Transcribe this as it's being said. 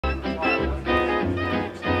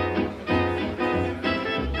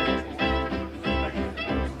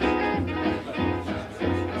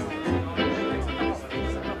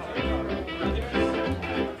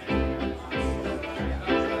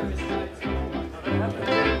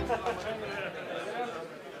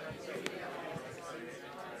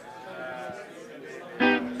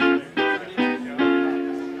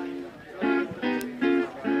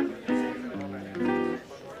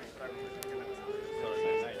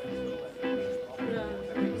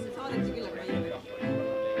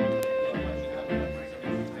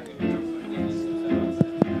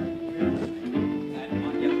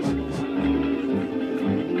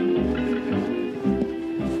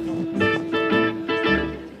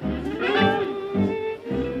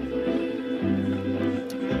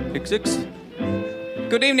6.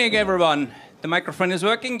 Good evening, everyone. The microphone is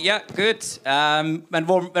working. Yeah, good. And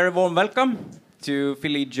very warm welcome to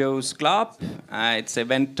Philly Joe's Club. It's an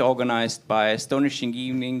event organized by Astonishing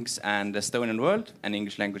Evenings and Estonian World, an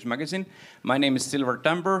English language magazine. My name is Silver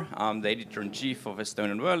Tamber. I'm the editor-in-chief of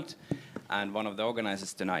Estonian World and one of the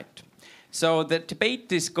organizers tonight. So the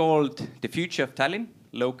debate is called The Future of Tallinn,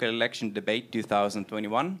 Local Election Debate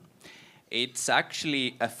 2021. It's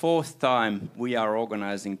actually a fourth time we are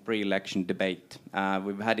organizing pre-election debate.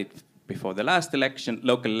 We've had it before the last election,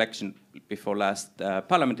 local election, before last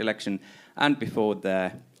parliament election, and before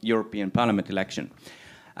the European Parliament election.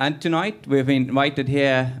 And tonight we've invited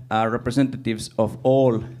here representatives of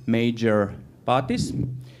all major parties.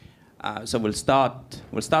 So we'll start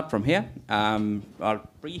from here. I'll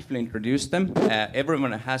briefly introduce them.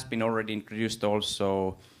 Everyone has been already introduced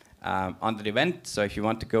also on the event. So if you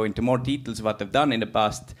want to go into more details what they've done in the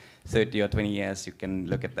past 30 or 20 years, you can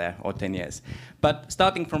look at there, or 10 years. But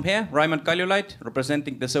starting from here, Raimond Kaljulaid,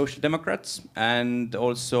 representing the Social Democrats and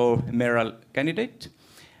also mayoral candidate.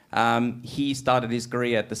 He started his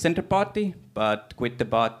career at the Centre Party, but quit the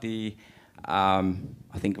party, I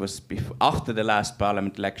think it was after the last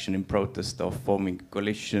parliament election in protest of forming a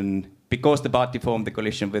coalition, because the party formed the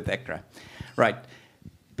coalition with EKRE. Right.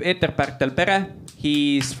 Pere,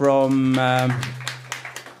 he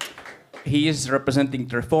is representing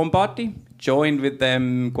the Reform Party, joined with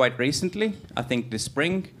them quite recently, I think this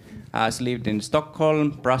spring, has lived in Stockholm,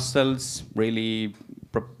 Brussels, really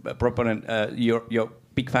proponent, you're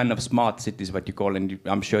big fan of smart cities, what you call, and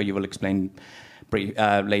I'm sure you will explain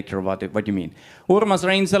later what you mean. Urmas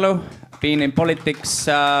Reinsalu, been in politics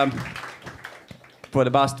for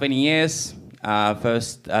the past 20 years,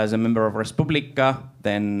 first as a member of Respublika,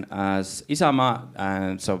 then as Isamaa,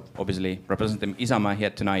 and so obviously representing Isamaa here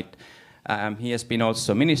tonight. He has been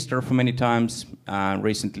also minister for many times,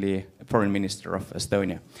 recently foreign minister of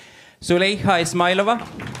Estonia. Züleyxa Izmailova.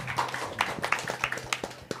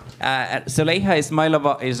 Züleyxa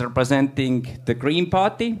Izmailova is representing the Green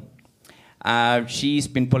Party. She's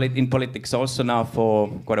been in politics also now for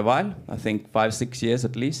quite a while, I think 5-6 years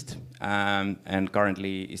at least, and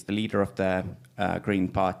currently is the leader of the Green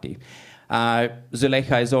Party.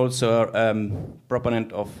 Züleyxa is also a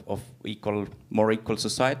proponent of more equal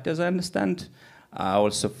society, as I understand,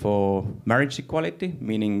 also for marriage equality,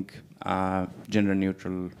 meaning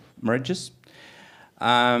gender-neutral marriages,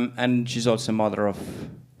 and she's also a mother of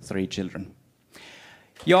 3 children.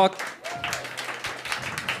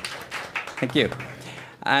 Thank you.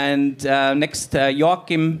 And next,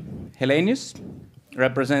 Joakim Helenius,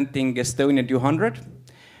 representing Estonia 200.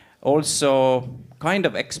 Also kind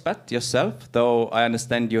of expat yourself, though I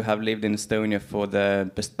understand you have lived in Estonia for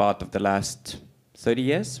the best part of the last 30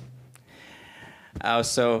 years.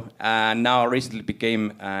 Now recently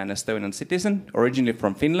became an Estonian citizen, originally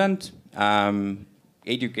from Finland,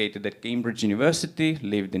 educated at Cambridge University,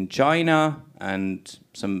 lived in China and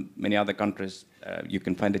many other countries. You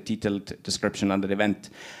can find a detailed description under the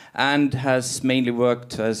event, and has mainly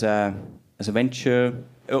worked as a venture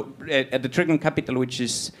at the Trigon Capital, which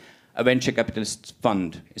is a venture capitalist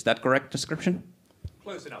fund. Is that correct description?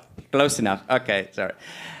 Close enough. Close enough. Okay, sorry.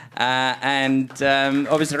 And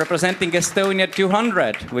obviously representing Estonia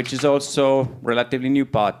 200, which is also relatively new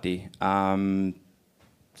party.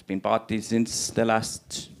 It's been party since the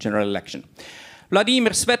last general election.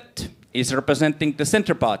 Vladimir Svet is representing the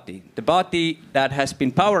Centre Party, the party that has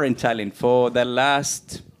been power in Tallinn for the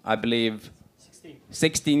last, I believe,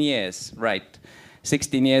 16 years, right?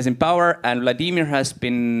 16 years in power, and Vladimir has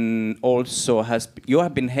been you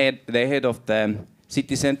have been the head of the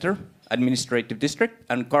city center administrative district,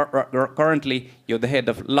 and currently you're the head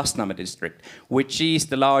of Lasnamäe district, which is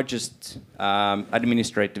the largest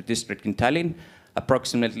administrative district in Tallinn,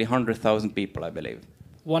 approximately 100,000 people, I believe.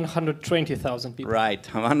 120,000 people. Right,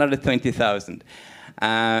 120,000.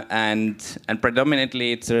 And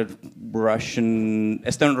predominantly it's a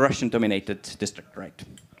Estonian Russian dominated district, right?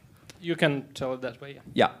 You can tell it that way, yeah.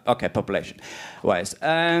 Yeah, okay, population-wise.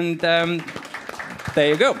 And there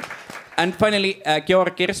you go. And finally,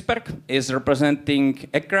 Georg Kirsberg is representing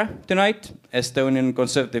EKRE tonight, Estonian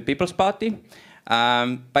Conservative People's Party.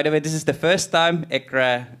 By the way, this is the first time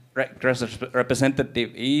ECRE's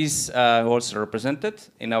representative is also represented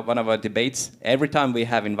in one of our debates. Every time we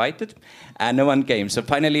have invited, and no one came. So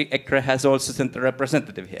finally, EKRE has also sent a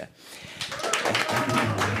representative here.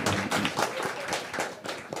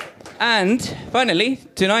 And finally,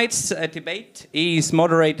 tonight's debate is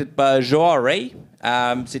moderated by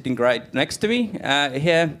Joakim, sitting right next to me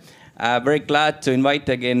here. Very glad to invite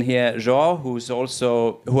again here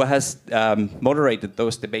Joakim, who has moderated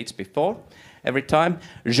those debates before. every time.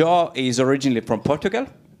 Joakim is originally from Portugal.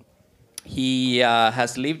 He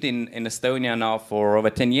has lived in Estonia now for over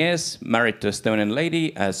 10 years, married to an Estonian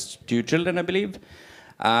lady, has 2 children, I believe.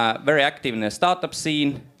 Very active in the startup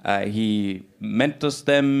scene. He mentors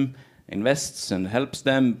them, invests and helps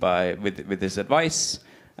them with his advice.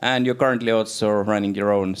 And you're currently also running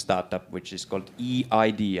your own startup, which is called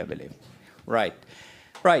EID, I believe. Right.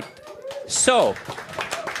 So,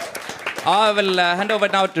 I will hand over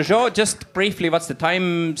now to Joe. Just briefly, what's the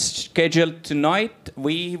time schedule tonight?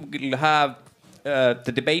 We will have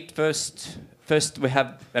the debate first. First, we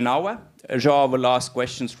have an hour. Joe will ask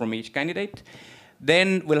questions from each candidate.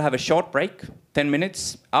 Then we'll have a short break, 10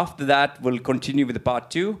 minutes. After that, we'll continue with the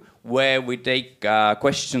part 2, where we take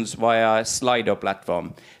questions via Slido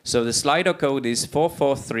platform. So the Slido code is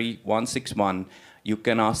 443161. You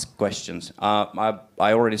can ask questions. I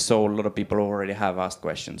already saw a lot of people already have asked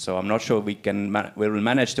questions, so I'm not sure we will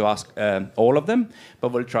manage to ask all of them,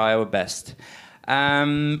 but we'll try our best.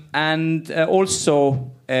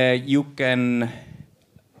 Also, you can.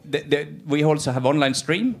 We also have online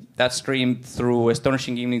stream that's streamed through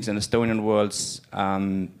Astonishing Evenings and Estonian World's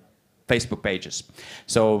Facebook pages.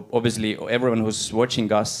 So obviously, everyone who's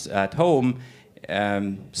watching us at home.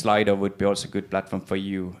 Slido would be also a good platform for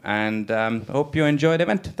you. And I hope you enjoy the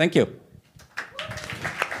event. Thank you.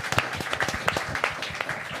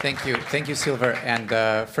 Thank you, Silver. And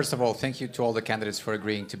first of all, thank you to all the candidates for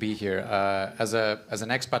agreeing to be here. As an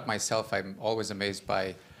expat myself, I'm always amazed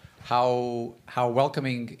by how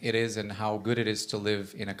welcoming it is and how good it is to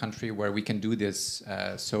live in a country where we can do this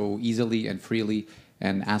so easily and freely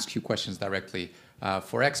and ask you questions directly.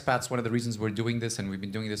 For expats, one of the reasons we're doing this, and we've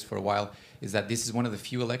been doing this for a while, is that this is one of the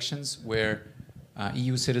few elections where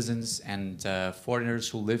EU citizens and foreigners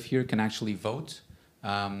who live here can actually vote.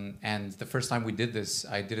 And the first time we did this,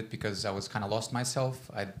 I did it because I was kind of lost myself.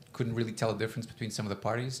 I couldn't really tell the difference between some of the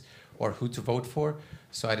parties or who to vote for.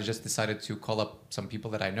 So I just decided to call up some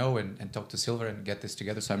people that I know and talk to Silver and get this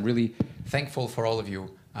together. So I'm really thankful for all of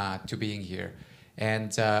you to being here.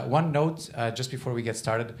 And one note, just before we get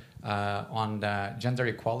started, on gender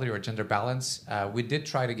equality or gender balance, we did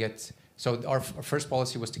try to get, so our first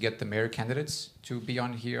policy was to get the mayor candidates to be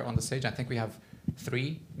on here on the stage. I think we have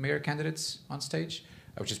 3 mayor candidates on stage,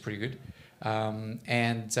 which is pretty good.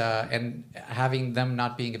 And having them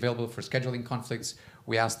not being available for scheduling conflicts,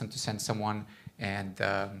 we asked them to send someone, and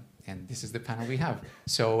this is the panel we have.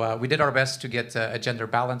 So we did our best to get a gender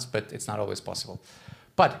balance, but it's not always possible.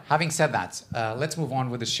 But having said that, let's move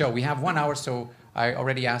on with the show. We have 1 hour, so I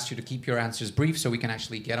already asked you to keep your answers brief so we can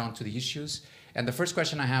actually get on to the issues. And the first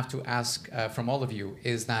question I have to ask from all of you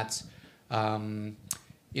is that,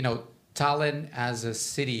 Tallinn as a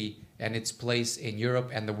city and its place in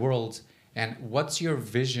Europe and the world, and what's your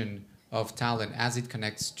vision of Tallinn as it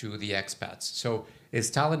connects to the expats? So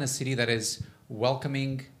is Tallinn a city that is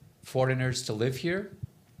welcoming foreigners to live here?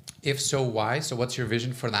 If so, why? So what's your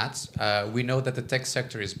vision for that? We know that the tech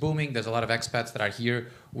sector is booming. There's a lot of expats that are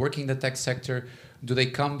here working the tech sector. Do they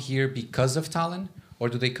come here because of Tallinn, or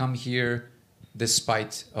do they come here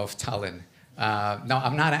despite of Tallinn?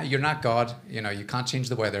 No, you're not God. You can't change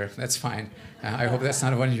the weather. That's fine. I hope that's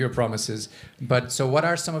not one of your promises. But so what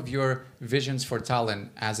are some of your visions for Tallinn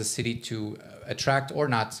as a city to attract or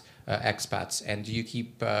not expats? And do you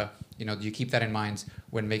keep that in mind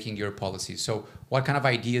when making your policies? So what kind of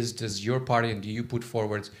ideas does your party and do you put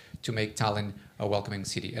forward to make Tallinn a welcoming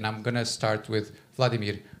city? And I'm going to start with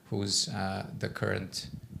Vladimir, who's in the current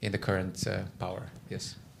power.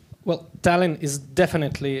 Yes. Well, Tallinn is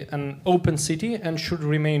definitely an open city and should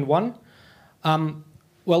remain one.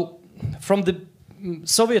 Well, from the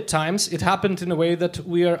Soviet times, it happened in a way that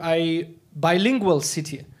we are a bilingual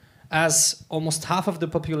city, as almost half of the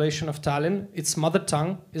population of Tallinn, its mother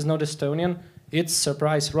tongue is not Estonian, it's,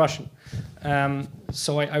 surprise, Russian.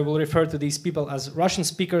 So I will refer to these people as Russian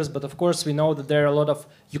speakers, but of course we know that there are a lot of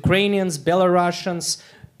Ukrainians, Belarusians,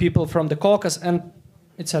 people from the Caucasus, and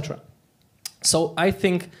etc. So I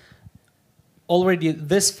think already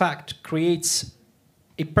this fact creates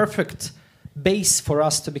a perfect base for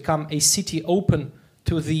us to become a city open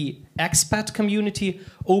to the expat community,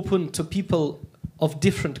 open to people of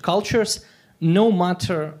different cultures, no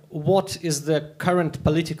matter what is the current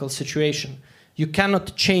political situation. You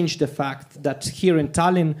cannot change the fact that here in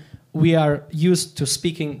Tallinn we are used to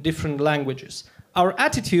speaking different languages. Our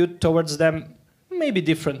attitude towards them may be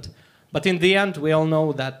different, but in the end we all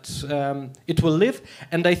know that it will live.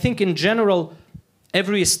 And I think in general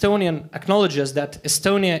every Estonian acknowledges that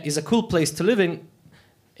Estonia is a cool place to live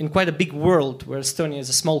in quite a big world where Estonia is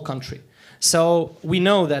a small country. So we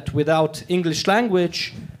know that without English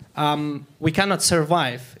language, we cannot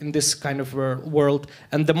survive in this kind of world.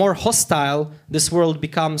 And the more hostile this world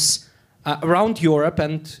becomes around Europe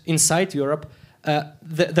and inside Europe,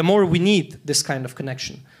 the more we need this kind of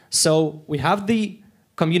connection. So we have the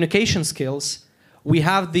communication skills, we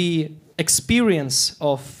have the experience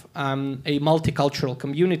of a multicultural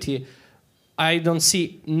community. I don't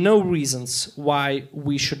see no reasons why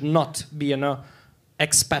we should not be an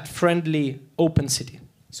expat-friendly, open city.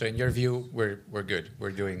 So in your view, we're good.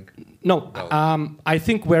 We're doing no. Well. I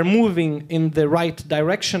think we're moving in the right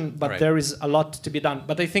direction, but right. there is a lot to be done.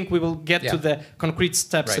 But I think we will get to the concrete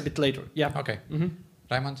steps a bit later. Yeah. Okay.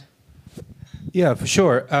 Raimond? Yeah, for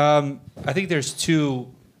sure. I think there's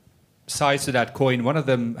two sides to that coin. One of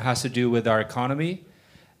them has to do with our economy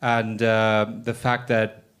and the fact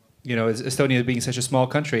that, you know, Estonia being such a small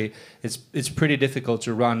country, it's pretty difficult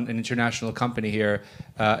to run an international company here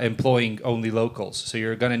employing only locals. So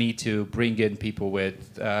you're going to need to bring in people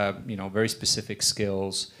with, you know, very specific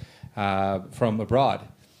skills from abroad.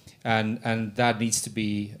 And that needs to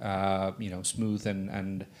be, you know, smooth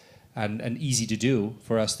and easy to do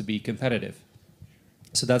for us to be competitive.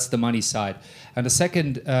 So that's the money side. And the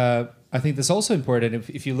second, I think that's also important.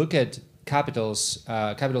 If you look at capital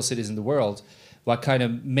cities in the world, what kind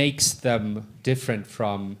of makes them different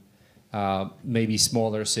from maybe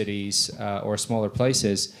smaller cities or smaller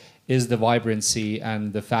places is the vibrancy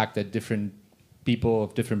and the fact that different people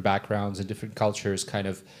of different backgrounds and different cultures kind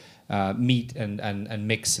of meet and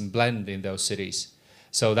mix and blend in those cities.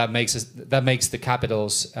 So that makes the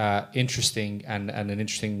capitals interesting and an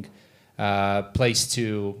interesting place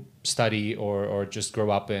to study or just grow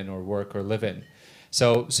up in or work or live in.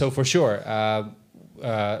 So for sure.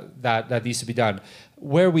 That needs to be done.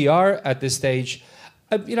 Where we are at this stage,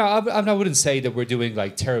 you know, I wouldn't say that we're doing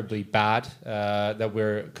like terribly bad, that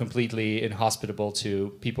we're completely inhospitable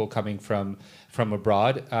to people coming from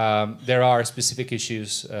abroad. There are specific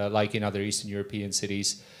issues, like in other Eastern European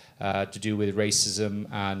cities, to do with racism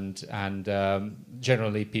and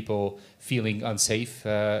generally people feeling unsafe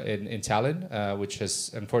in Tallinn, which has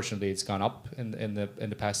unfortunately it's gone up in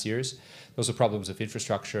the past years. Those are problems of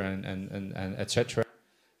infrastructure and etc.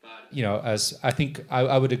 You know, as I think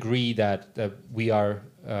I would agree that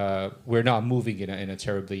we're not moving in a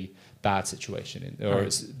terribly bad situation or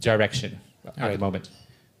direction at the moment.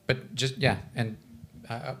 But just and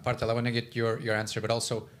Pärtel, I want to get your answer. But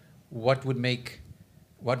also, what would make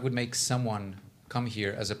someone come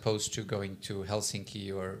here as opposed to going to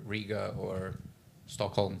Helsinki or Riga or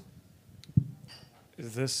Stockholm?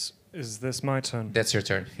 Is this my turn? That's your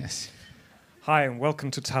turn. Yes. Hi and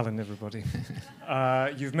welcome to Tallinn, everybody.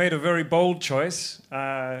 You've made a very bold choice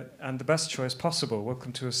and the best choice possible.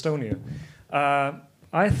 Welcome to Estonia.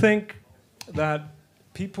 I think that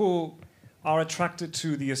people are attracted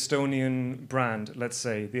to the Estonian brand, let's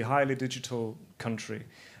say, the highly digital country.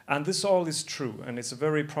 And this all is true, and it's a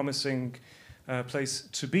very promising place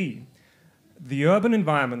to be. The urban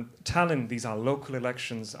environment, Tallinn, these are local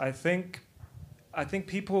elections. I think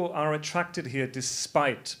people are attracted here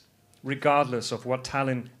regardless of what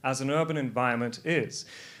Tallinn as an urban environment is.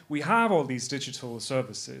 We have all these digital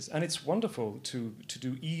services, and it's wonderful to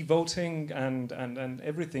do e-voting and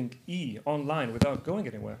everything online without going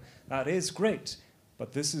anywhere. That is great,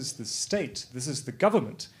 but this is the state, this is the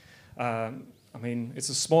government. I mean, it's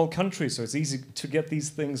a small country, so it's easy to get these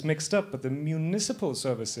things mixed up, but the municipal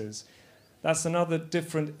services, that's another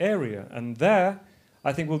different area. And there,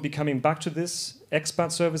 I think we'll be coming back to this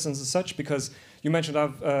expat service and such, because you mentioned,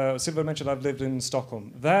 Silver mentioned I've lived in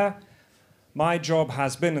Stockholm. There, my job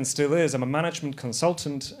has been and still is, I'm a management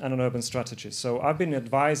consultant and an urban strategist. So I've been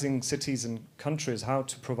advising cities and countries how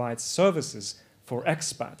to provide services for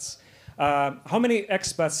expats. How many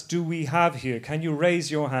expats do we have here? Can you raise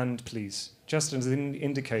your hand, please? Just as an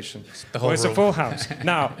indication. It's a full house.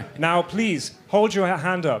 Now, please, hold your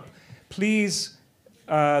hand up. Please,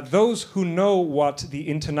 those who know what the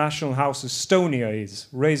International House Estonia is,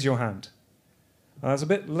 raise your hand. There's a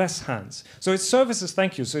bit less hands. So it's services,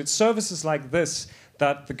 thank you. So it's services like this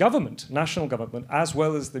that the government, national government, as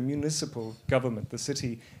well as the municipal government, the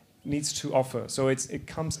city, needs to offer. So it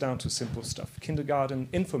comes down to simple stuff. Kindergarten,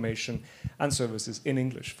 information, and services in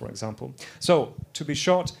English, for example. So, to be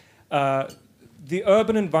short, the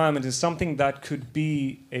urban environment is something that could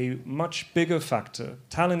be a much bigger factor.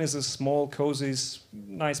 Tallinn is a small, cozy,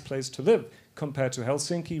 nice place to live compared to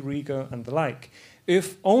Helsinki, Riga, and the like.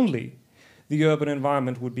 If only the urban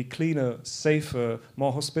environment would be cleaner, safer,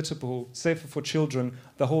 more hospitable, safer for children.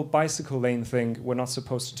 The whole bicycle lane thing, we're not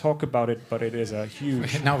supposed to talk about it, but it is a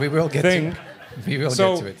huge Now we will get thing. to we will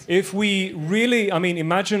So get to it. if we really, I mean,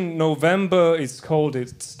 imagine November, it's cold,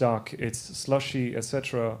 it's dark, it's slushy,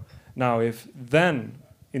 etc. Now, if then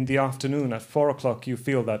in the afternoon at 4 o'clock you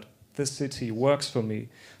feel that this city works for me,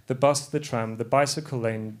 the bus, the tram, the bicycle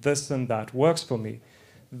lane, this and that works for me,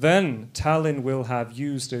 then Tallinn will have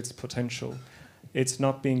used its potential. It's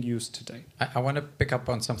not being used today. I want to pick up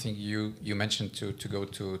on something you mentioned to go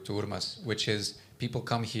to Urmas, which is people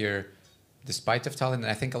come here despite of Tallinn, and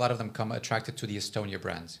I think a lot of them come attracted to the Estonia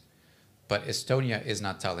brand. But Estonia is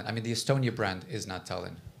not Tallinn. I mean, the Estonia brand is not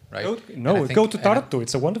Tallinn, right? Go to Tartu.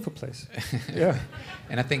 It's a wonderful place. Yeah.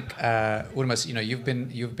 And I think Urmas,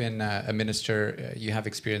 you've been a minister. You have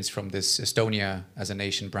experience from this Estonia as a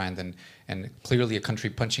nation brand, and clearly a country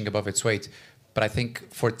punching above its weight. But I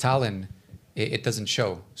think for Tallinn, it doesn't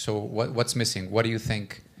show. So what's missing? What do you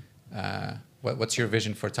think? What's your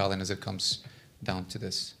vision for Tallinn as it comes down to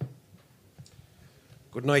this?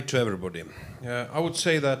 Good night to everybody. I would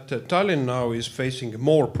say that Tallinn now is facing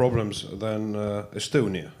more problems than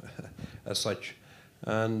Estonia as such.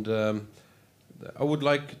 And I would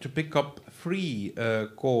like to pick up three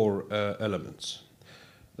core elements.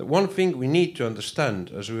 The one thing we need to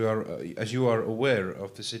understand, as you are aware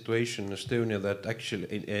of the situation in Estonia, that actually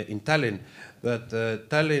in Tallinn, that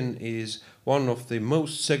Tallinn is one of the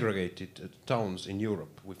most segregated towns in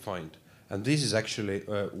Europe, we find. And this is actually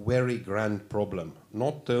a very grand problem,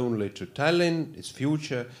 not only to Tallinn, its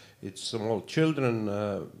future, its small children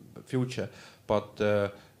future,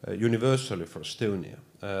 but universally for Estonia.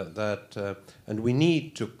 And we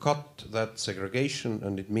need to cut that segregation,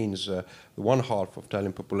 and it means one half of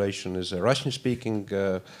Tallinn population is Russian-speaking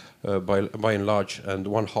by and large, and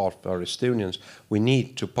one half are Estonians. We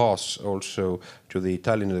need to pass also to the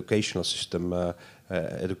Tallinn educational system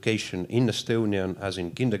education in Estonian, as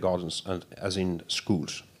in kindergartens and as in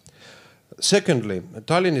schools. Secondly,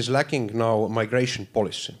 Tallinn is lacking now migration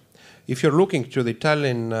policy. If you're looking to the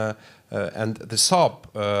Tallinn and the sub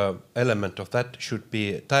element of that should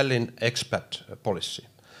be Tallinn expat policy.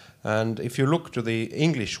 And if you look to the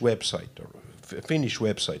English website or Finnish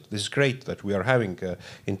website, this is great that we are having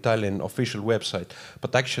in Tallinn official website,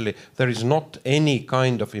 but actually there is not any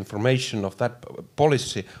kind of information of that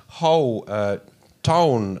policy, how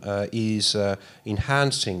town is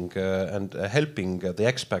enhancing and helping the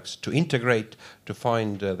expats to integrate, to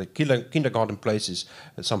find the kindergarten places,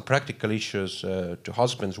 some practical issues to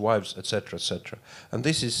husbands, wives, etc., etc. And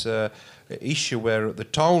this is an issue where the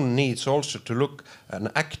town needs also to look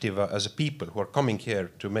and active as a people who are coming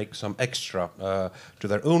here to make some extra to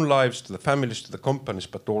their own lives, to the families, to the companies,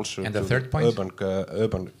 but also and to the third point?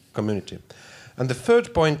 urban community. And the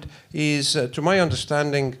third point is, to my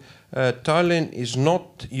understanding, Tallinn is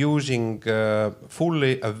not using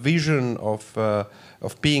fully a vision of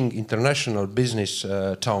being international business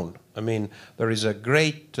town. I mean, there is a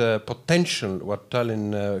great potential what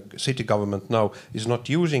Tallinn city government now is not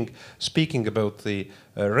using, speaking about the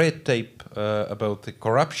red tape, about the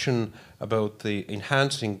corruption, about the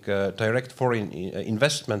enhancing direct foreign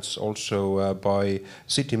investments also by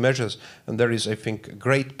city measures. And there is, I think,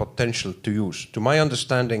 great potential to use. To my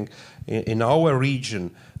understanding, in our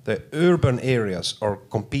region, the urban areas are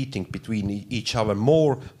competing between each other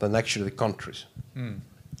more than actually the countries.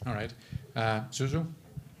 All right. Zuzu?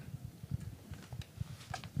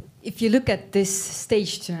 If you look at this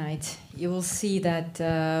stage tonight, you will see that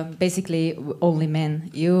basically only men.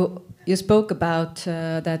 You spoke about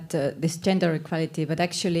this gender equality, but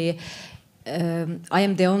actually I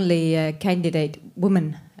am the only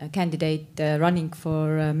woman candidate running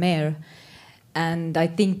for mayor. And I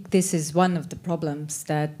think this is one of the problems,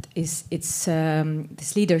 that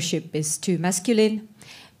this leadership is too masculine.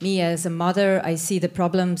 Me as a mother, I see the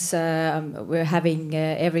problems we're having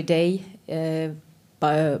every day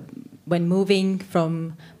when moving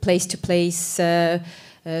from place to place,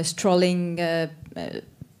 strolling,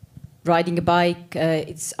 riding a bike.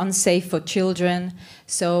 It's unsafe for children.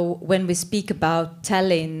 So when we speak about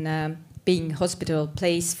Tallinn being a hospitable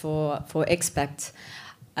place for expats,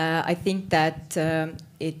 I think that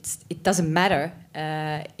it doesn't matter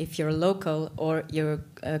if you're local or you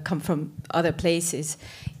come from other places.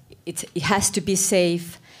 It has to be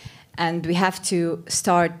safe, and we have to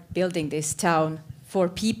start building this town for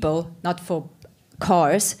people, not for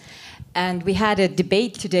cars. And we had a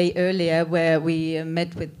debate today earlier where we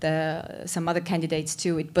met with some other candidates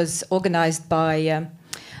too. It was organized by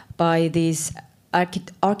these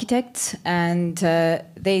architects, and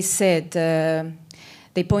they said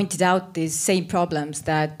they pointed out these same problems,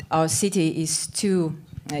 that our city is too,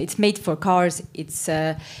 it's made for cars, it's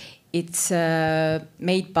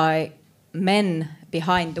made by men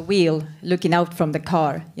behind the wheel looking out from the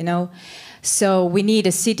car, you know. So we need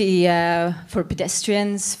a city for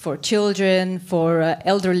pedestrians, for children, for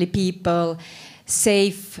elderly people,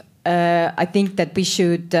 safe. I think that we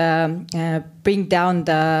should bring down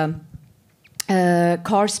the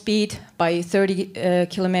car speed by 30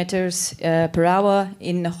 kilometers per hour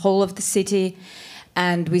in the whole of the city.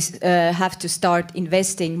 And we have to start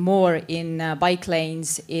investing more in bike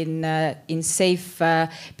lanes, in safe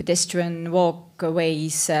pedestrian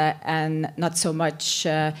walkways, and not so much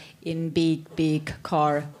in big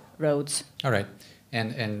car roads. All right.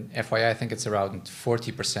 And FYI, I think it's around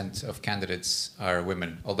 40% of candidates are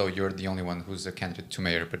women, although you're the only one who's a candidate to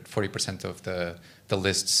mayor, but 40% of the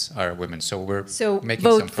lists are women. So we're making some progress.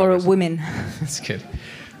 Vote for women. That's good.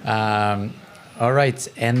 All right.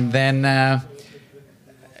 And then...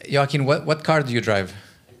 Joakim, what car do you drive?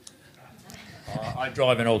 I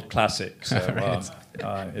drive an old classic, so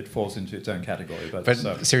it falls into its own category.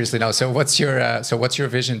 But seriously, now, so what's your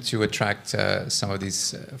vision to attract some of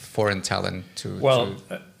these foreign talent to? Well,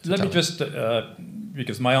 let me just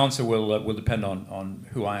because my answer will depend on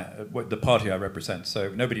what the party I represent. So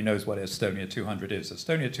nobody knows what Estonia 200 is.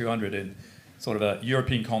 Estonia 200 in sort of a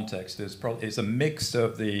European context is a mix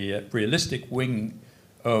of the realistic wing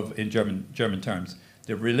of, in German terms,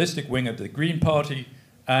 the realistic wing of the Green Party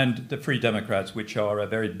and the Free Democrats, which are a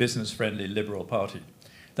very business-friendly liberal party.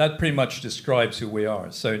 That pretty much describes who we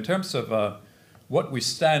are. So in terms of what we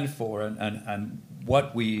stand for and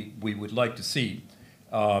what we would like to see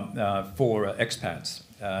for expats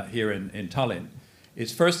here in Tallinn,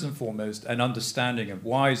 is first and foremost an understanding of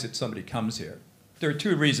why is it somebody comes here. There are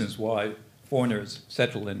two reasons why foreigners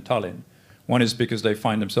settle in Tallinn. One is because they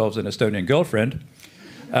find themselves an Estonian girlfriend,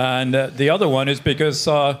 and the other one is because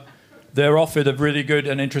they're offered a really good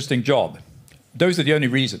and interesting job. Those are the only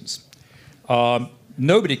reasons.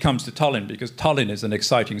 Nobody comes to Tallinn because Tallinn is an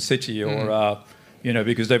exciting city, or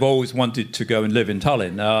because they've always wanted to go and live in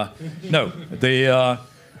Tallinn. No,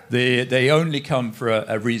 they only come for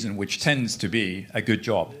a reason which tends to be a good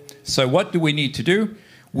job. So what do we need to do?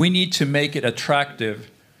 We need to make it attractive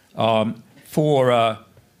for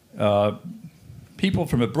people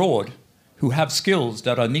from abroad who have skills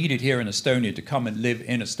that are needed here in Estonia to come and live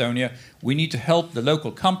in Estonia. We need to help the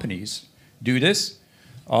local companies do this.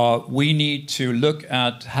 We need to look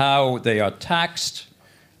at how they are taxed.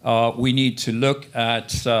 We need to look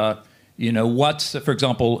at, for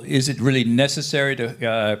example, is it really necessary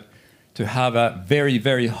to have a very,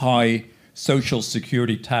 very high social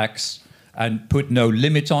security tax and put no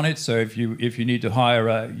limit on it? So if you need to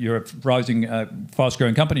hire you're a rising,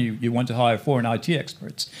 fast-growing company, you want to hire foreign IT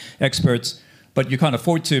experts, but you can't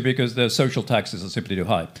afford to because the social taxes are simply too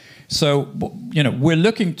high. So we're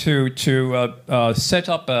looking to set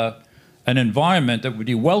up an environment that would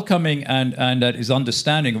be welcoming and that is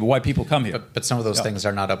understanding of why people come here. But some of those things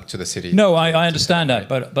are not up to the city. No, I understand that,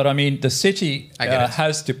 but I mean the city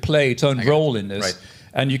has to play its own role in this. Right.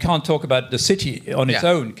 And you can't talk about the city on its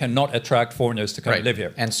own cannot attract foreigners to come and live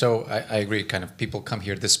here. And so I agree, kind of people come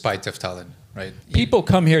here despite of Tallinn, right? People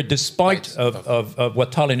come here despite of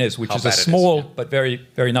what Tallinn is, which is a small but very,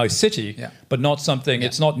 very nice city, but not something,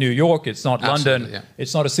 it's not New York, it's not London,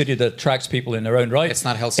 it's not a city that attracts people in their own right. It's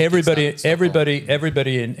not Helsinki.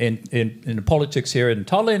 Everybody in politics here in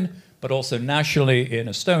Tallinn, but also nationally in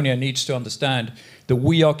Estonia needs to understand that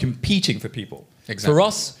we are competing for people. Exactly. For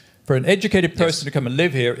us, for an educated person to come and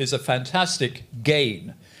live here is a fantastic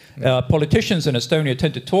gain. Politicians in Estonia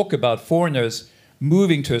tend to talk about foreigners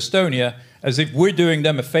moving to Estonia as if we're doing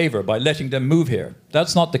them a favor by letting them move here.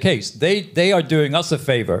 That's not the case. They are doing us a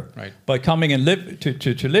favor by coming and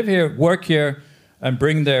live here, work here, and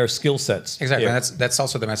bring their skill sets. Exactly, here. and that's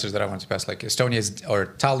also the message that I want to pass. Like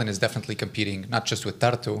Tallinn is definitely competing not just with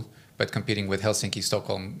Tartu, but competing with Helsinki,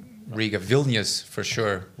 Stockholm, Riga, Vilnius for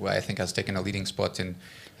sure, who I think has taken a leading spot in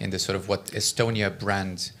this sort of what Estonia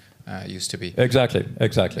brand used to be. Exactly.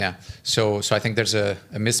 Yeah. So I think there's a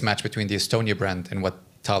mismatch between the Estonia brand and what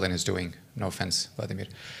Tallinn is doing. No offense, Vladimir.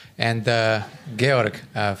 And Georg,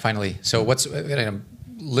 finally. So what's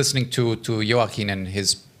listening to Joakim and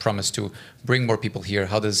his promise to bring more people here?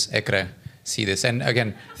 How does EKRE see this? And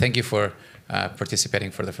again, thank you for participating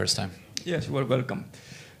for the first time. Yes, you are welcome.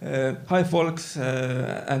 Hi, folks,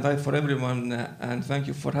 and hi for everyone, and thank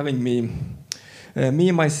you for having me.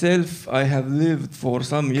 Me, myself, I have lived for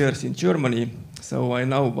some years in Germany, so I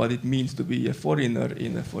know what it means to be a foreigner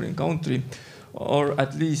in a foreign country. or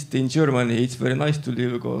at least in Germany, it's very nice to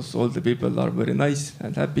live because all the people are very nice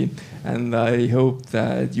and happy. And I hope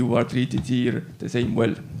that you are treated here the same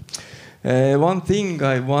well. One thing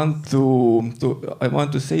I want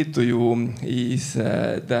to say to you is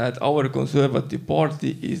that our Conservative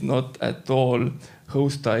Party is not at all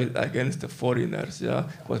hostile against the foreigners, yeah,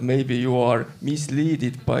 because maybe you are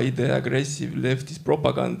misled by the aggressive leftist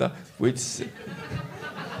propaganda, which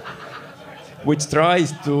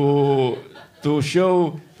tries to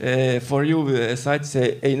show for you such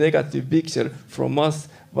a negative picture from us.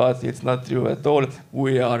 But it's not true at all.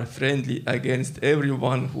 We are friendly against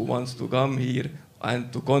everyone who wants to come here and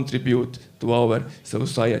to contribute to our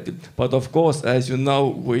society. But of course, as you know,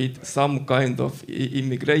 with some kind of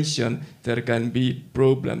immigration, there can be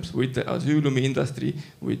problems with the asylum industry,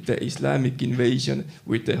 with the Islamic invasion,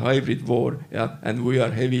 with the hybrid war, yeah? And we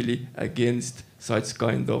are heavily against such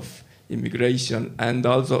kind of immigration and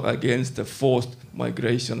also against the forced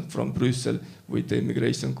migration from Brussels with the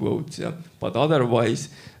immigration quotas. Yeah. But otherwise,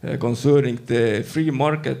 concerning the free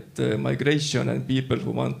market migration and people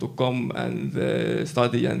who want to come and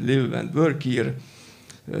study and live and work here,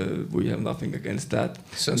 we have nothing against that.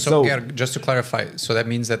 So Georg, just to clarify, so that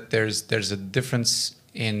means that there's a difference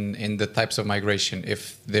in the types of migration.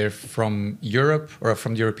 If they're from Europe or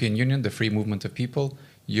from the European Union, the free movement of people,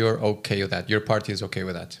 you're okay with that? Your party is okay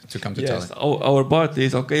with that, to come to Tallinn? Yes, our party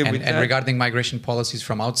is okay with that. And regarding migration policies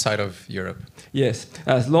from outside of Europe? Yes,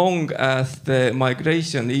 as long as the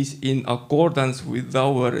migration is in accordance with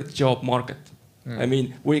our job market. I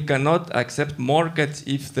mean, we cannot accept markets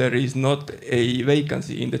if there is not a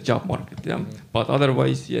vacancy in the job market. Yeah? But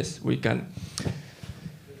otherwise, yes, we can.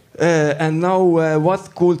 And now,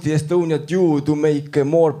 what could the Estonia do to make a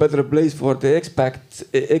more better place for the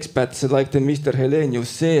expats? Like the Mr. Helenius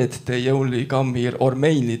said, they only come here, or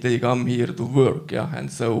mainly they come here to work. Yeah,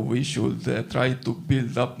 and so we should try to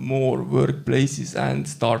build up more workplaces and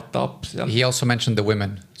startups. Yeah. He also mentioned the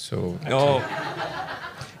women. So,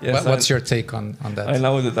 yes, what's your take on that? I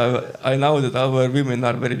know that our women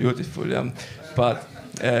are very beautiful. Yeah, but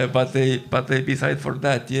beside for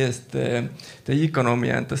that, yes, the economy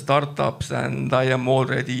and the startups, and I am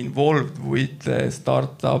already involved with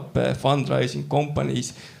startup fundraising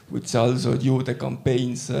companies, which also do the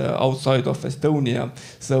campaigns outside of Estonia.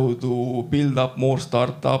 So to build up more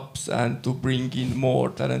startups and to bring in more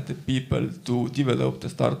talented people to develop the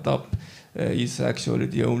startup is actually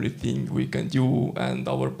the only thing we can do, and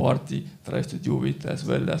our party tries to do it as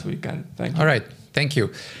well as we can. Thank you. All right. Thank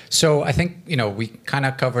you. So I think, we kind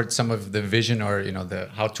of covered some of the vision, or, the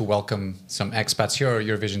how to welcome some expats here, or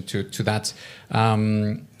your vision to that.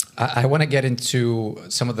 I want to get into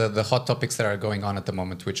some of the hot topics that are going on at the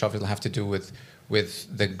moment, which obviously have to do with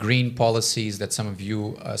the green policies that some of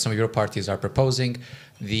your parties are proposing,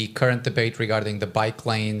 the current debate regarding the bike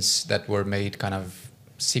lanes that were made kind of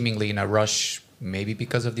seemingly in a rush, maybe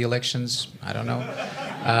because of the elections, I don't know,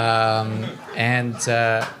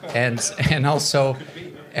 and also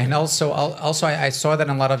I saw that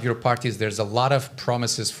in a lot of your parties there's a lot of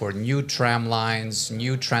promises for new tram lines,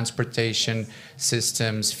 new transportation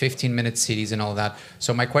systems, 15-minute cities, and all that.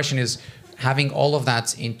 So my question is, having all of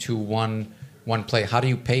that into one play, how do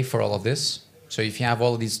you pay for all of this? So if you have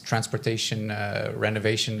all of these transportation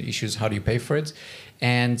renovation issues, how do you pay for it?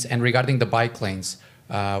 And regarding the bike lanes,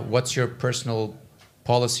 what's your personal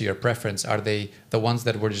policy or preference? Are they the ones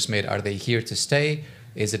that were just made? Are they here to stay?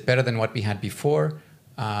 Is it better than what we had before?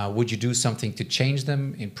 Would you do something to change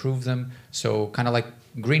them, improve them? So kind of like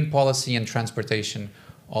green policy and transportation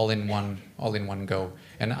all in one go.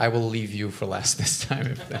 And I will leave you for last this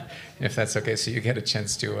time, if that's okay. So you get a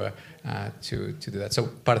chance to do that. So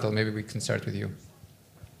Pärtel, maybe we can start with you.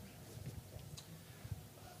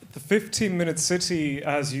 The 15-minute city,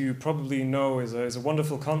 as you probably know, is a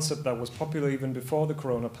wonderful concept that was popular even before the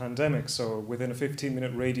corona pandemic. So within a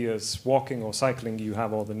 15-minute radius, walking or cycling, you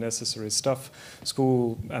have all the necessary stuff,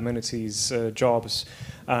 school, amenities, jobs,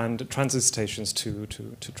 and transit stations to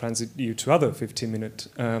transit you to other 15-minute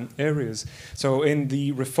areas. So in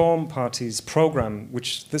the Reform Party's program,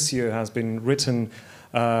 which this year has been written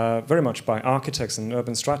very much by architects and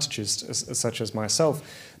urban strategists such as myself,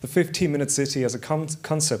 the 15-minute city as a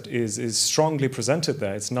concept is strongly presented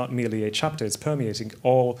there. It's not merely a chapter, it's permeating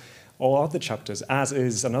all other chapters, as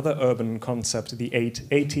is another urban concept, the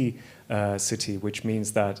 880 city, which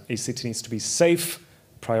means that a city needs to be safe,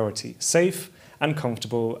 priority, safe and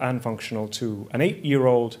comfortable and functional to an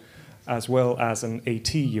 8-year-old as well as an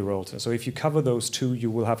 80-year-old. So if you cover those two,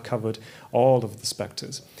 you will have covered all of the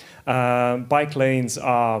spectres. Bike lanes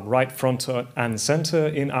are right front and center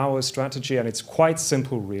in our strategy, and it's quite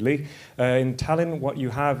simple, really. In Tallinn, what you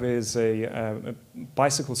have is a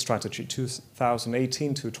bicycle strategy,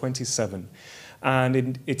 2018 to 27.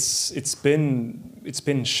 And it's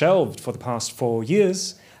been shelved for the past 4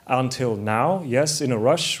 years until now. Yes, in a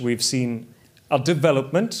rush, we've seen a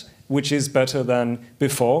development which is better than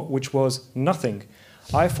before, which was nothing.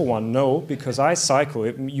 I, for one, know, because I cycle.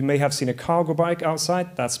 You may have seen a cargo bike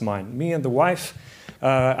outside. That's mine. Me and the wife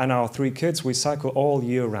and our 3 kids, we cycle all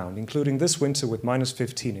year round, including this winter with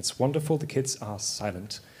 -15. It's wonderful. The kids are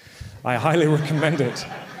silent. I highly recommend it.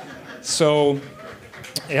 So,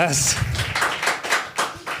 yes.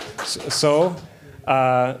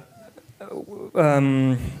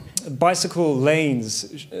 Bicycle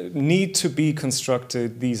lanes need to be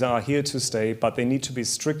constructed. These are here to stay, but they need to be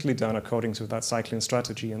strictly done according to that cycling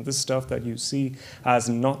strategy. And this stuff that you see has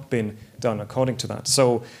not been done according to that.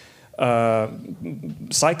 So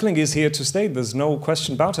cycling is here to stay. There's no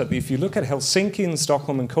question about it. If you look at Helsinki and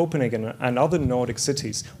Stockholm and Copenhagen and other Nordic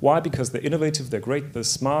cities, why? Because they're innovative, they're great, they're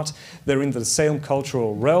smart, they're in the same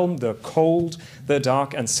cultural realm, they're cold, they're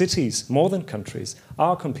dark, and cities, more than countries,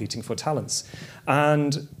 are competing for talents.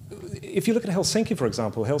 And if you look at Helsinki, for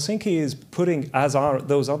example, Helsinki is putting, as are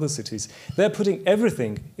those other cities, they're putting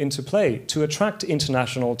everything into play to attract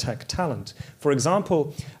international tech talent. For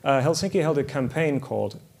example, Helsinki held a campaign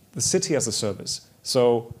called the City as a Service.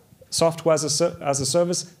 So software as a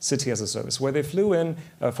service, city as a service, where they flew in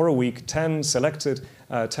for a week 10 selected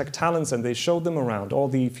tech talents, and they showed them around all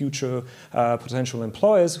the future potential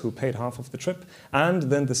employers who paid half of the trip, and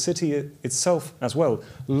then the city itself as well.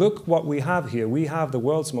 Look what we have here. We have the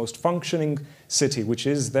world's most functioning city, which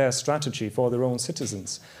is their strategy for their own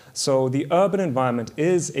citizens. So the urban environment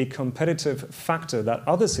is a competitive factor that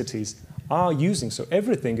other cities are using. So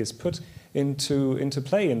everything is put into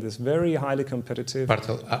play in this very highly competitive...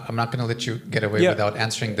 Bartel, I'm not going to let you get away without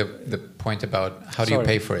answering the point about how do you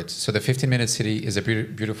pay for it. So the 15-minute city is a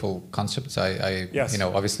beautiful concept. Yes. You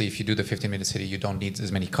know, obviously, if you do the 15-minute city, you don't need as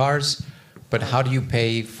many cars. But how do you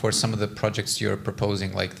pay for some of the projects you're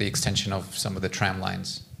proposing, like the extension of some of the tram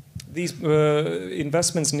lines? These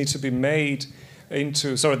investments need to be made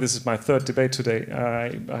into... Sorry, this is my 3rd debate today.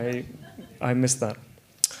 I missed that.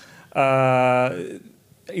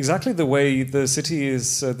 Exactly the way the city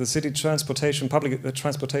is, the city transportation, public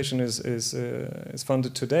transportation is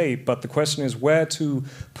funded today. But the question is where to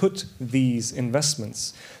put these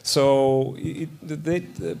investments. So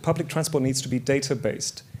the public transport needs to be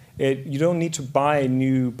data-based. You don't need to buy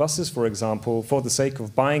new buses, for example, for the sake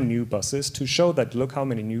of buying new buses to show that look how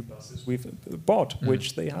many new buses we've bought,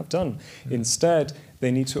 which they have done. Instead,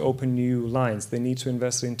 they need to open new lines. They need to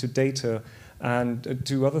invest into data and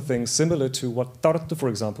do other things similar to what Tartu, for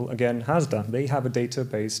example, again, has done. They have a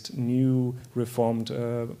data-based, new, reformed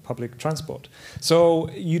public transport.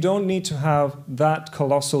 So you don't need to have that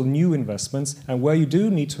colossal new investments, and where you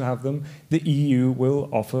do need to have them, the EU will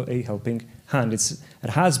offer a helping hand. It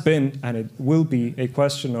has been, and it will be, a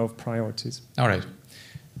question of priorities. All right.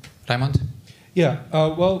 Raimond? Yeah,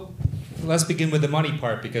 well, let's begin with the money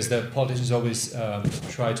part, because the politicians always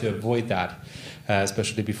try to avoid that.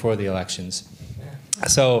 Especially before the elections.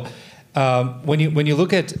 So when you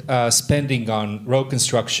look at spending on road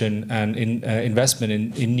construction and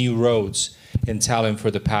investment in new roads in Tallinn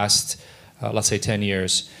for the past, let's say, 10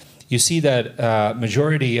 years, you see that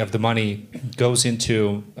majority of the money goes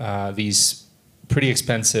into these pretty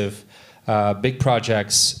expensive big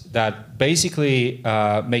projects that basically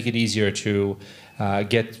make it easier to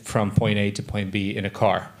get from point A to point B in a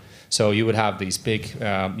car. So you would have these big,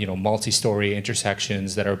 multi-story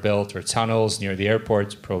intersections that are built, or tunnels near the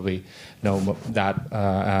airport. You probably know that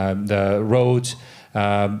the road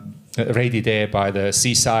Reiditee by the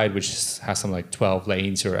seaside, which has some like 12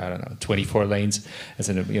 lanes, or I don't know, 24 lanes. It's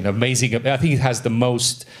an amazing. I think it has the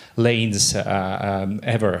most lanes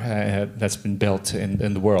ever that's been built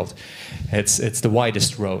in the world. It's the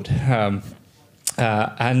widest road.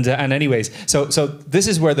 And anyways, so this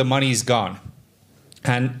is where the money's gone.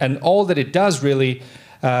 And all that it does really,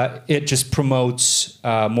 it just promotes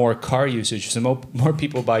more car usage. So more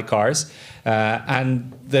people buy cars,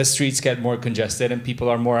 and the streets get more congested, and people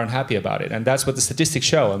are more unhappy about it. And that's what the statistics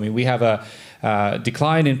show. I mean, we have a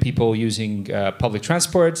decline in people using public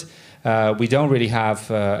transport. We don't really have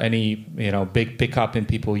any big pickup in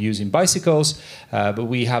people using bicycles, but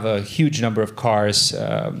we have a huge number of cars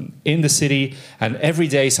in the city, and every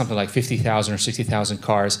day something like 50,000 or 60,000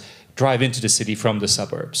 cars drive into the city from the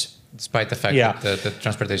suburbs. Despite the fact that the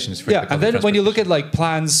transportation is free. Yeah, and then when you look at like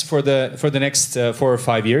plans for the next 4 or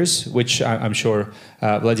 5 years, which I'm sure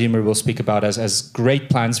Vladimir will speak about as great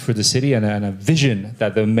plans for the city and a vision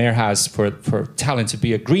that the mayor has for Tallinn to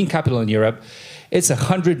be a green capital in Europe, it's a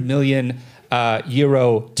 100 million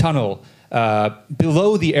euro tunnel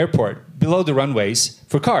below the airport, below the runways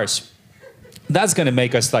for cars. That's going to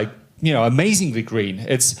make us like, you know, amazingly green.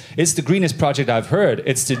 It's the greenest project I've heard.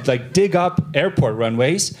 It's to like dig up airport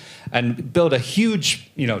runways and build a huge,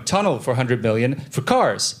 you know, tunnel for 100 million for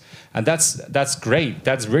cars. And that's great.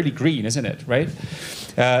 That's really green, isn't it? Right?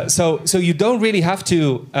 So you don't really have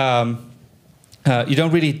to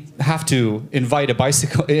invent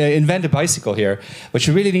a bicycle here. What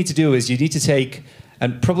you really need to do is you need to take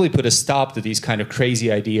and probably put a stop to these kind of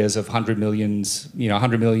crazy ideas of 100 million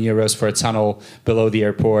euros for a tunnel below the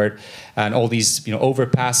airport and all these, you know,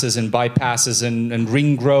 overpasses and bypasses and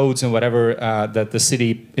ring roads and whatever that the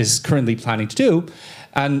city is currently planning to do,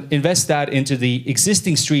 and invest that into the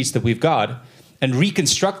existing streets that we've got and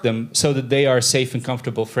reconstruct them so that they are safe and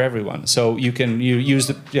comfortable for everyone. So you use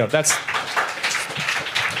the, you know, that's.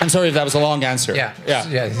 I'm sorry if that was a long answer. Yeah.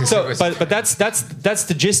 So, but that's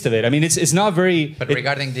the gist of it. I mean, it's not very. But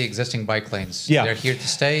regarding the existing bike lanes, yeah, they're here to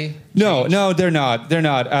stay. No, they're not. They're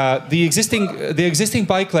not. The existing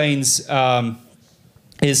bike lanes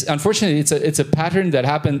is unfortunately it's a pattern that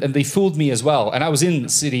happened, and they fooled me as well. And I was in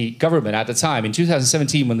city government at the time in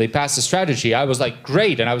 2017 when they passed the strategy. I was like,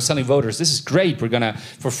 great, and I was telling voters, this is great.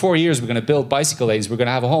 For 4 years we're gonna build bicycle lanes. We're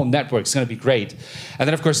gonna have a whole network. It's gonna be great. And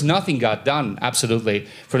then of course nothing got done absolutely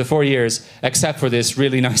for the 4 years except for this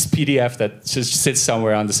really nice PDF that just sits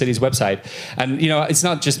somewhere on the city's website. And you know, it's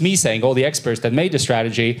not just me saying. All the experts that made the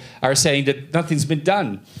strategy are saying that nothing's been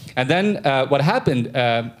done. And then what happened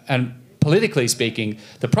and politically speaking,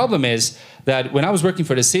 the problem is that when I was working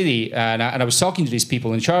for the city and I was talking to these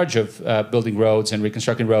people in charge of building roads and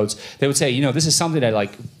reconstructing roads, they would say, you know, this is something that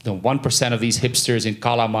like 1% of these hipsters in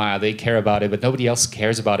Kalamaja, they care about it, but nobody else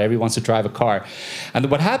cares about it. Everyone wants to drive a car.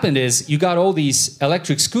 And what happened is you got all these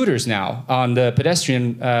electric scooters now on the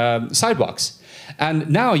pedestrian sidewalks. And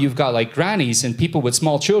now you've got like grannies and people with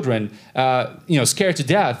small children, you know, scared to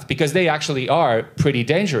death because they actually are pretty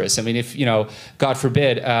dangerous. I mean, if, you know, God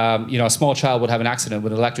forbid, you know, a small child would have an accident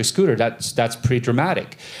with an electric scooter, that's pretty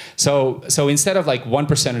dramatic. So instead of like 1%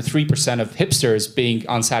 or 3% of hipsters being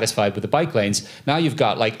unsatisfied with the bike lanes, now you've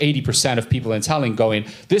got like 80% of people in Tallinn going,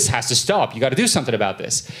 this has to stop. You got to do something about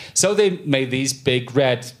this. So they made these big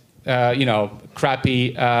red, you know,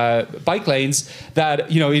 crappy bike lanes that,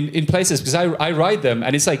 you know, in places, because I ride them,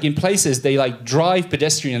 and it's like in places they like drive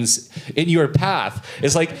pedestrians in your path.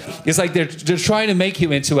 It's like they're trying to make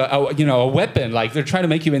you into a weapon. Like they're trying to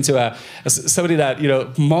make you into somebody that, you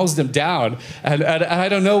know, mows them down. And I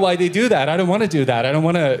don't know why they do that. I don't want to do that. I don't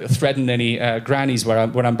want to threaten any grannies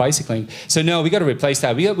when I'm bicycling. So no, we got to replace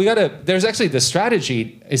that. We got to. There's actually the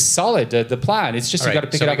strategy is solid. The plan. It's just you got to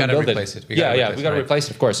pick it up and build it. We got to replace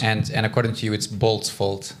it, of course. And according to you, it's Bolt's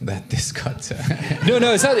fault that this got.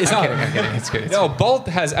 No, it's not. It's not. I'm kidding. It's good. No, Bolt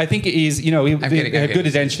has. I think he's. You know, he had good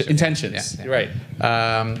intentions. Yeah. You're right.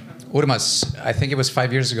 Urmas, I think it was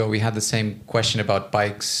 5 years ago we had the same question about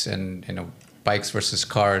bikes and, you know, bikes versus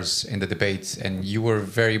cars in the debate, and you were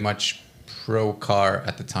very much pro car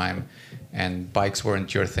at the time, and bikes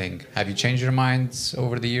weren't your thing. Have you changed your minds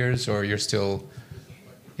over the years, or you're still,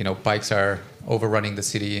 you know, bikes are overrunning the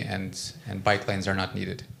city and bike lanes are not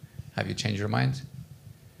needed? Have you changed your mind?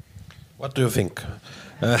 What do you think?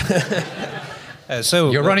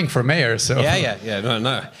 So you're running for mayor, so yeah.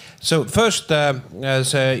 No. So first,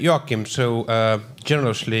 as Joakim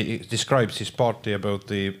generously describes his party about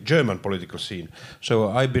the German political scene. So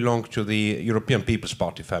I belong to the European People's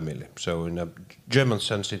Party family. So in a German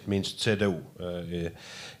sense, it means CDU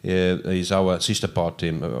is our sister party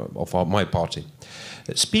of my party.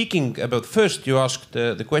 Speaking about first, you asked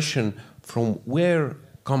the question from where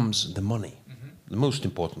comes the money? The most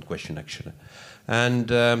important question, actually. And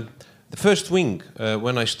the first wing,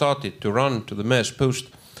 when I started to run to the mayor's post,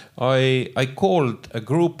 I called a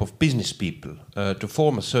group of business people to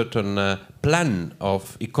form a certain plan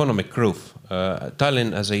of economic growth.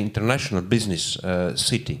 Tallinn as an international business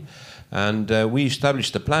city. And we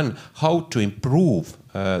established a plan how to improve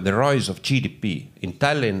the rise of GDP in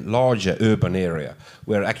Tallinn, larger urban area,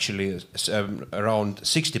 where actually around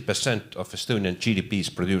 60% of Estonian GDP is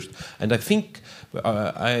produced. And I think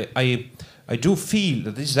I do feel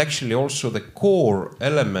that this is actually also the core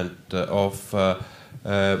element of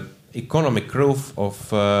economic growth of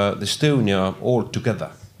Estonia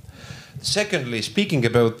altogether. Secondly, speaking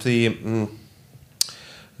about the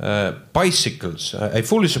bicycles. I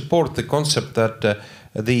fully support the concept that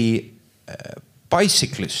the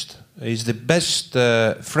bicyclist is the best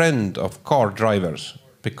friend of car drivers,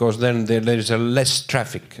 because then there is a less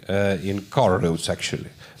traffic in car roads actually.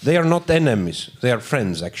 They are not enemies, they are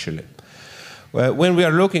friends actually. When we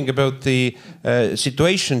are looking about the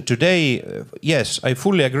situation today, yes, I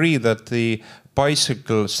fully agree that the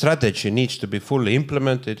bicycle strategy needs to be fully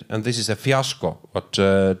implemented, and this is a fiasco what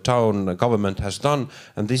town government has done,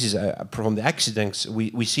 and this is from the accidents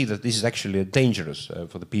we see that this is actually dangerous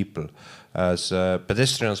for the people as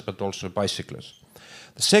pedestrians but also bicyclists.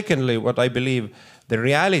 Secondly, what I believe, the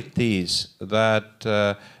reality is that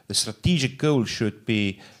the strategic goal should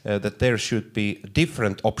be that there should be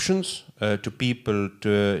different options to people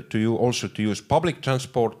to also to use public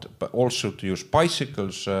transport, but also to use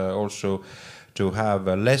bicycles, also to have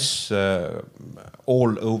less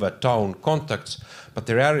all over town contacts. But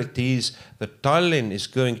the reality is that Tallinn is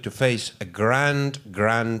going to face a grand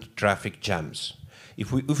traffic jams.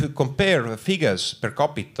 If we compare the figures per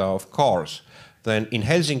capita of cars, then in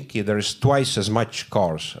Helsinki there is twice as much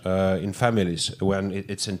cars in families when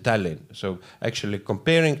it's in Tallinn. So actually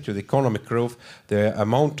comparing to the economic growth, the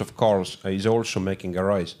amount of cars is also making a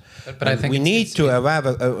rise. But I think we need to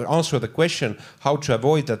answer the question how to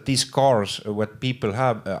avoid that these cars, what people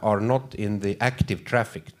have, are not in the active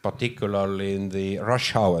traffic, particularly in the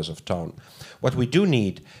rush hours of town. What we do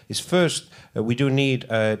need is first, we do need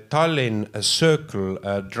a Tallinn circle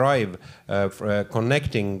drive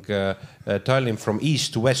connecting Tallinn from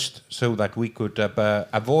east to west, so that we could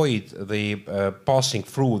avoid the passing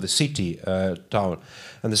through the city town.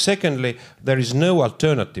 And secondly, there is no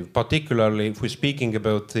alternative, particularly if we're speaking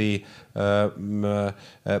about the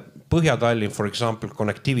Põhja-Tallinn, for example,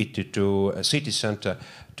 connectivity to a city center,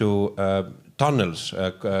 to tunnels,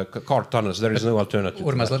 car tunnels. There is no alternative.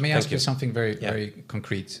 Urmas, let me ask you something very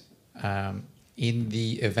concrete. In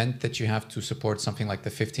the event that you have to support something like the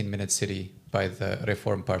 15-minute city by the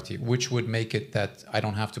Reform Party, which would make it that I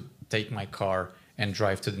don't have to take my car and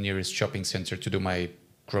drive to the nearest shopping center to do my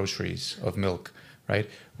groceries of milk, right?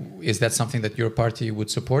 Is that something that your party would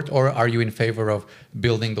support? Or are you in favor of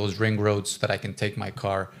building those ring roads so that I can take my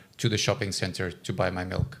car to the shopping center to buy my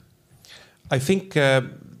milk? I think,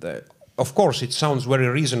 of course, it sounds very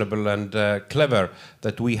reasonable and clever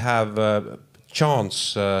that we have a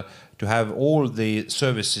chance to have all the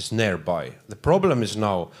services nearby. The problem is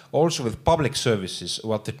now also with public services,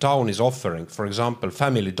 what the town is offering, for example,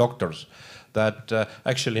 family doctors, that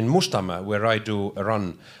actually in Mustamäe, where I do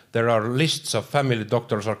run, there are lists of family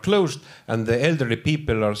doctors are closed, and the elderly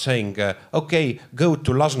people are saying, okay, go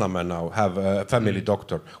to Lasnamäe now, have a family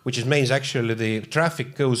doctor, which means actually the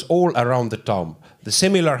traffic goes all around the town. The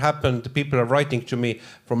similar happened, people are writing to me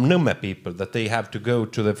from Nõmme people that they have to go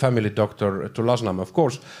to the family doctor to Lasnamäe. Of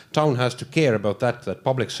course, town has to care about that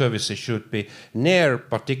public services should be near,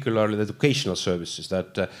 particularly the educational services,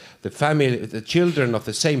 that the children of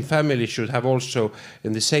the same family should have also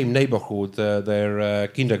in the same neighborhood their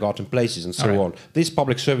kindergarten places and so on. These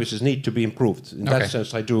public services need to be improved. In that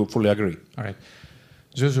sense, I do fully agree. All right.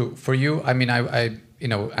 Zuzu, for you, I mean, I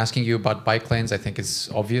asking you about bike lanes, I think is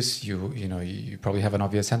obvious. You probably have an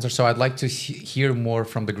obvious answer. So I'd like to hear more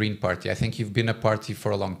from the Green Party. I think you've been a party for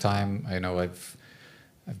a long time. I know I've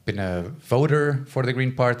been a voter for the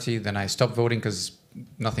Green Party. Then I stopped voting because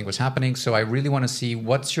nothing was happening. So I really want to see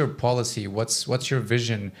what's your policy, what's your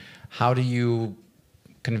vision? How do you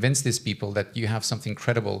convince these people that you have something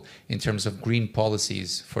credible in terms of green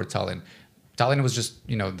policies for Tallinn? Tallinn was just,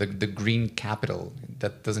 the green capital.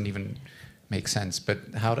 That doesn't even make sense. But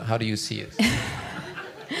how do you see it?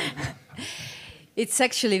 It's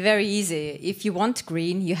actually very easy. If you want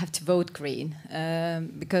green, you have to vote green.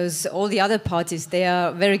 Because all the other parties, they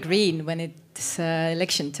are very green when it's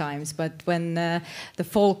election times. But when the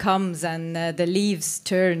fall comes and the leaves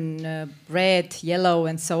turn red, yellow,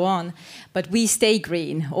 and so on, but we stay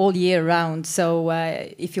green all year round. So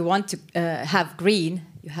if you want to have green,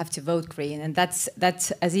 you have to vote green, and that's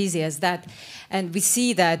as easy as that. And we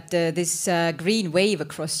see that this green wave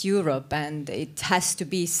across Europe, and it has to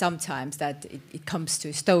be sometimes that it comes to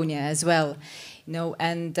Estonia as well,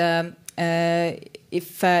 And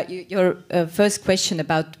if your first question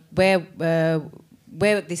about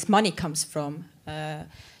where this money comes from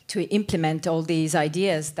to implement all these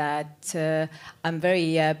ideas, that I'm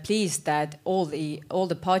very pleased that almost all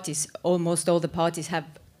the parties have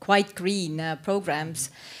quite green programs.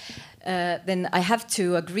 Then I have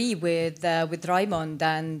to agree with Raimond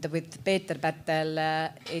and with Peter Pärtel.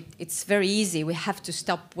 It's very easy. We have to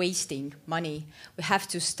stop wasting money. We have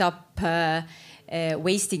to stop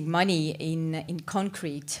wasting money in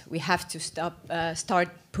concrete. We have to start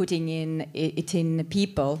putting it in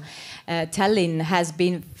people. Tallinn has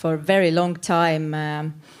been for a very long time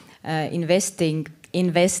investing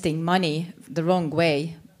money the wrong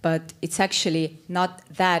way, but it's actually not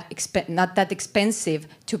that expensive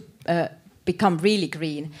to become really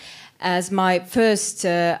green. As my first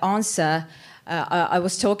answer, I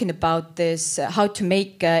was talking about this, how to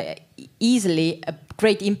make easily a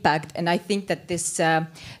great impact, and I think that this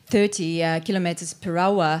 30 kilometers per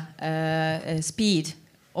hour speed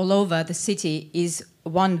all over the city is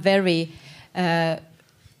one very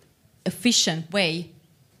efficient way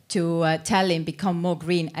to Tallinn become more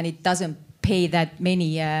green, and it doesn't pay that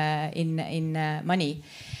many in money.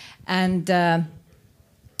 And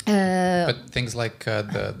but things like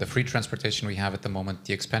the free transportation we have at the moment,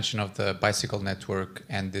 the expansion of the bicycle network,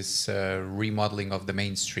 and this remodeling of the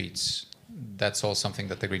main streets, that's all something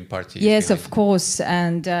that the Green Party is yes, behind. of course.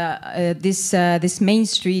 And this main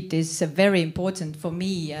street is very important for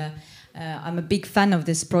me. I'm a big fan of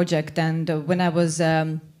this project, and when I was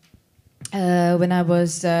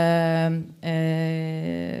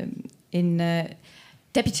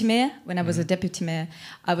deputy mayor, a deputy mayor,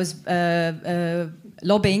 I was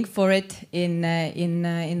lobbying for it in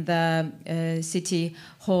the city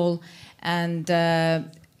hall, and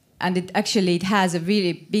it actually has a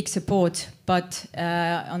really big support. But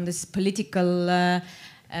on this political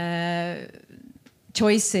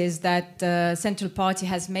choices that Central Party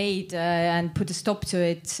has made and put a stop to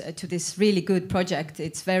it, to this really good project,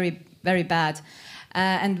 it's very, very bad.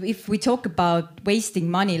 And if we talk about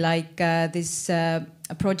wasting money, like this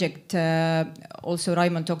project, also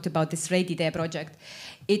Raimond talked about this Reiditee project,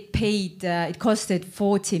 it costed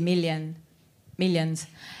 40 millions.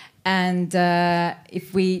 And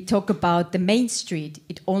if we talk about the main street,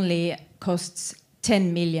 it only costs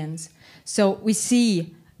 10 millions. So we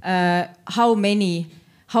see how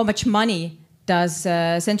much money does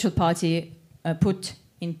Central Party put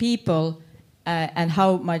in people, and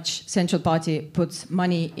how much Central Party puts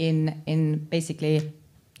money in basically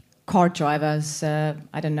car drivers, I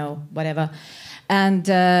don't know, whatever. And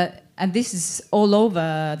this is all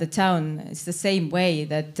over the town. It's the same way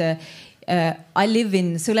that I live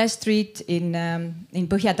in Sõle Street in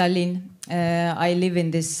Põhja-Tallinn. I live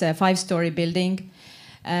in this 5-story building.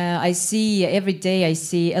 Every day I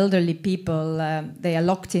see elderly people, they are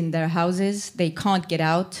locked in their houses. They can't get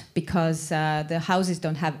out because the houses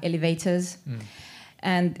don't have elevators.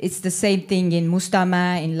 And it's the same thing in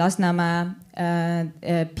Mustamäe, in Lasnamäe.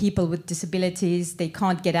 People with disabilities, they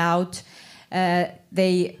can't get out.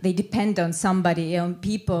 They depend on somebody, on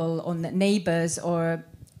people, on neighbors, or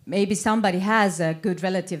maybe somebody has a good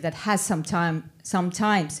relative that has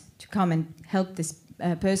sometimes to come and help this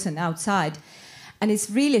person outside. And it's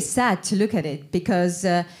really sad to look at it because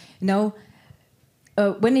when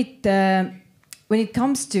it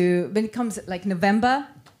comes like November,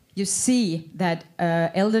 you see that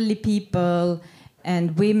elderly people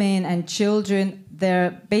and women and children,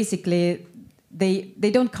 they're basically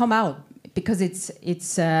they don't come out because it's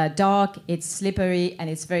dark, it's slippery,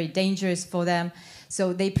 and it's very dangerous for them.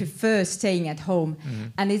 So they prefer staying at home,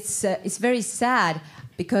 and it's very sad.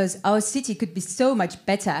 Because our city could be so much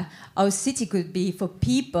better. Our city could be for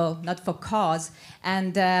people, not for cars.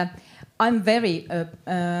 And I'm very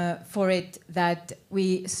for it that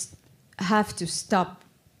we have to stop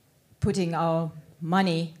putting our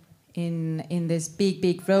money in these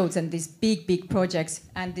big roads and these big projects.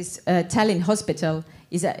 And this Tallinn hospital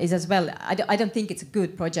is as well. I don't think it's a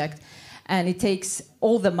good project, and it takes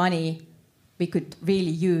all the money we could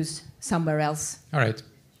really use somewhere else. All right,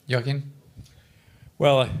 Joakim.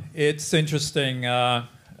 Well, it's interesting.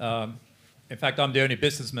 In fact, I'm the only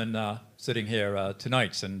businessman sitting here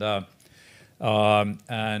tonight, and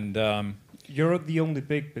you're the only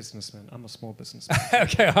big businessman. I'm a small businessman.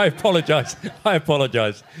 Okay, I apologize.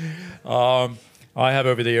 I have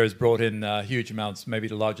over the years brought in huge amounts, maybe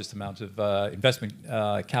the largest amount of investment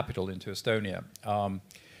capital into Estonia.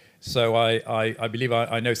 So I believe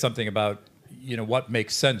I know something about what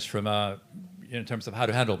makes sense from in terms of how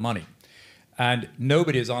to handle money. And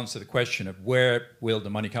nobody has answered the question of where will the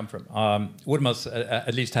money come from. Urmas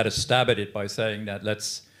at least had a stab at it by saying that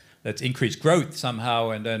let's increase growth somehow,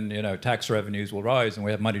 and then tax revenues will rise and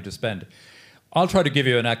we have money to spend. I'll try to give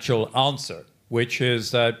you an actual answer, which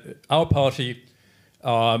is that our party,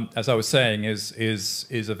 as I was saying, is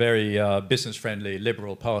a very business-friendly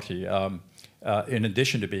liberal party. In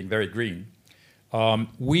addition to being very green,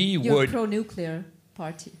 You're a pro-nuclear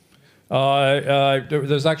party.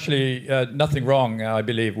 There's actually nothing wrong, I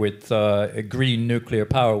believe, with green nuclear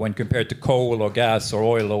power when compared to coal or gas or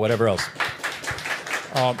oil or whatever else.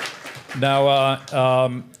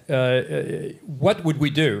 What would we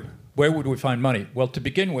do? Where would we find money? Well, to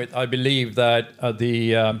begin with, I believe that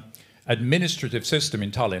the administrative system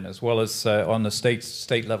in Tallinn, as well as on the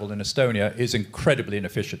state level in Estonia, is incredibly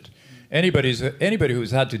inefficient. Anybody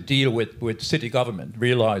who's had to deal with city government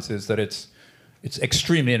realizes that it's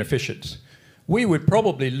extremely inefficient. We would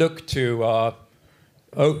probably look to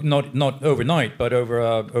not overnight, but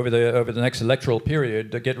over the next electoral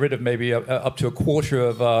period, to get rid of maybe up to a quarter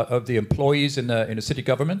of the employees in the city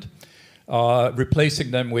government,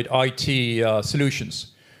 replacing them with IT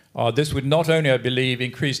solutions. This would not only, I believe,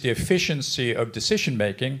 increase the efficiency of decision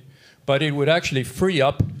making, but it would actually free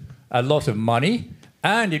up a lot of money,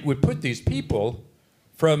 and it would put these people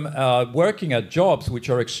from working at jobs which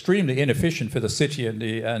are extremely inefficient for the city and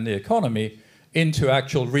the economy into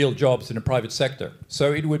actual real jobs in the private sector.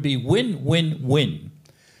 So it would be win-win-win.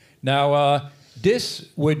 Now, this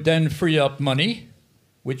would then free up money,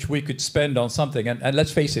 which we could spend on something. And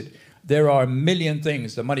let's face it, there are a million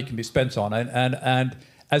things that money can be spent on. And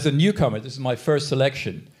as a newcomer, this is my first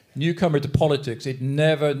selection, newcomer to politics, it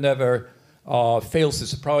never fails to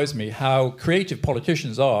surprise me how creative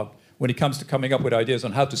politicians are when it comes to coming up with ideas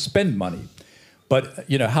on how to spend money. But,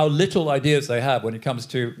 you know, how little ideas they have when it comes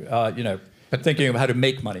to, but thinking of how to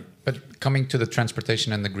make money. But coming to the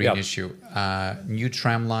transportation and the green issue, new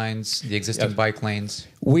tram lines, the existing bike lanes.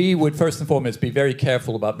 We would first and foremost be very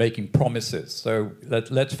careful about making promises. So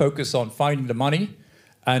let's focus on finding the money,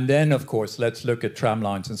 and then of course let's look at tram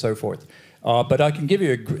lines and so forth. But I can give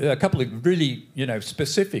you a couple of really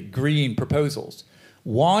specific green proposals.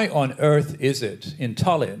 Why on earth is it in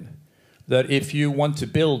Tallinn that if you want to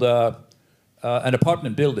build an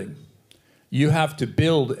apartment building, you have to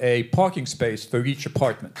build a parking space for each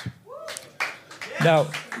apartment? Now,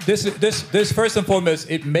 this first and foremost,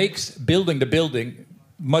 it makes building the building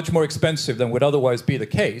much more expensive than would otherwise be the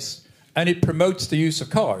case, and it promotes the use of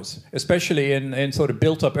cars, especially in sort of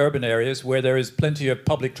built-up urban areas where there is plenty of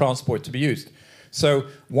public transport to be used. So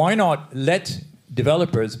why not let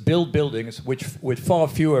developers build buildings with far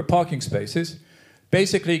fewer parking spaces,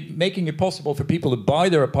 basically making it possible for people to buy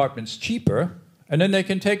their apartments cheaper, and then they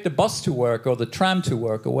can take the bus to work or the tram to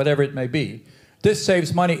work or whatever it may be. This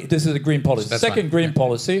saves money. This is a green policy. So second green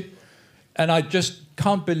policy, and I just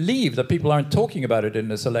can't believe that people aren't talking about it in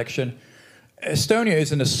this election. Estonia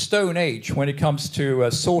is in a stone age when it comes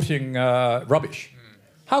to sorting rubbish.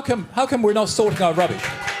 How come we're not sorting our rubbish?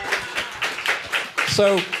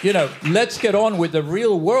 So, let's get on with the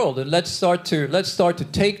real world, and let's start to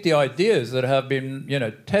take the ideas that have been,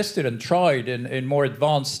 tested and tried in more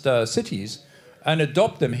advanced cities and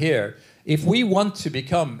adopt them here. If we want to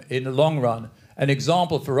become, in the long run, an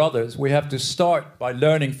example for others, we have to start by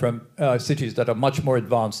learning from cities that are much more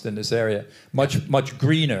advanced in this area, much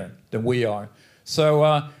greener than we are.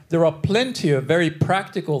 So there are plenty of very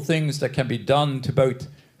practical things that can be done to both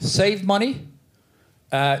save money,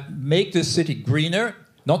 make this city greener,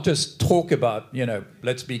 not just talk about,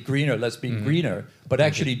 let's be greener, but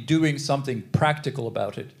actually doing something practical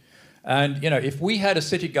about it. And, if we had a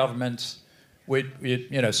city government with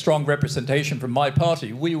strong representation from my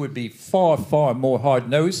party, we would be far, far more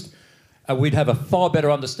hard-nosed, and we'd have a far better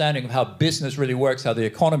understanding of how business really works, how the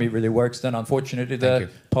economy really works, than unfortunately the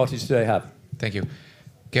parties today have. Thank you.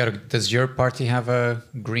 Georg, does your party have a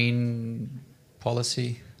green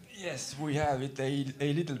policy? Yes, we have it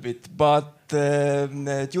a little bit, but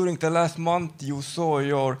during the last month you saw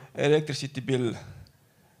your electricity bill.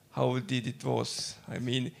 How did it was? I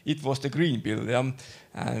mean, it was the green bill, yeah?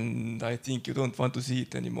 And I think you don't want to see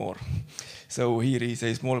it anymore. So here is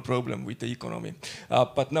a small problem with the economy.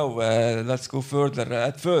 But now, let's go further.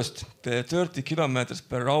 At first, the 30 kilometers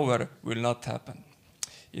per hour will not happen.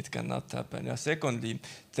 It cannot happen. And secondly,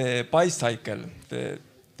 the bicycle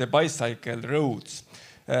roads.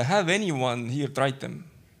 Have anyone here tried them?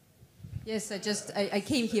 Yes, I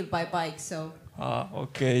came here by bike, so.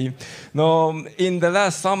 Okay. No, in the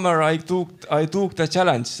last summer I took the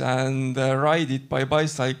challenge and ride it by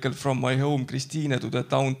bicycle from my home Kristiine to the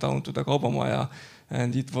downtown to the Kaubamaja,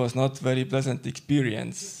 and it was not very pleasant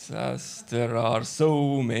experience as there are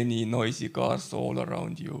so many noisy cars all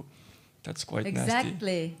around you. That's quite nasty.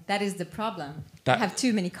 Exactly. That is the problem. I have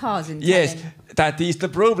too many cars in Tallinn. Yes, that is the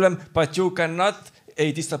problem, but you cannot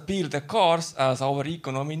disappear the cars as our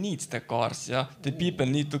economy needs the cars. Yeah, the people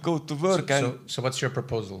need to go to work. So what's your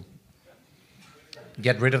proposal?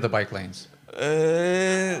 Get rid of the bike lanes.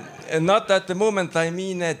 Not at the moment. I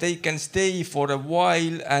mean, they can stay for a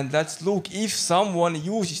while, and let's look if someone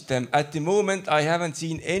uses them. At the moment, I haven't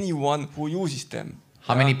seen anyone who uses them.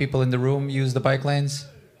 How many people in the room use the bike lanes?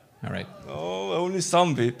 All right. No, only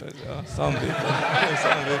some people. Yeah, some people.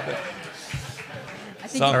 Some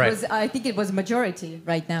people. I think it was majority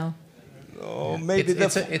right now. Oh, maybe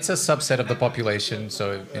it's a subset of the population.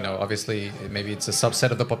 So obviously, maybe it's a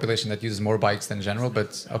subset of the population that uses more bikes than general.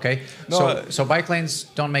 But okay. No, so bike lanes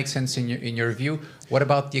don't make sense in your view. What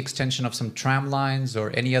about the extension of some tram lines or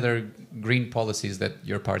any other green policies that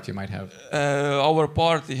your party might have? Our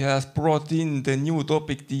party has brought in the new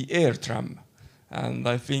topic, the air tram, and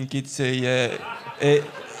I think it's a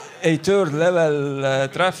third level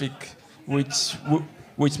traffic,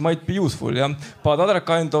 which might be useful, yeah. But other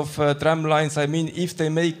kind of tram lines, I mean, if they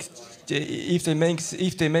make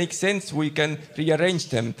sense, we can rearrange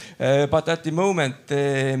them. But at the moment,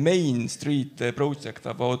 the main street project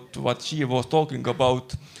about what she was talking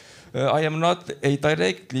about, I am not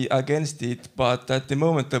directly against it. But at the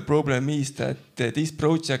moment, the problem is that this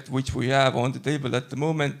project, which we have on the table at the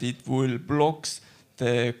moment, it will block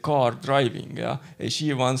the car driving. Yeah,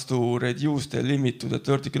 she wants to reduce the limit to the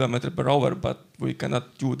 30 km/h, but we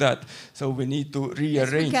cannot do that. So we need to rearrange.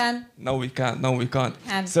 Yes, we can. No, we can't. No, we can't.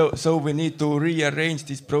 So we need to rearrange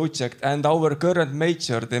this project. And our current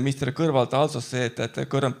mayor, the Mr. Kõrvald, also said that the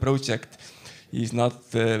current project is not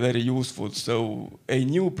very useful. So a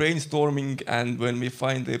new brainstorming, and when we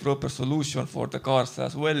find a proper solution for the cars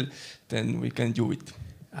as well, then we can do it.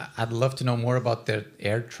 I'd love to know more about the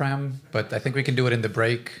air tram, but I think we can do it in the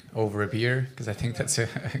break over a beer, because I think that's a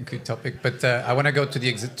good topic. But I want to go to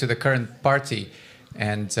the current party,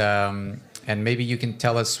 and maybe you can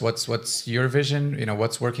tell us what's your vision,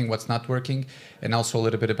 what's working, what's not working, and also a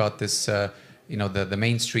little bit about this, the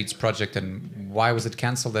Main Streets project, and why was it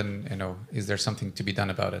cancelled, and is there something to be done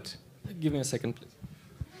about it? Give me a second, please.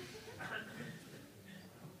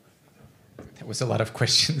 That was a lot of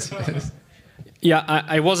questions. Yeah,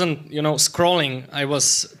 I wasn't, scrolling. I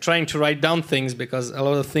was trying to write down things because a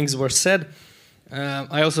lot of things were said.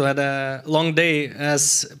 I also had a long day.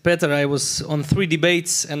 As Peter, I was on 3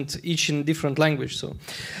 debates and each in different language. So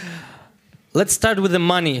let's start with the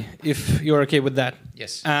money, if you're okay with that.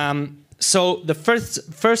 Yes. So the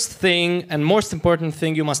first thing and most important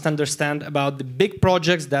thing you must understand about the big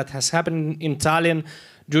projects that has happened in Tallinn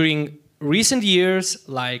during recent years,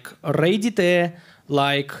 like Reiditee,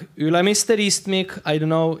 like Ülemiste Ristmik. I don't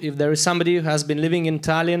know if there is somebody who has been living in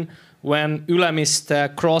Tallinn when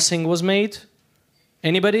Ülemiste crossing was made.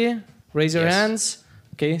 Anybody? Raise your hands.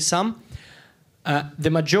 Okay, some. The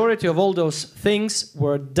majority of all those things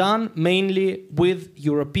were done mainly with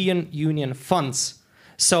European Union funds.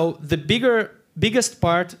 So the biggest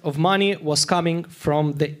part of money was coming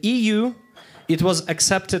from the EU. It was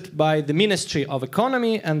accepted by the Ministry of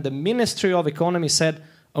Economy, and the Ministry of Economy said,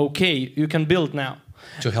 okay, you can build now.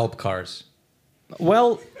 To help cars.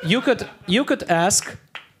 Well, you could ask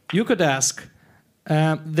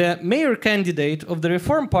the mayor candidate of the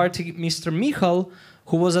Reform Party, Mr. Michal,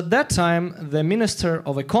 who was at that time the Minister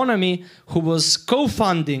of Economy, who was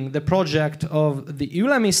co-funding the project of the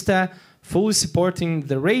Ülemiste, fully supporting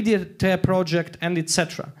the Reiditee project, and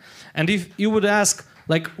etc. And if you would ask,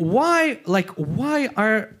 why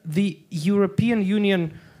are the European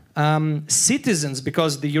Union citizens,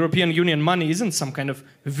 because the European Union money isn't some kind of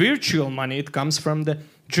virtual money, it comes from the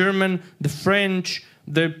German, the French,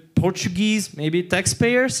 the Portuguese, maybe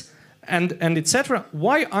taxpayers, and etc.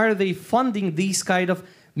 Why are they funding these kind of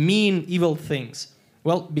mean, evil things?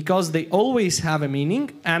 Well, because they always have a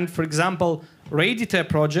meaning. And for example, Reiditee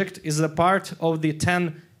project is a part of the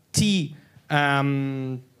 10T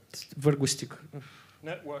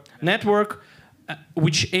network,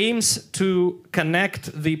 which aims to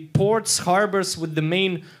connect the ports, harbors with the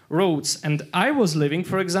main roads. And I was living,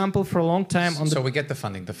 for example, for a long time on the... So we get the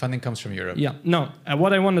funding. The funding comes from Europe. Yeah, no.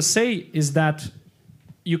 What I want to say is that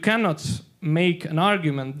you cannot make an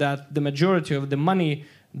argument that the majority of the money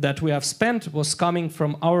that we have spent was coming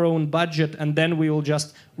from our own budget and then we will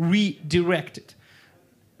just redirect it.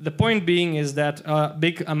 The point being is that a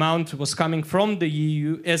big amount was coming from the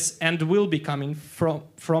EU and will be coming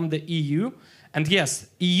from the EU. And yes,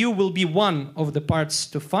 EU will be one of the parts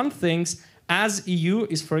to fund things, as EU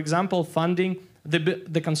is, for example, funding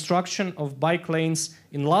the construction of bike lanes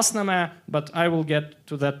in Lasnamäe, but I will get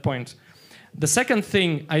to that point. The second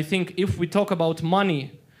thing, I think, if we talk about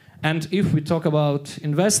money and if we talk about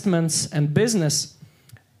investments and business,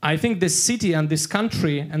 I think this city and this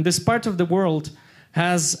country and this part of the world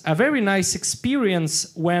has a very nice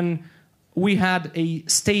experience when we had a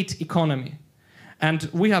state economy. And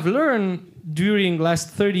we have learned during last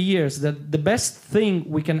 30 years that the best thing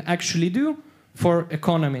we can actually do for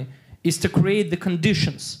economy is to create the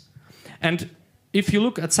conditions. And if you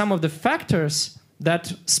look at some of the factors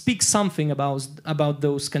that speak something about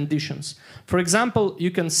those conditions. For example,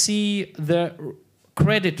 you can see the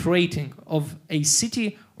credit rating of a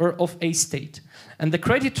city or of a state. And the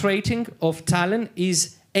credit rating of Tallinn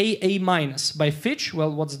is AA minus by Fitch.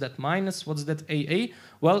 Well, what's that minus? What's that AA?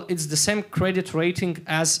 Well, it's the same credit rating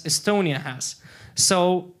as Estonia has.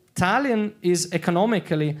 So Tallinn is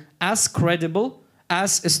economically as credible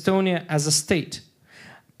as Estonia as a state.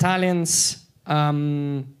 Tallinn's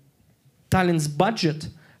budget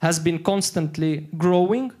has been constantly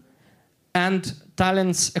growing, and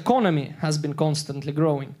Tallinn's economy has been constantly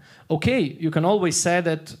growing. Okay, you can always say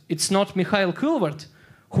that it's not Mikhail Kõlvart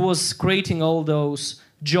who was creating all those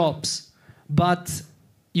jobs, but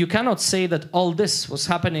you cannot say that all this was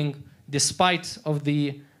happening despite of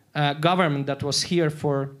the government that was here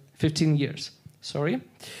for 15 years. Sorry.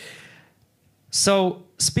 So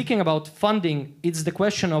speaking about funding, it's the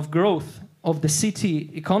question of growth of the city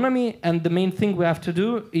economy, and the main thing we have to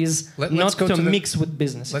do is not to mix with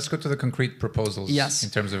business. Let's go to the concrete proposals yes. in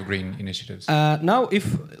terms of green initiatives. Now,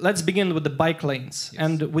 let's begin with the bike lanes yes.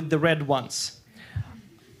 and with the red ones.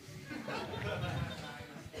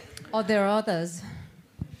 Or there are others.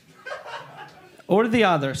 Or the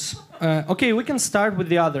others. Okay, we can start with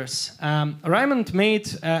the others. Raimond made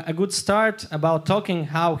a good start about talking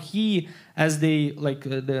how he, as the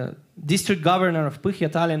district governor of Põhja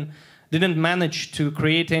Tallinn, didn't manage to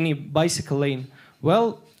create any bicycle lane.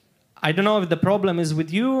 Well, I don't know if the problem is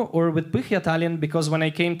with you or with Põhja Tallinn, because when I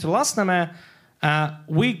came to Lasnamäe,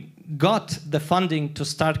 we got the funding to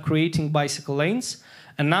start creating bicycle lanes.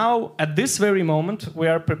 And now, at this very moment, we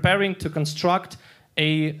are preparing to construct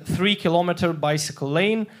a 3-kilometer bicycle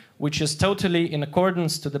lane, which is totally in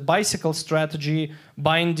accordance to the bicycle strategy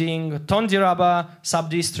binding Tondiraba,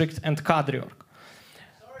 Subdistrict, and Kadriorg.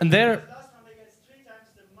 And there...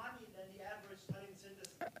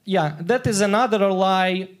 Yeah, that is another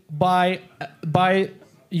lie by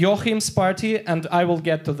Joachim's party, and I will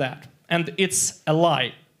get to that. And it's a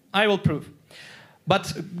lie. I will prove.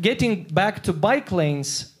 But getting back to bike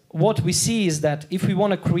lanes, what we see is that if we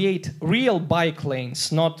want to create real bike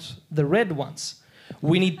lanes, not the red ones,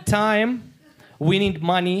 we need time, we need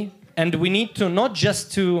money, and we need to not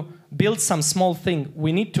just to build some small thing,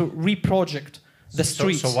 we need to reproject the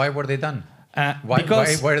streets. So why were they done?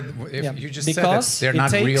 You just said that they're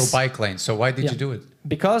not real bike lanes, so why did you do it?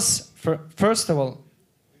 Because, first of all,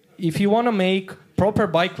 if you want to make proper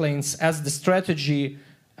bike lanes as the strategy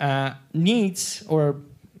needs or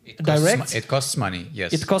directs... It costs money,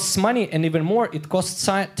 yes. It costs money, and even more, it costs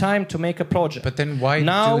time to make a project. But then why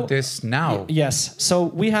do this now? Yes, so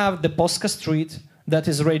we have the Poska Street that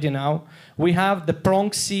is ready now. We have the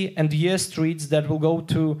Pronksi and Jõe streets that will go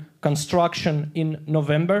to construction in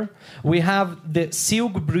November. We have the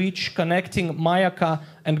Siug Bridge connecting Majaka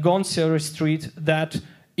and Gonsiori Street that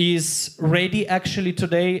is ready actually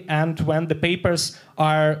today, and when the papers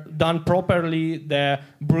are done properly, the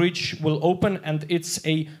bridge will open, and it's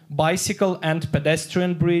a bicycle and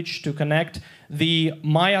pedestrian bridge to connect the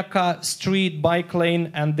Majaka Street bike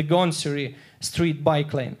lane and the Gonsiori Street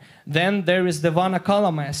bike lane. Then there is the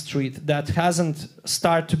Vana-Kalamaja Street that hasn't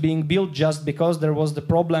started being built just because there was the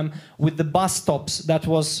problem with the bus stops that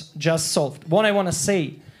was just solved. What I want to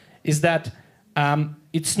say is that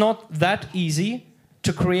it's not that easy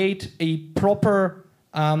to create a proper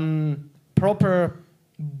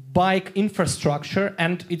bike infrastructure,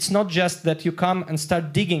 and it's not just that you come and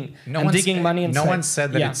start digging money inside. No one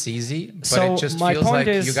said that it's easy, but it just feels like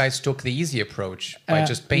you guys took the easy approach by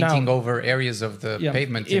just painting over areas of the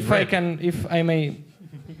pavement in red. If I may,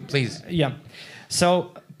 please. Yeah.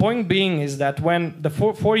 So point being is that when the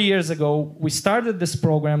 4 years ago we started this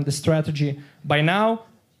program, the strategy, by now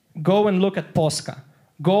go and look at Poska.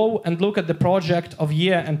 Go and look at the project of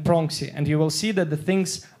Jõe and Pronksi, and you will see that the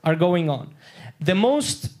things are going on. The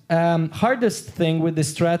most hardest thing with this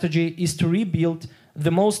strategy is to rebuild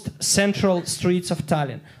the most central streets of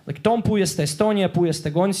Tallinn, like Toompuyeste, Estonia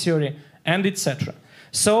Puieste, Gonsiori, and etc.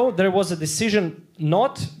 So there was a decision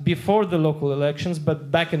not before the local elections,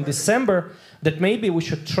 but back in December, that maybe we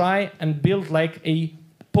should try and build like a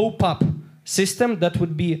pop-up system that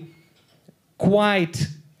would be quite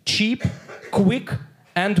cheap, quick,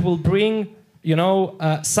 and will bring,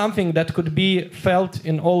 something that could be felt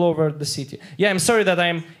in all over the city. Yeah, I'm sorry that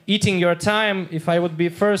I'm eating your time. If I would be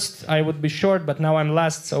first, I would be short, but now I'm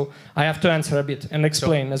last, so I have to answer a bit and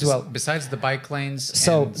explain as well. Besides the bike lanes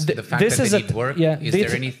and the fact that they need work, is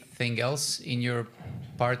there anything else in your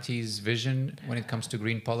party's vision when it comes to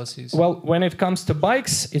green policies? Well, when it comes to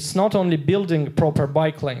bikes, it's not only building proper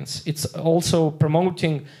bike lanes, it's also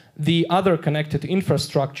promoting the other connected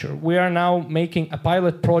infrastructure. We are now making a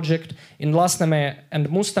pilot project in Lasnamäe and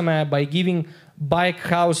Mustamäe by giving bike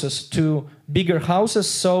houses to bigger houses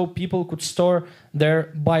so people could store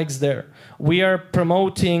their bikes there. We are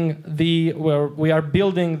promoting we are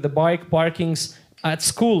building the bike parkings at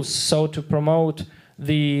schools, so to promote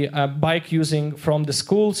the bike using from the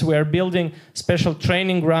schools. We are building special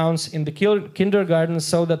training grounds in the kindergarten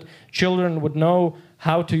so that children would know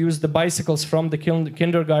how to use the bicycles from the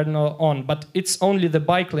kindergarten on. But it's only the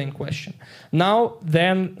bike lane question. Now,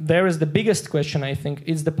 then, there is the biggest question, I think,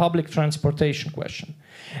 is the public transportation question.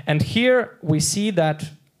 And here we see that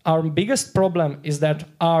our biggest problem is that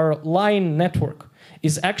our line network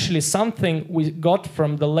is actually something we got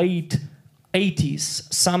from the late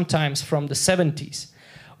 80s, sometimes from the 70s.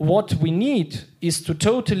 What we need is to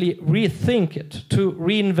totally rethink it, to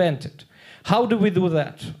reinvent it. How do we do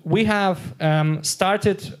that? We have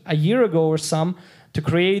started a year ago or some to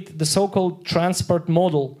create the so-called transport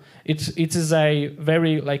model. It is a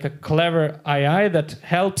very like a clever AI that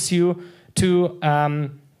helps you to.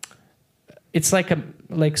 It's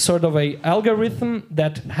like sort of a algorithm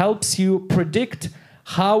that helps you predict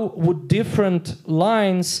how would different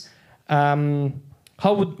lines.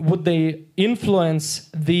 How would they influence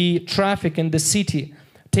the traffic in the city,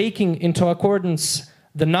 taking into accordance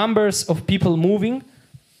the numbers of people moving,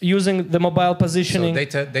 using the mobile positioning.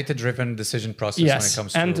 So data-driven decision process yes. when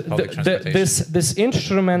it comes to public transportation. This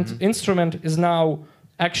instrument is now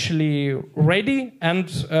actually ready,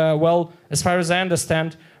 and well, as far as I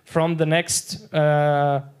understand, from the next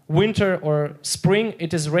winter or spring,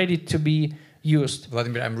 it is ready to be used.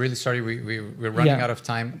 Vladimir, I'm really sorry, we're running out of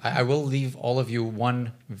time. I will leave all of you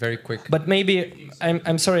one very quick. But maybe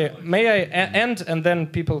I'm sorry. May I end and then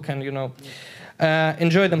people can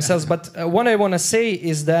enjoy themselves. But what I want to say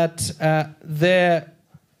is that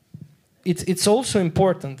it's also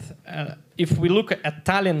important if we look at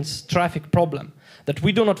Tallinn's traffic problem that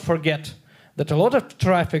we do not forget that a lot of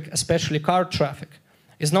traffic, especially car traffic,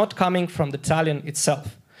 is not coming from the Tallinn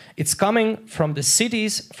itself. It's coming from the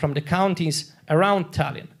cities, from the counties around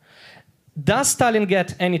Tallinn. Does Tallinn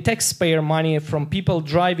get any taxpayer money from people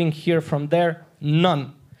driving here from there?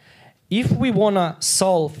 None. If we want to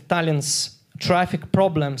solve Tallinn's traffic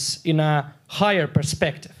problems in a higher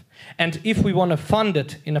perspective, and if we want to fund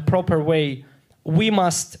it in a proper way, we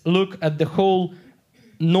must look at the whole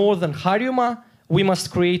northern Harjumaa. We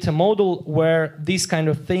must create a model where these kind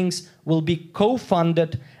of things will be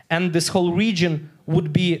co-funded, and this whole region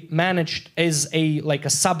would be managed as a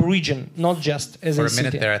sub-region, not just as a city. For a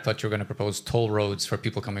minute there, I thought you were going to propose toll roads for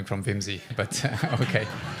people coming from Vimsi, but okay.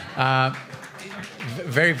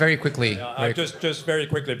 Very, very quickly. Just very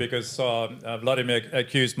quickly, because Vladimir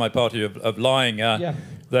accused my party of lying. Yeah.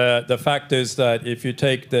 The fact is that if you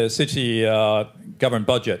take the city government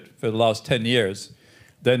budget for the last 10 years,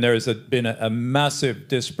 then there has been a massive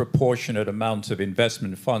disproportionate amount of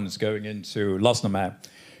investment funds going into Lasnamäe.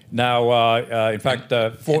 Now, in fact,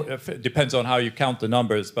 depends on how you count the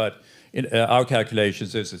numbers, but in our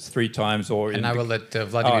calculations is it's 3 times or... And I will let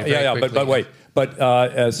Vladimir very quickly... but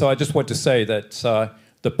wait. So I just want to say that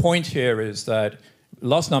the point here is that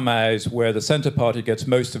Lasnamäe is where the Centre Party gets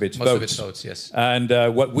most of its votes. Most of its votes, yes. And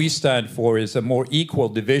what we stand for is a more equal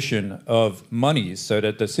division of monies, so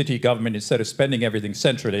that the city government, instead of spending everything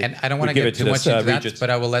centrally, and I don't want to get too much into that, but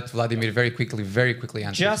I will let Vladimir very quickly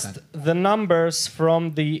answer. Just the numbers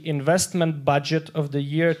from the investment budget of the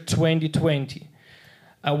year 2020.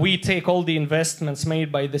 We take all the investments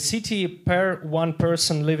made by the city per one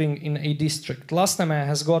person living in a district. Lasnamäe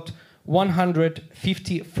has got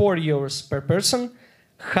 154 euros per person,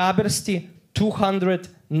 Haabersti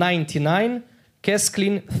 299,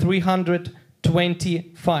 Kesklin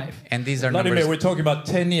 325. And these are Vladimir, numbers... we're talking about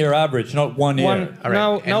 10-year average, not 1 year. All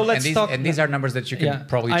right. Now let's talk... And these are numbers that you can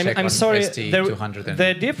probably check I'm on sorry, ST200.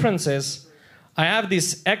 The difference is, I have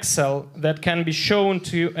this Excel that can be shown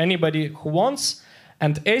to anybody who wants,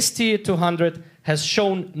 and ST200 has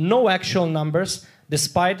shown no actual numbers,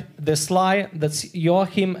 despite the lie that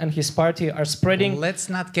Joakim and his party are spreading. Let's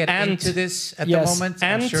not get into this at the moment.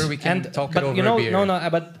 I'm sure we can talk it over a beer.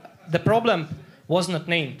 But the problem was not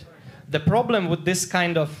named. The problem with this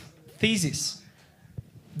kind of thesis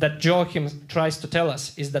that Joakim tries to tell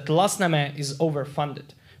us is that Lasnamäe is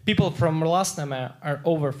overfunded. People from Lasnamäe are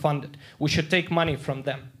overfunded. We should take money from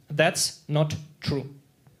them. That's not true.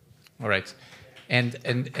 All right. And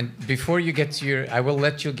before you get to your... I will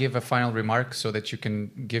let you give a final remark so that you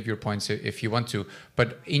can give your points if you want to.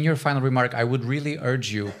 But in your final remark, I would really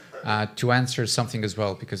urge you to answer something as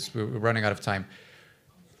well, because we're running out of time.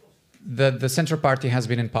 The Centre Party has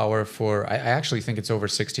been in power for, I actually think it's over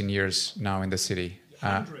 16 years now in the city.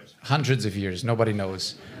 Hundreds of years. Nobody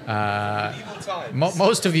knows.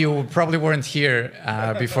 Most of you probably weren't here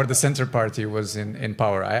before the Center Party was in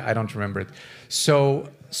power. I don't remember it. So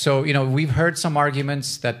we've heard some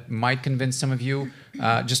arguments that might convince some of you.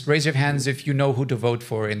 Just raise your hands if you know who to vote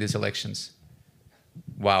for in these elections.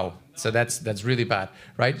 Wow. So that's really bad,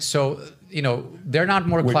 right? So they're not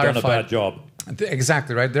more clarified. We've done a bad job.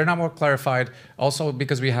 Exactly, right. They're not more clarified. Also,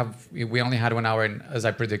 because we only had 1 hour, and as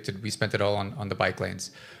I predicted, we spent it all on the bike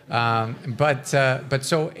lanes. But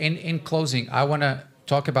so in closing, I want to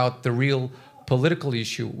talk about the real political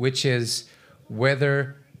issue, which is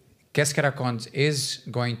whether Keskerakond is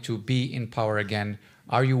going to be in power again.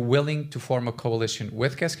 Are you willing to form a coalition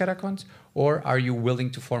with Keskerakond, or are you willing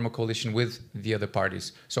to form a coalition with the other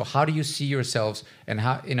parties? So how do you see yourselves, and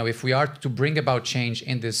how, if we are to bring about change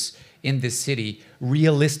in this city,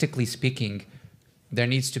 realistically speaking, there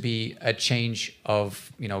needs to be a change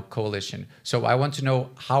of coalition. So I want to know,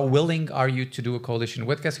 how willing are you to do a coalition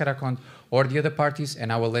with Keskerakond or the other parties?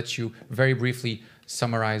 And I will let you very briefly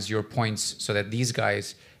summarize your points so that these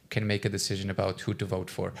guys can make a decision about who to vote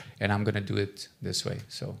for. And I'm going to do it this way.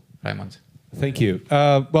 So, Raimond. Thank you.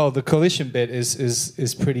 Well, the coalition bit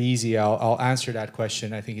is pretty easy. I'll answer that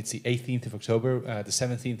question. I think it's the 18th of October. The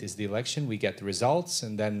 17th is the election. We get the results,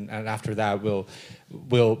 and after that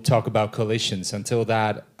we'll talk about coalitions. Until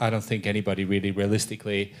that, I don't think anybody really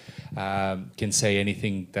realistically can say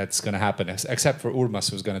anything that's going to happen, except for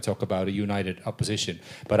Urmas, who's going to talk about a united opposition.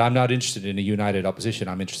 But I'm not interested in a united opposition.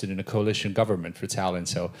 I'm interested in a coalition government for Tallinn.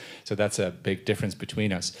 So that's a big difference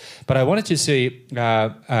between us. But I wanted to say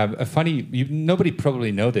a funny. Nobody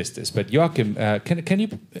probably noticed this, but Joakim, can you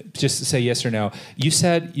just say yes or no? You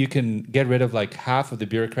said you can get rid of like half of the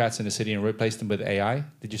bureaucrats in the city and replace them with AI.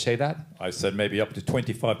 Did you say that? I said maybe up to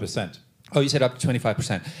 25%. Oh, you said up to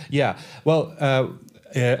 25%. Yeah. Well,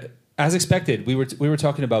 as expected, we were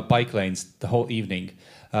talking about bike lanes the whole evening,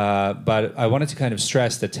 but I wanted to kind of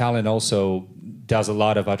stress that Tallinn also does a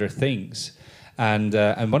lot of other things. And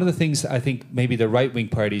one of the things I think maybe the right-wing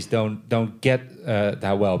parties don't get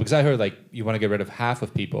that well, because I heard like you want to get rid of half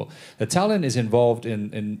of people. The Tallinn is involved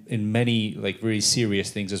in many like very serious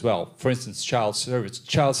things as well. For instance, child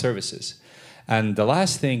services. And the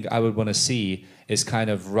last thing I would want to see is kind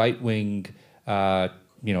of right-wing,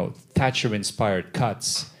 Thatcher-inspired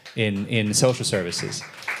cuts in social services.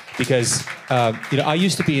 Because I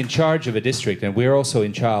used to be in charge of a district, and we're also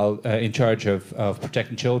in charge of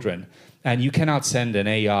protecting children. And you cannot send an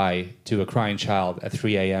AI to a crying child at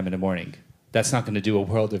 3 a.m. in the morning. That's not going to do a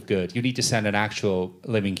world of good. You need to send an actual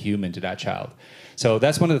living human to that child. So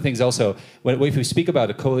that's one of the things also, if we speak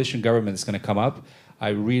about a coalition government that's going to come up, I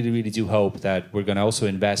really, really do hope that we're going to also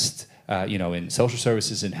invest in social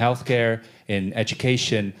services, in healthcare, in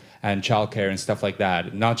education, and childcare and stuff like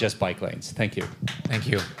that, not just bike lanes. Thank you. Thank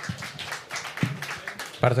you.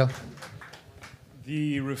 Pärtel?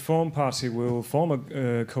 The Reform Party will form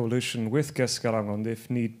a coalition with Keskerakond if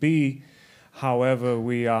need be. However,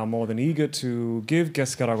 we are more than eager to give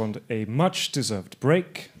Keskerakond a much-deserved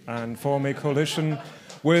break and form a coalition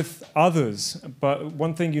with others. But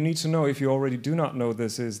one thing you need to know, if you already do not know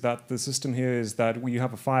this, is that the system here is that you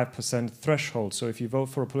have a 5% threshold. So if you vote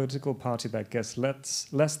for a political party that gets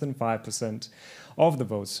less than 5% of the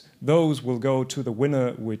votes, those will go to the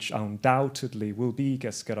winner, which undoubtedly will be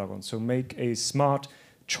Keskerakond. So make a smart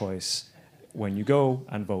choice when you go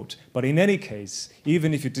and vote. But in any case,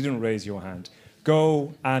 even if you didn't raise your hand,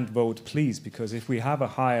 go and vote, please, because if we have a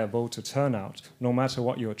higher voter turnout, no matter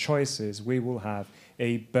what your choice is, we will have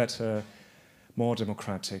a better, more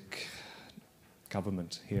democratic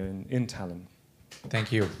government here in Tallinn.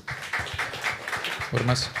 Thank you.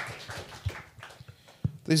 Urmas?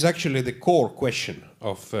 This is actually the core question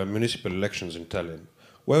of municipal elections in Tallinn,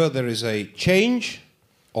 whether there is a change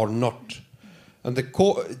or not. And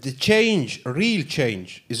the change, real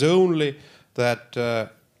change, is only that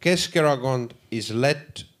Keskerakond is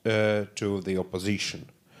led to the opposition.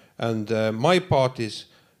 And my party's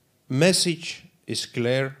message is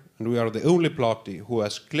clear, and we are the only party who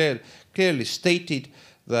has clearly stated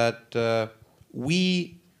that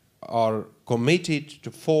we are committed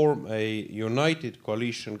to form a united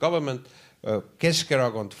coalition government,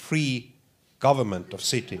 Keskerakond-free government of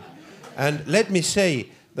city. And let me say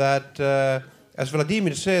that, as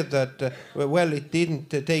Vladimir said, that, well, it didn't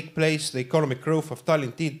take place, the economic growth of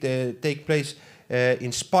Tallinn did take place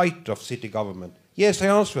in spite of city government. Yes, I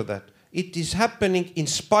answer that. It is happening in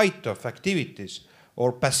spite of activities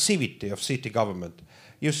or passivity of city government.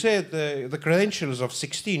 You said the credentials of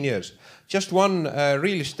 16 years. Just one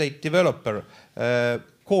real estate developer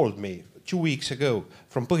called me 2 weeks ago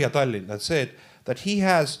from Põhja-Tallinn and said that he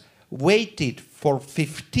has waited for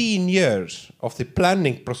 15 years of the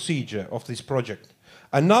planning procedure of this project.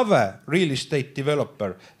 Another real estate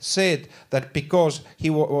developer said that because he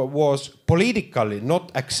was politically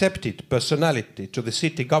not accepted personality to the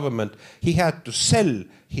city government, he had to sell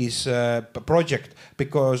his project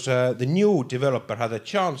because the new developer had a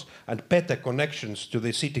chance and better connections to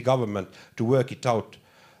the city government to work it out.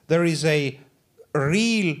 There is a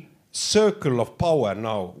real circle of power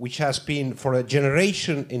now, which has been for a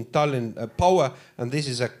generation in Tallinn power, and this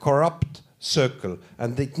is a corrupt circle,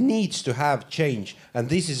 and it needs to have change. And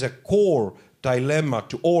this is a core dilemma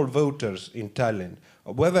to all voters in Tallinn.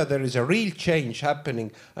 Whether there is a real change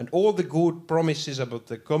happening and all the good promises about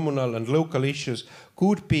the communal and local issues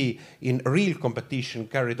could be in real competition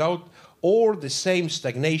carried out, or the same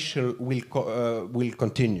stagnation will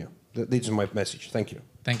continue. This is my message. Thank you.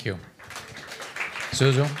 Thank you.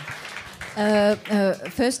 Suzu?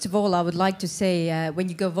 First of all, I would like to say, when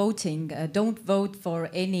you go voting, don't vote for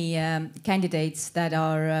any candidates that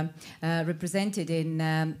are represented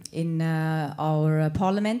in our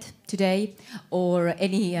parliament today, or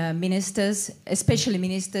any ministers, especially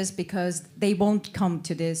ministers, because they won't come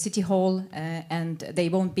to the city hall and they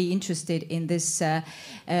won't be interested in this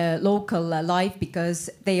local life, because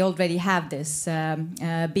they already have this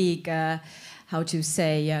big how to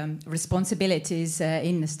say, responsibilities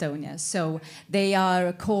in Estonia. So they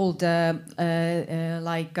are called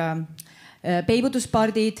like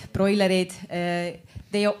peibutuspardid, broilerid.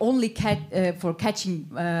 They are only for catching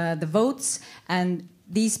the votes, and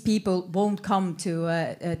these people won't come to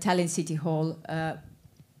Tallinn City Hall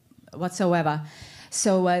whatsoever.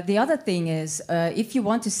 So the other thing is, if you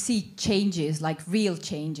want to see changes, like real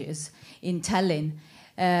changes in Tallinn,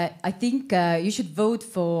 I think you should vote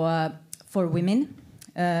for women,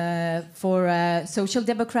 for Social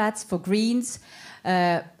Democrats, for Greens,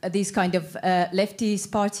 these kind of leftist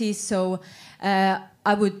parties. So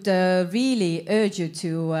I would really urge you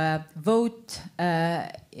to vote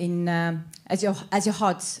in as your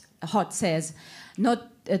heart says.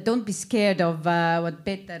 Don't be scared of what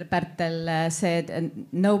Pärtel said. And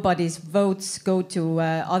nobody's votes go to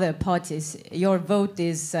other parties. Your vote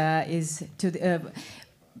is to the,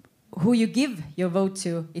 who you give your vote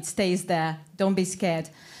to, it stays there. Don't be scared.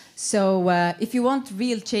 So if you want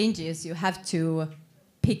real changes, you have to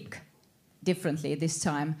pick differently this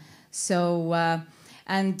time. So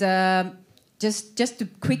just to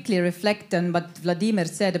quickly reflect on what Vladimir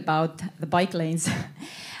said about the bike lanes.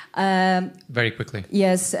 Very quickly.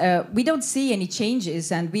 Yes, we don't see any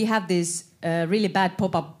changes, and we have this really bad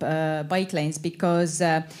pop-up bike lanes because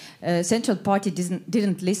Central Party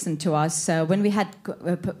didn't listen to us. When we had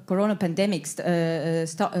Corona pandemic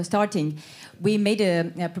starting, we made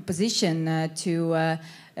a proposition to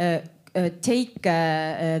take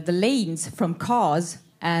the lanes from cars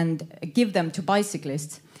and give them to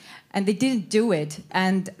bicyclists. And they didn't do it.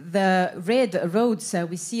 And the red roads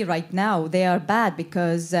we see right now, they are bad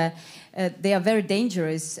because they are very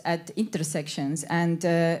dangerous at intersections. And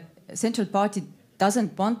Central Party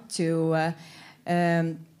doesn't want to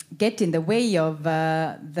get in the way of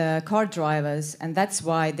the car drivers. And that's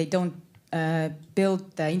why they don't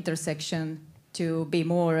build the intersection to be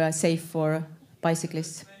more safe for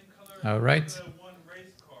bicyclists. All right.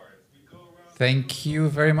 Thank you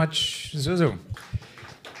very much, Zuzu.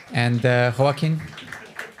 And Joakim?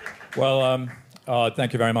 Well,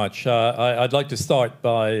 thank you very much. I'd like to start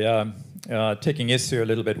by taking issue a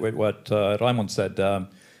little bit with what Raimond said.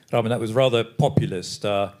 Raimond, that was rather populist.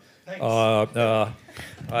 I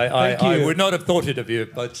would not have thought it of you,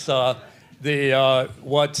 but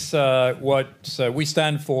what we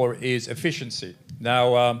stand for is efficiency.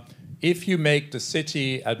 Now, if you make the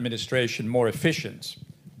city administration more efficient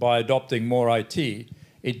by adopting more IT,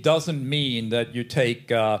 it doesn't mean that you take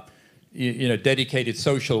dedicated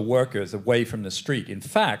social workers away from the street. In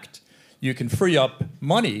fact, you can free up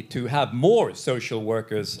money to have more social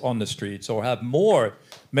workers on the streets or have more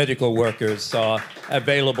medical workers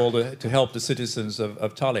available to help the citizens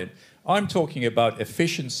of Tallinn. I'm talking about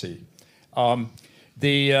efficiency. As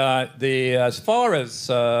far as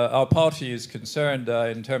our party is concerned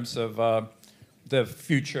in terms of the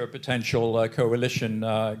future potential coalition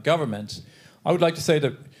governments, I would like to say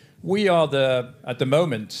that we are at the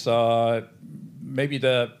moment, maybe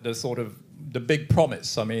the sort of the big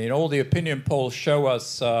promise. I mean, all the opinion polls show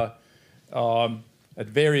us at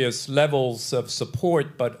various levels of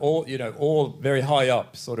support, but all very high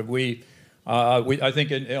up. Sort of I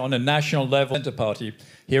think on a national level, Centre Party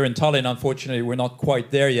here in Tallinn, unfortunately, we're not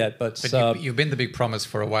quite there yet. But you've been the big promise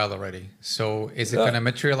for a while already. So is it going to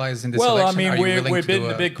materialize in this election? Well, I mean, we've been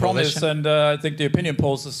the big promise, and I think the opinion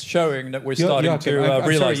polls are showing that we're starting to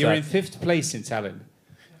realize sorry, you're that. in 5th place in Tallinn.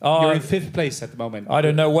 You're in 5th place at the moment. I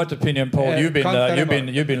don't know what opinion poll you've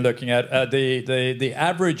been looking at. The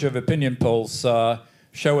average of opinion polls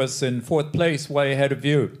show us in 4th place, way ahead of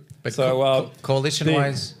you. But so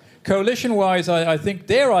coalition-wise. Coalition-wise, I think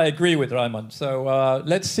there I agree with Raimond. So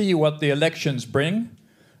let's see what the elections bring.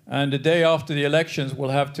 And the day after the elections, we'll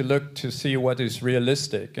have to look to see what is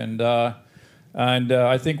realistic. And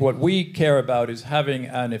I think what we care about is having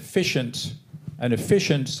an efficient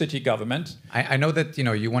city government. I know that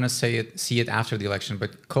you want to see it after the election,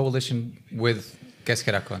 but coalition with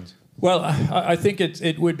Keskerakond. Well, I think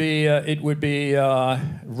it would be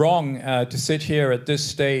wrong to sit here at this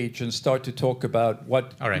stage and start to talk about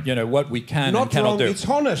what what we can and cannot do. It's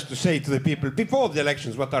honest to say to the people before the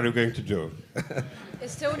elections, what are you going to do?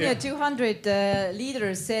 Estonia 200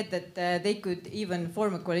 leaders said that they could even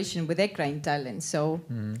form a coalition with EKRE in Tallinn, so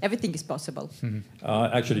everything is possible.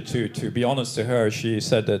 Actually, to be honest to her, she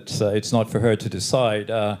said that it's not for her to decide,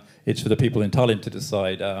 it's for the people in Tallinn to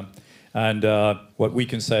decide. And what we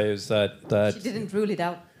can say is that she didn't rule it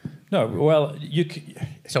out. No, well,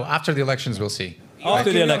 so after the elections, we'll see.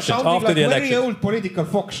 After the elections. Very old political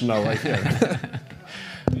fox now, I hear.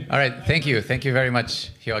 All right, thank you very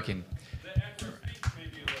much, Joakim.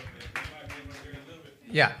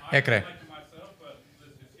 Yeah, EKRE.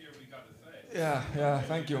 Yeah,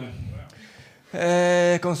 thank you.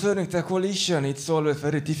 Concerning the coalition, it's always a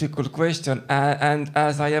very difficult question, and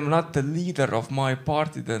as I am not the leader of my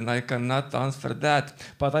party, then I cannot answer that.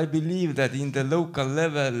 But I believe that in the local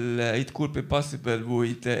level, it could be possible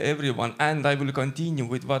with everyone, and I will continue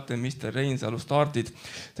with what Mr. Reinsalu started,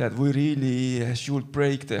 that we really should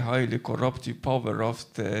break the highly corruptive power of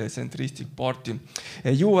the centristic party.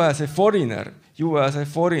 You as a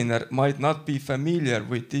foreigner might not be familiar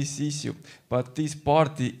with this issue, but this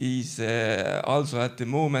party is also at the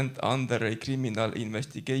moment under a criminal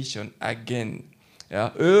investigation again.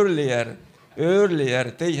 Earlier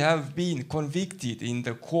they have been convicted in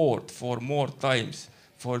the court for more times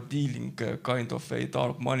for dealing kind of a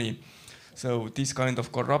dark money. So this kind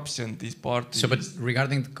of corruption, this party. So, but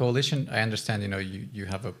regarding the coalition, I understand. You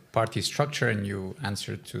have a party structure and you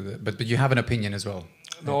answer to the. But you have an opinion as well.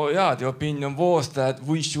 No, yeah, the opinion was that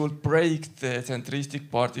we should break the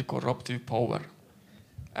centristic party corruptive power,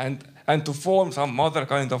 and to form some other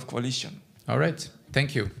kind of coalition. All right,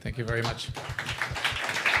 thank you very much.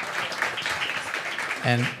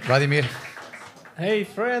 And Vladimir. Hey,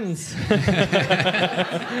 friends.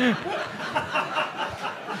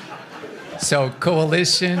 So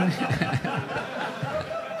coalition.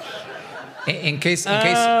 In case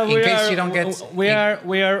you don't get.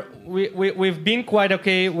 We've been quite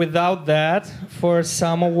okay without that for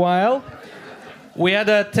some while. We had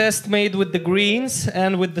a test made with the Greens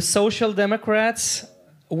and with the Social Democrats.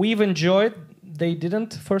 We've enjoyed. They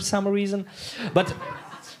didn't for some reason, but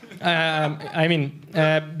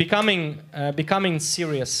becoming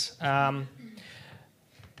serious.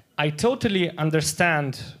 I totally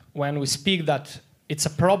understand when we speak that it's a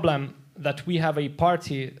problem that we have a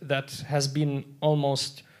party that has been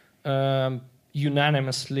almost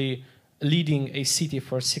unanimously leading a city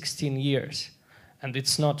for 16 years, and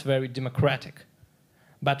it's not very democratic.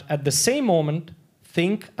 But at the same moment,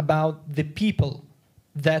 think about the people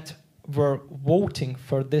that were voting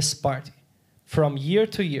for this party from year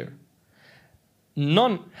to year.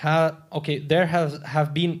 There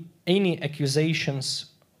have been any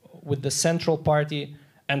accusations with the central party,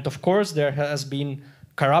 and of course there has been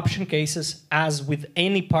corruption cases, as with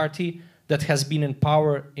any party that has been in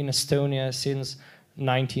power in Estonia since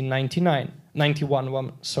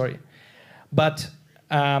 1991. But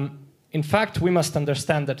in fact, we must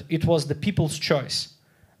understand that it was the people's choice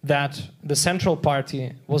that the central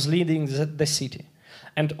party was leading the city.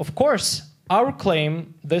 And of course, our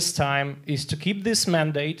claim this time is to keep this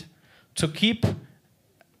mandate, to keep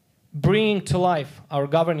bringing to life our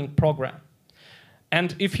governing program.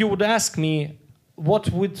 And if you would ask me, what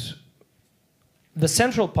would the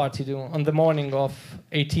central party do on the morning of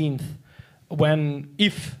 18th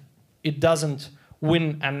if it doesn't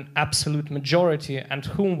win an absolute majority, and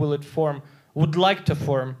whom would like to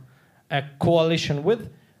form a coalition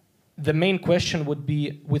with? The main question would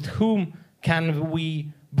be, with whom can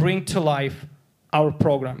we bring to life our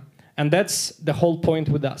program? And that's the whole point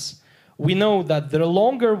with us. We know that the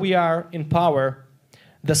longer we are in power,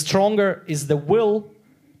 the stronger is the will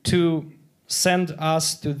to send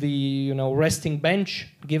us to the resting bench,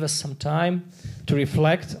 give us some time to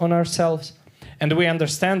reflect on ourselves, and we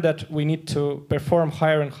understand that we need to perform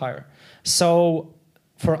higher and higher. So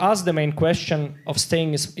for us, the main question of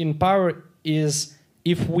staying in power is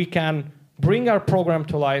if we can bring our program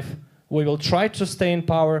to life, we will try to stay in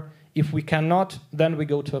power. If we cannot, then we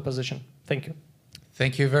go to opposition. Thank you.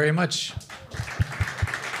 Thank you very much.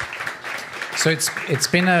 So it's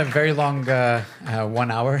been a very long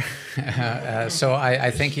 1 hour. So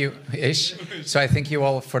I thank you, Ish. So I thank you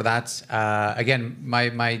all for that. Again,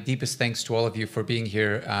 my deepest thanks to all of you for being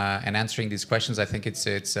here and answering these questions. I think it's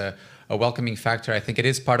a welcoming factor. I think it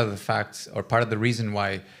is part of the fact, or part of the reason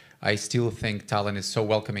why I still think Tallinn is so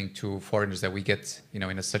welcoming to foreigners, that we get,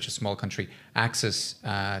 in such a small country, access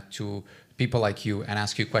to people like you and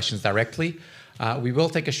ask you questions directly. We will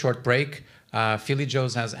take a short break. Philly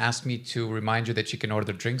Joe's has asked me to remind you that you can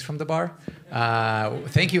order drinks from the bar.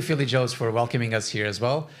 Thank you, Philly Joe's, for welcoming us here as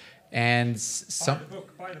well. And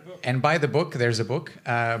buy the book. And buy the book. There's a book.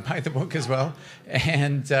 Buy the book as well.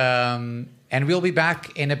 And we'll be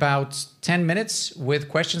back in about 10 minutes with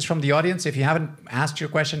questions from the audience. If you haven't asked your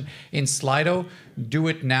question in Slido, do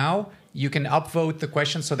it now. You can upvote the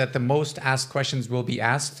questions so that the most asked questions will be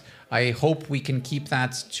asked. I hope we can keep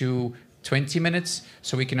that to 20 minutes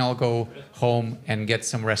so we can all go home and get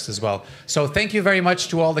some rest as well. So thank you very much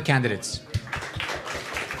to all the candidates.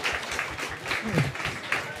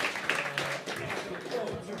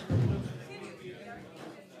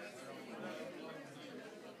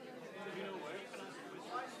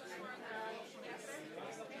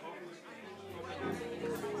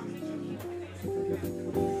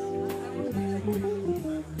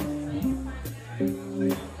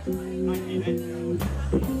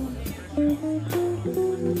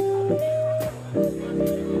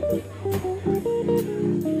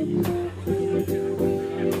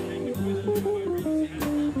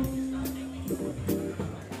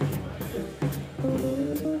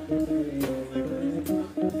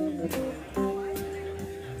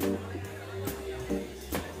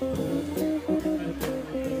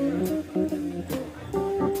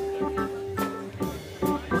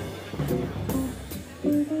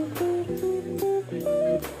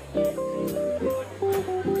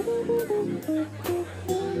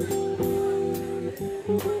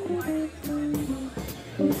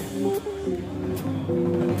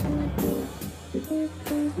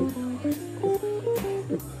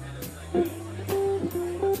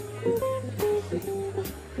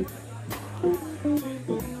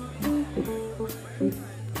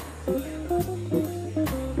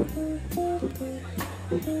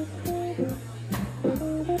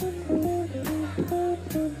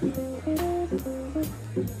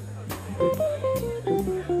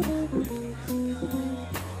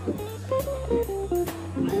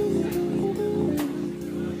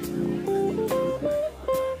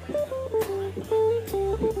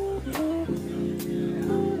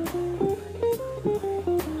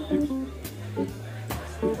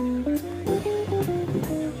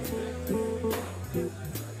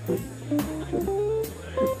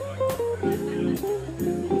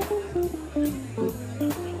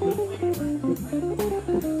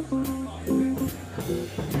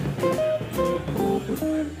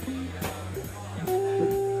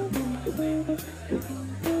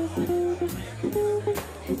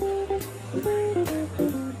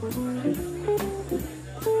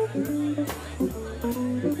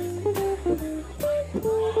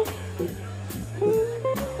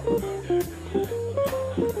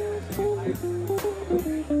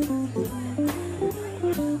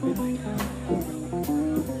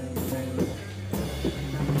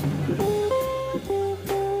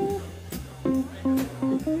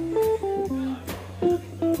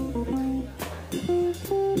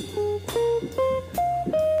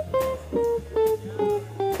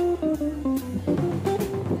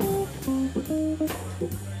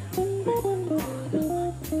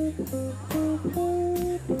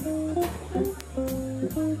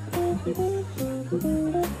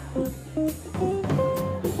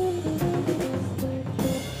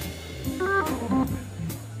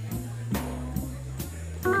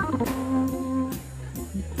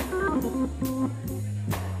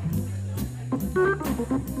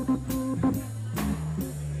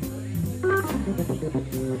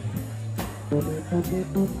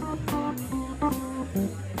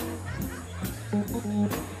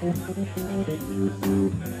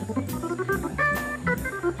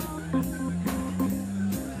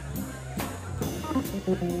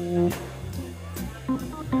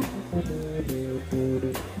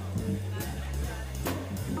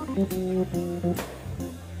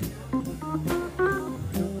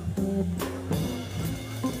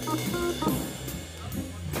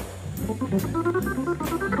 Thank you.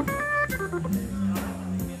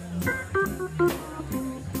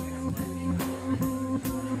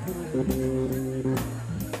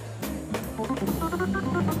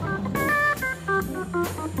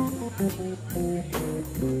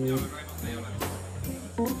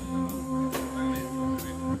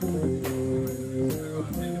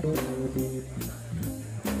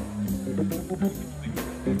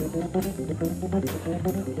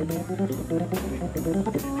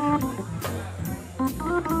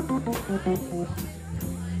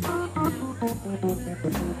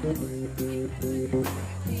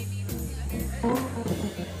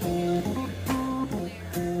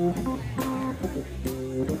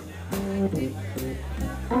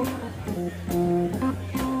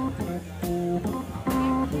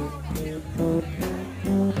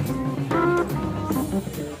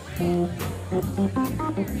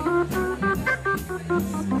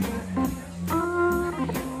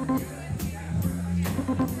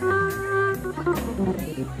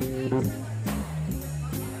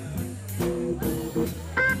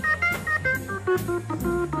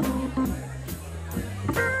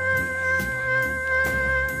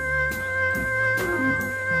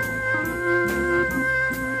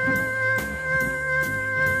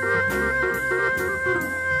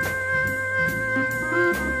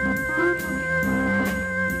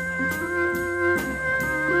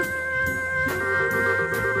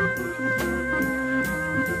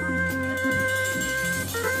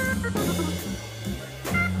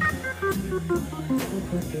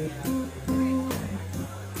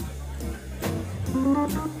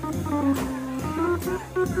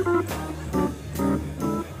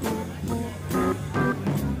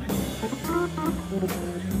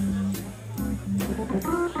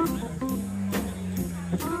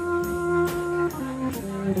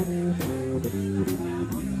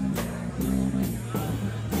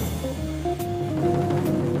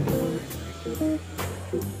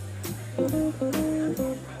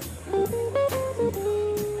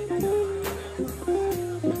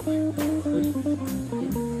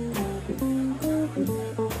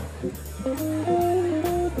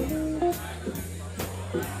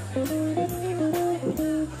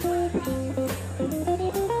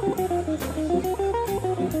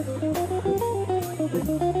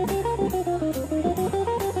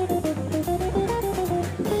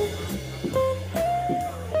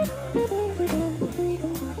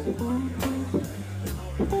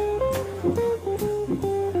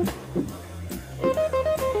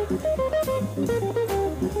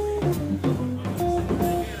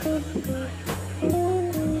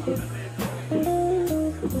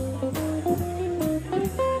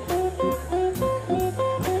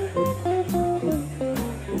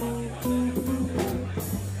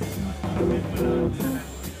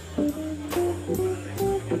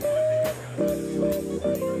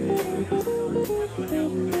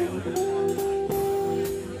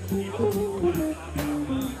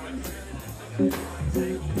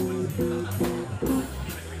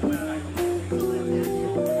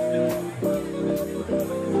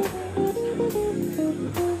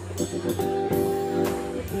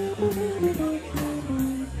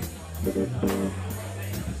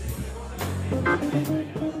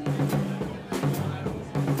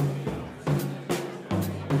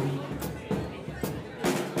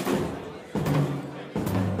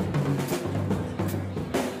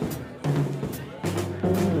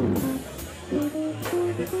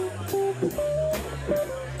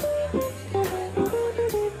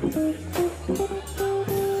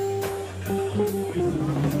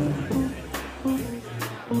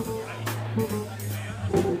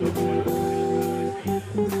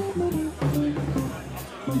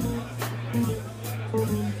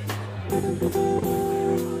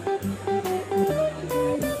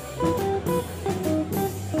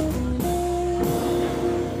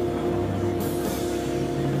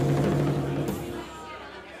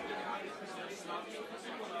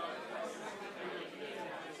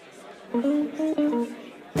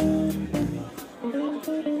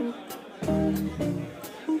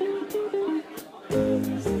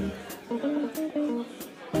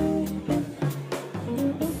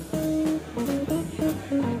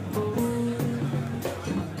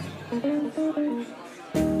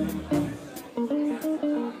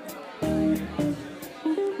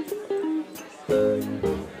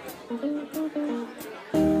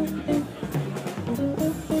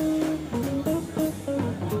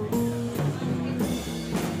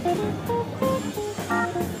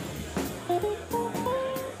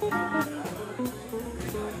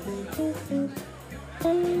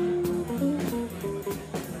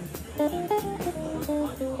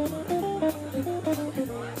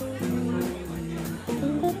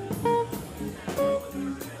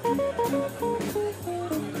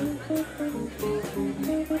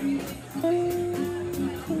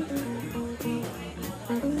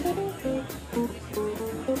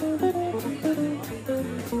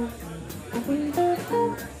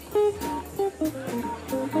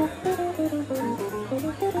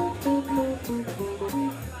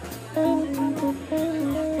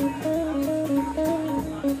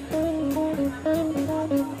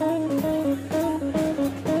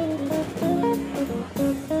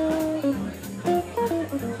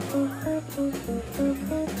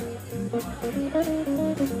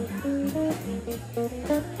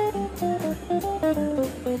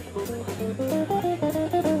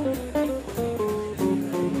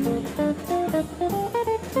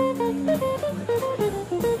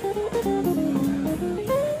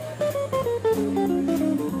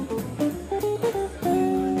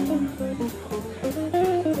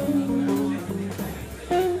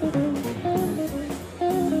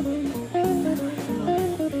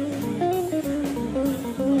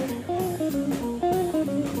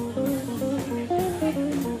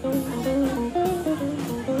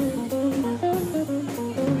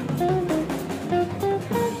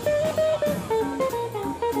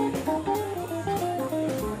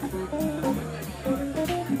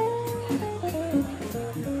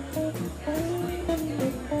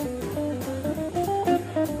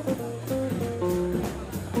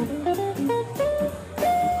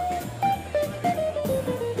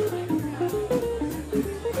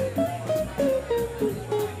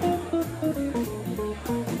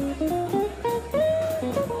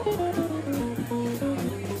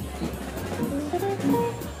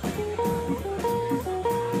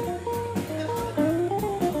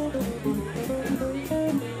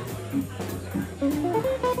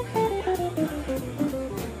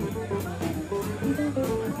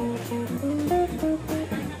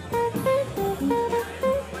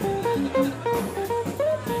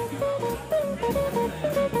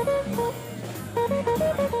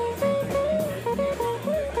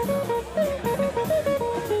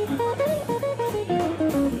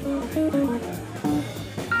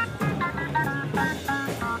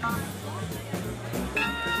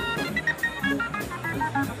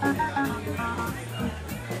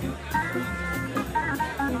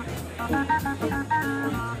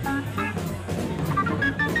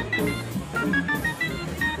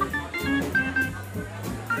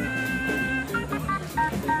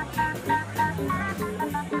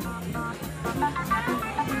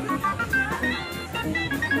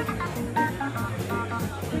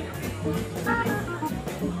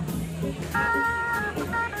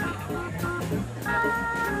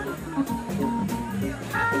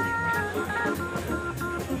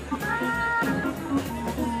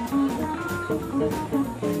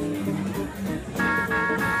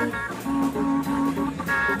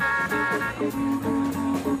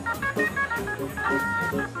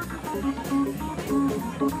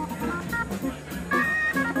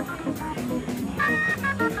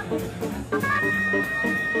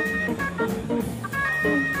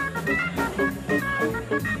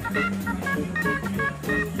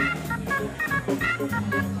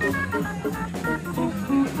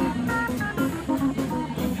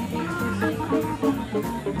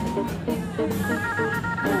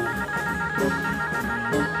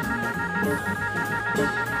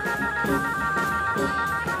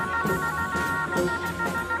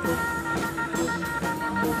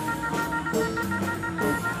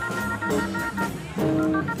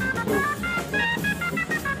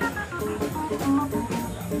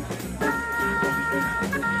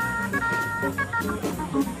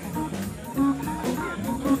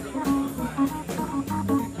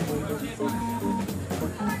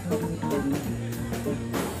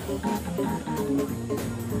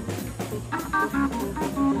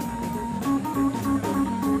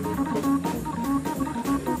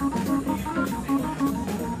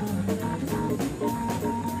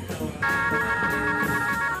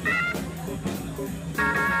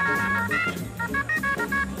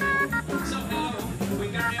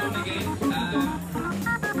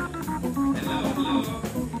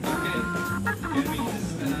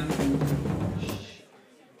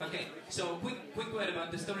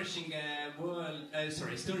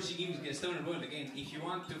 Astonishing Estonian world again. If you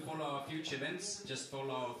want to follow our future events, just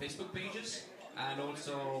follow our Facebook pages and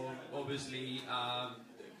also obviously our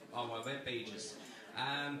web pages.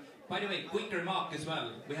 By the way, quick remark as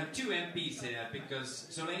well. We have two MPs here because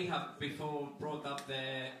Züleyxa before brought up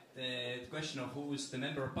the question of who's the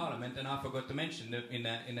member of parliament, and I forgot to mention in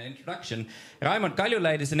the introduction. Raimond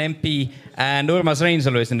Kaljulaid is an MP and Urmas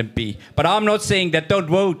Reinsalu is an MP. But I'm not saying that don't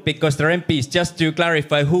vote because they're MPs, just to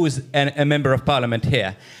clarify who's a member of parliament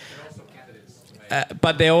here.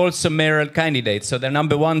 But they're also mayoral candidates, so they're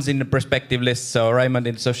number ones in the prospective list. So Raimond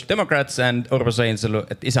in the Social Democrats and Urmas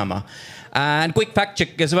Reinsalu at Isamaa. And quick fact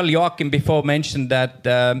check as well. Joakim before mentioned that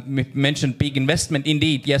mentioned big investment.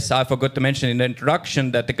 Indeed, yes, I forgot to mention in the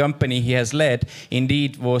introduction that the company he has led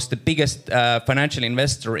indeed was the biggest financial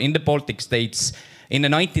investor in the Baltic states in the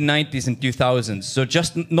 1990s and 2000s. So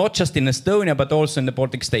not just in Estonia, but also in the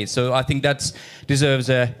Baltic states. So I think that deserves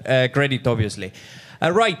a credit, obviously.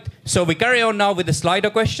 Right, so we carry on now with the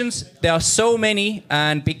Slido questions. There are so many,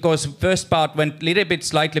 and because first part went a little bit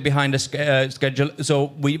slightly behind the schedule,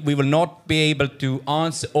 so we will not be able to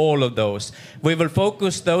answer all of those. We will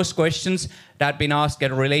focus those questions that have been asked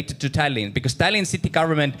and related to Tallinn, because Tallinn city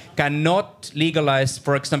government cannot legalize,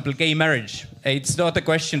 for example, gay marriage. It's not a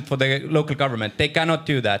question for the local government. They cannot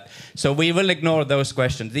do that. So we will ignore those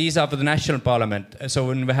questions. These are for the national parliament. So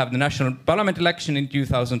when we have the national parliament election in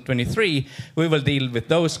 2023, we will deal with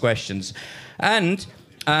those questions. And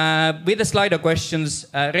with the Slido questions,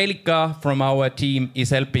 Relika from our team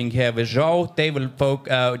is helping here with Joe. They will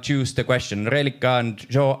choose the question. Relika and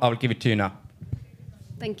Joe, I'll give it to you now.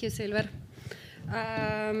 Thank you, Silver.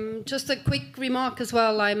 Just a quick remark as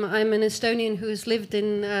well. I'm an Estonian who's lived,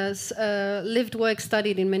 worked,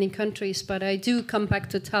 studied in many countries, but I do come back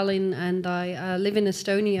to Tallinn, and I live in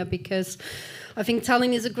Estonia because I think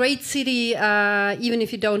Tallinn is a great city, even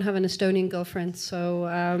if you don't have an Estonian girlfriend. So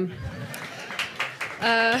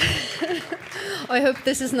I hope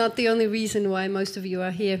this is not the only reason why most of you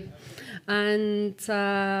are here. And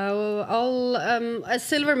as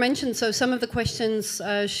Silver mentioned, so some of the questions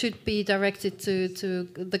should be directed to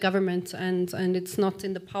the government, and it's not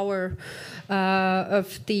in the power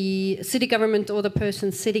of the city government or the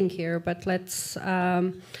person sitting here. But let's.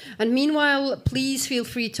 And meanwhile, please feel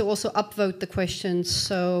free to also upvote the questions,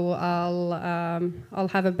 so I'll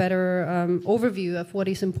have a better overview of what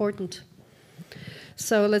is important.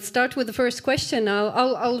 So let's start with the first question.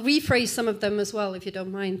 I'll rephrase some of them as well, if you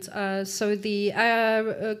don't mind. So the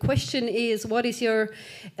question is, what is your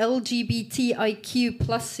LGBTIQ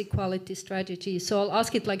plus equality strategy? So I'll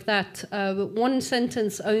ask it like that. One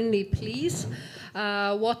sentence only, please.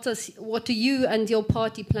 What do you and your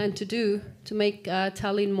party plan to do to make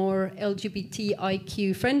Tallinn more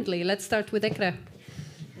LGBTIQ friendly? Let's start with EKRE.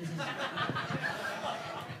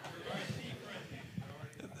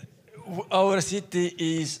 Our city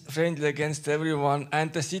is friendly against everyone,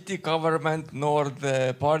 and the city government nor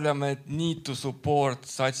the parliament need to support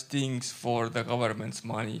such things for the government's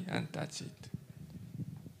money, and that's it.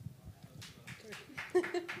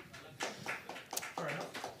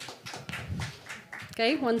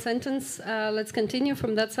 Okay, one sentence. Let's continue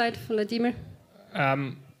from that side, Vladimir.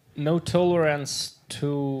 No tolerance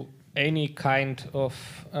to any kind of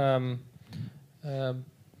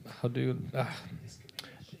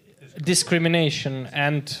discrimination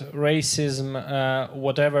and racism,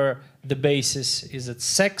 whatever the basis is, it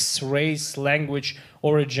sex, race, language,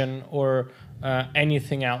 origin, or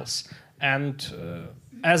anything else. And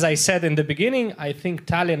as I said in the beginning, I think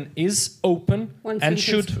Tallinn is open and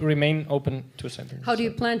should remain open to sentence. How do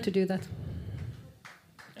you plan to do that?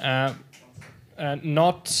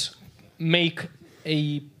 Not make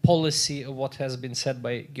a policy of what has been said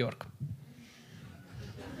by Georg.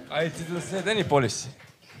 I didn't say any policy.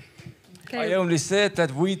 Okay. I only said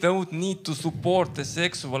that we don't need to support the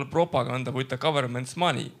sexual propaganda with the government's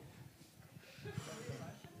money.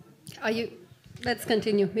 Let's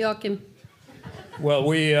continue. Joakim. Well,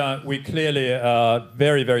 we clearly,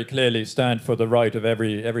 very, very clearly stand for the right of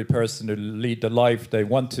every person to lead the life they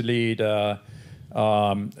want to lead.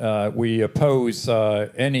 We oppose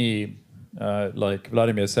any, like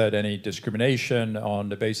Vladimir said, any discrimination on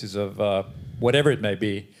the basis of whatever it may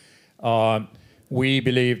be. We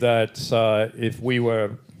believe that if we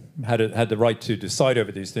had the right to decide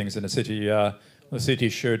over these things in the city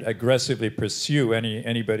should aggressively pursue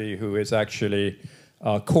anybody who is actually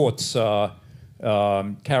caught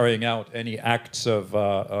carrying out any acts of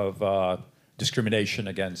discrimination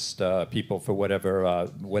against people for whatever,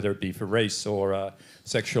 whether it be for race or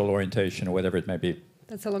sexual orientation or whatever it may be.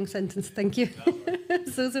 That's a long sentence. Thank you.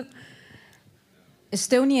 Suzu.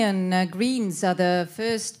 Estonian Greens are the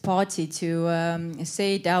first party to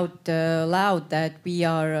say it out loud that we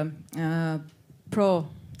are pro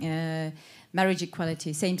marriage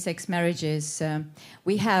equality, same-sex marriages.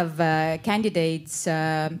 We have candidates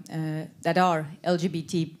that are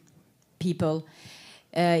LGBT people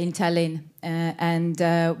in Tallinn, and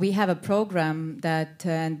we have a program that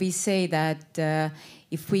and we say that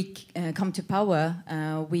if we come to power,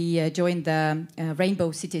 we join the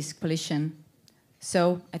Rainbow Cities Coalition.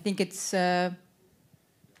 So I think it's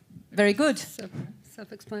very good.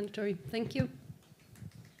 Self-explanatory. Thank you.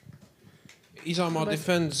 Isamaa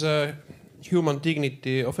defends human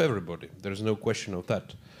dignity of everybody. There is no question of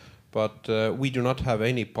that. But we do not have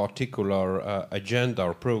any particular agenda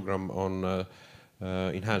or program on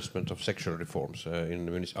enhancement of sexual reforms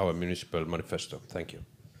in our municipal manifesto. Thank you.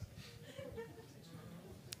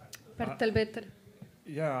 Pärtel-Peeter.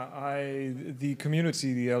 Yeah, the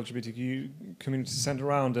community, the LGBTQ community, sent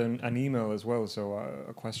around an email as well, so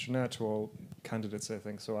a questionnaire to all candidates, I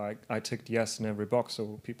think. So I ticked yes in every box.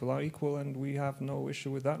 So people are equal, and we have no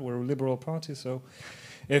issue with that. We're a liberal party. So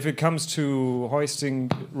if it comes to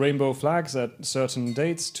hoisting rainbow flags at certain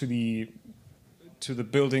dates to the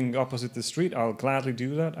building opposite the street, I'll gladly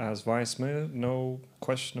do that as vice mayor. No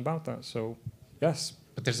question about that. So yes.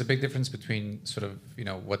 But there's a big difference between sort of,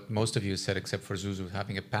 what most of you said, except for Zuzu,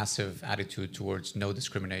 having a passive attitude towards no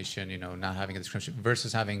discrimination, not having a discrimination,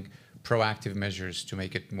 versus having proactive measures to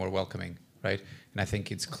make it more welcoming, right? And I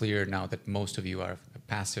think it's clear now that most of you are a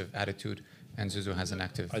passive attitude, and Zuzu has an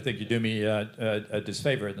active. I think you do me a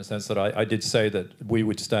disfavor in the sense that I did say that we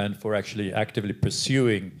would stand for actually actively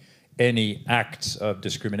pursuing any acts of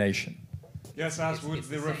discrimination. Yes, as would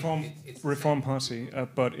the Reform Party,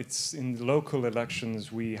 but it's in the local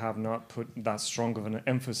elections we have not put that strong of an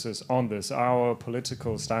emphasis on this. Our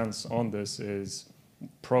political stance on this is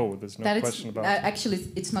pro. There's no question about it. Actually,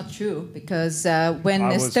 it's not true, because when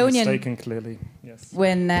I was Estonian mistaken, clearly. Yes.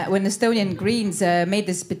 When Estonian Greens made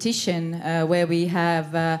this petition where we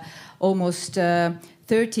have almost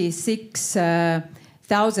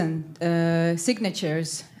 36,000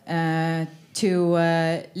 signatures to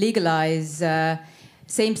legalize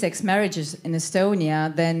same-sex marriages in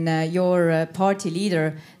Estonia, then your party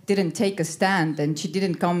leader didn't take a stand, and she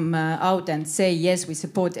didn't come out and say, yes, we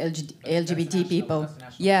support LGBT people.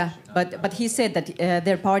 Yeah, but he said that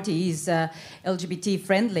their party is LGBT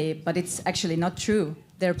friendly, but it's actually not true.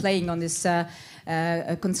 They're playing on this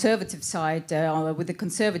conservative side with the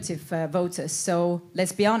conservative voters. So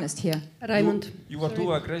let's be honest here. Raimond. You are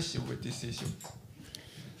too aggressive with this issue.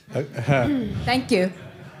 Thank you.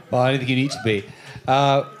 Well, I don't think you need to be.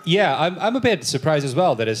 Yeah, I'm a bit surprised as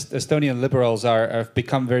well that Estonian liberals have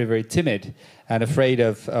become very, very timid and afraid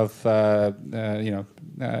of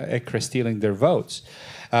EKRE stealing their votes.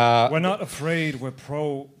 We're not afraid. We're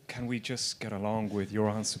pro. Can we just get along with your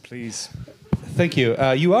answer, please? Thank you.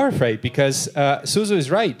 You are afraid because Suzu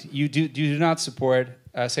is right. You do not support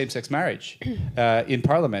same-sex marriage in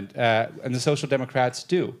Parliament, and the Social Democrats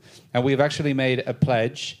do. And we've actually made a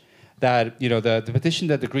pledge that the petition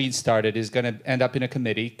that the Greens started is going to end up in a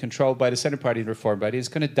committee controlled by the Centre Party and Reform Party. It's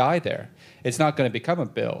going to die there. It's not going to become a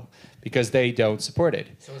bill because they don't support it.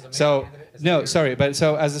 So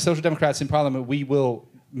as the Social Democrats in Parliament, we will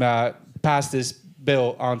pass this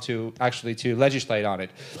bill to legislate on it.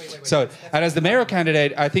 And as the mayor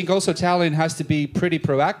candidate, I think also Tallinn has to be pretty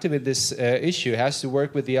proactive in this issue. It has to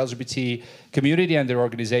work with the LGBT community and their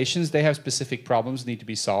organizations. They have specific problems need to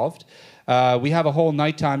be solved. We have a whole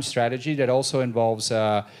nighttime strategy that also involves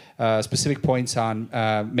specific points on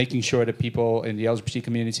making sure that people in the LGBT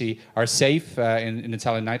community are safe in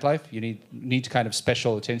Italian nightlife. You need kind of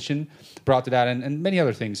special attention brought to that, and many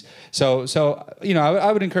other things. So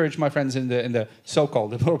I would encourage my friends in the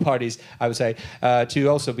so-called liberal parties, I would say, to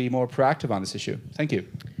also be more proactive on this issue. Thank you.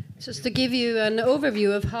 Just to give you an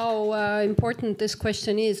overview of how important this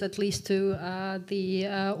question is, at least to the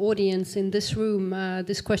audience in this room,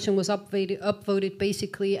 this question was upvoted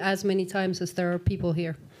basically as many times as there are people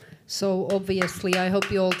here. So obviously, I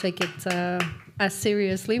hope you all take it as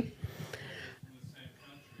seriously.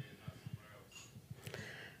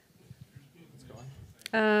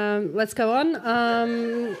 Let's go on.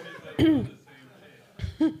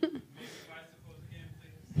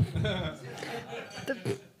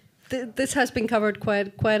 This has been covered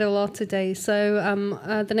quite a lot today. So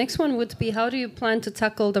the next one would be, how do you plan to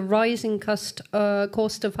tackle the rising cost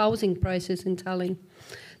of housing prices in Tallinn?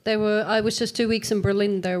 I was just 2 weeks in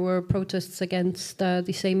Berlin. There were protests against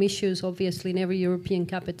the same issues, obviously, in every European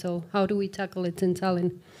capital. How do we tackle it in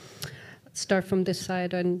Tallinn? Let's start from this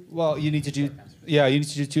side. Well, you need to do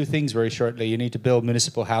two things very shortly. You need to build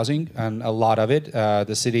municipal housing, and a lot of it.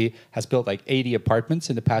 The city has built like 80 apartments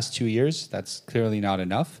in the past 2 years. That's clearly not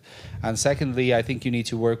enough. And secondly, I think you need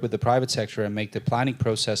to work with the private sector and make the planning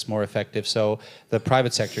process more effective, so the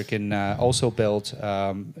private sector can also build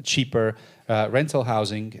cheaper rental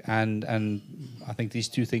housing. And I think these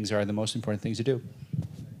two things are the most important things to do.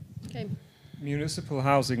 Okay. Municipal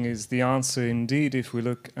housing is the answer indeed. If we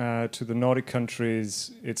look to the Nordic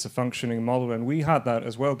countries, it's a functioning model, and we had that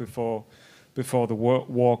as well before the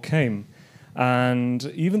war came. And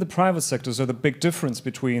even the private sector, so the big difference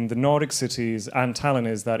between the Nordic cities and Tallinn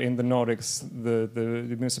is that in the Nordics, the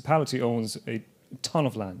municipality owns a ton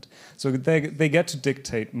of land. So they get to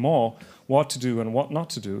dictate more what to do and what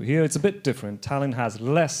not to do. Here it's a bit different. Tallinn has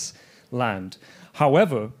less land.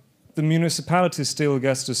 However, the municipality still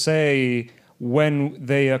gets to say when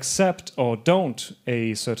they accept or don't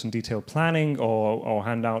a certain detailed planning or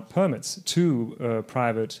hand out permits to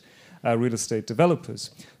private real estate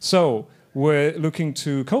developers. So we're looking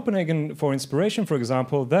to Copenhagen for inspiration, for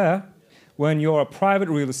example. There when you're a private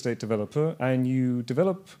real estate developer and you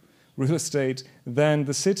develop real estate, then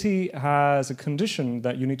the city has a condition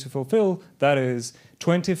that you need to fulfill, that is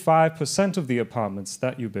 25% of the apartments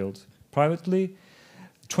that you build privately,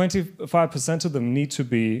 25% of them need to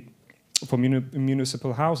be for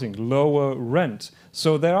municipal housing, lower rent.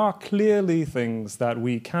 So there are clearly things that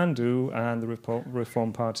we can do, and the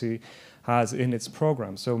Reform Party has in its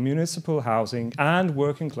program. So municipal housing and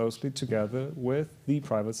working closely together with the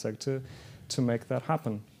private sector to make that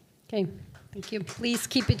happen. Okay, thank you. Please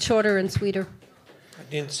keep it shorter and sweeter. I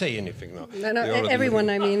didn't say anything now. No, everyone,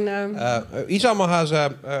 I mean... Isamaa has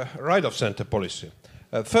a right-of-center policy.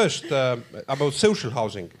 First, about social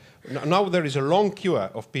housing. Now there is a long queue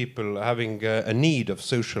of people having a need of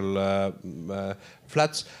social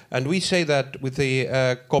flats, and we say that with the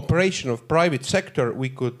cooperation of private sector we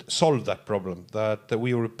could solve that problem, that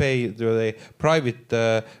we will pay the private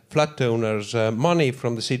flat owners money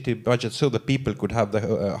from the city budget so that people could have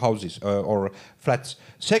the houses or flats.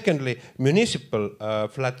 Secondly, municipal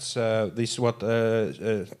flats, this is what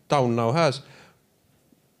town now has.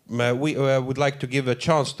 We would like to give a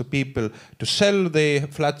chance to people to sell the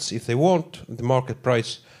flats if they want, the market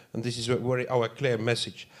price, and this is our clear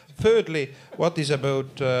message. Thirdly, what is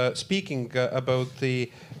about speaking about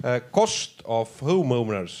the cost of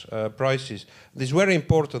homeowners' prices? It is very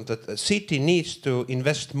important that the city needs to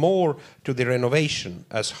invest more to the renovation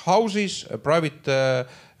as houses, private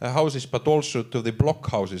houses, but also to the block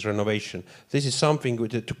houses renovation. This is something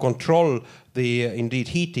to control the indeed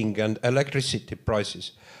heating and electricity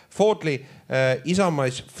prices. Fourthly, Isamaa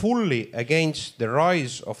is fully against the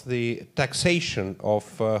rise of the taxation of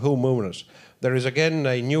homeowners. There is again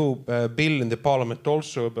a new bill in the parliament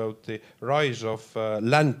also about the rise of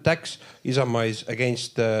land tax. Isamaa is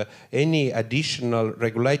against any additional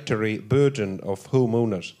regulatory burden of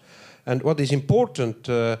homeowners. And what is important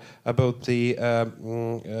about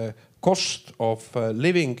the cost of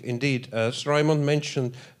living, indeed, as Raimond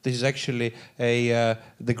mentioned, this is actually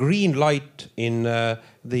the green light in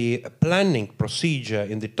the planning procedure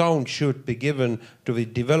in the town should be given to the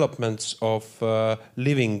developments of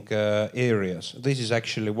living areas. This is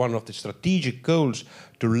actually one of the strategic goals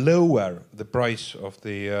to lower the price of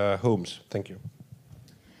the homes. Thank you.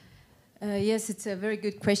 Yes, it's a very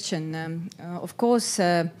good question. Of course,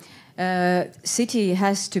 city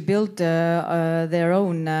has to build their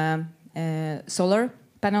own solar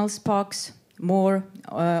panels parks more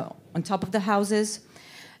on top of the houses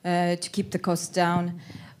to keep the costs down.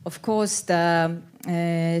 Of course, the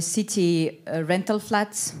city rental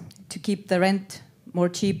flats to keep the rent more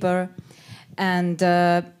cheaper. And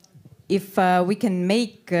if we can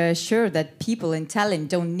make sure that people in Tallinn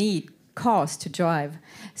don't need cars to drive,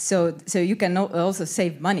 so you can also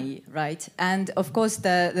save money, right? And of course,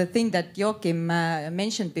 the thing that Joakim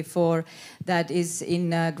mentioned before, that is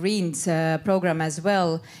in Green's program as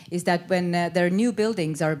well, is that when their new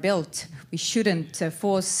buildings are built, we shouldn't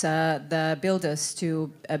force the builders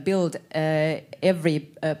to build every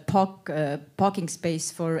parking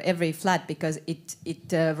space for every flat, because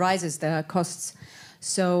it rises the costs.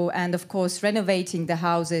 So, and of course, renovating the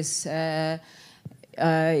houses,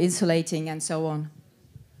 insulating and so on.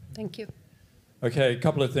 Thank you. Okay, a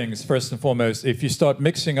couple of things. First and foremost, if you start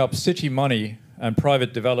mixing up city money and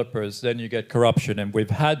private developers, then you get corruption. And we've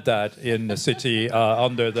had that in the city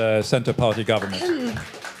under the Centre Party government.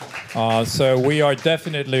 So we are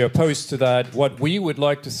definitely opposed to that. What we would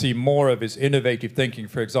like to see more of is innovative thinking.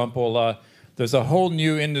 For example, there's a whole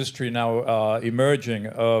new industry now emerging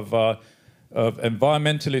of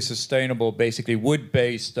environmentally sustainable, basically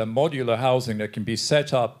wood-based modular housing that can be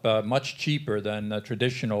set up much cheaper than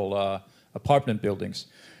traditional apartment buildings.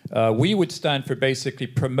 We would stand for basically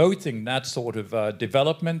promoting that sort of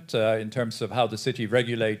development in terms of how the city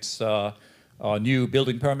regulates new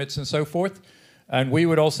building permits and so forth. And we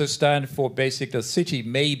would also stand for basically the city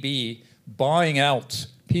may be buying out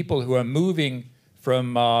people who are moving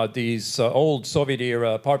from these old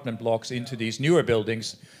Soviet-era apartment blocks into these newer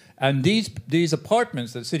buildings. And these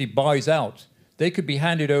apartments that the city buys out, they could be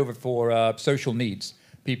handed over for social needs.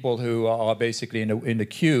 People who are basically in the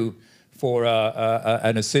queue for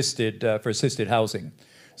assisted housing.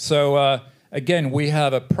 So again, we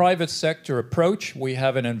have a private sector approach, we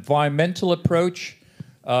have an environmental approach,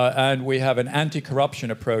 and we have an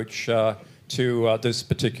anti-corruption approach to this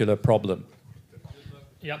particular problem.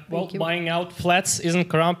 Yeah, well, buying out flats isn't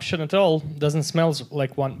corruption at all. Doesn't smell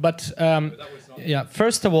like one. But yeah,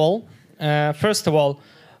 first of all,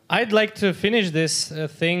 I'd like to finish this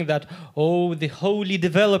thing that, oh, the holy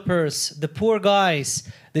developers, the poor guys,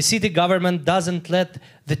 the city government doesn't let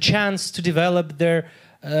the chance to develop their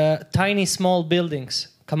tiny small buildings.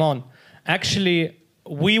 Come on. actually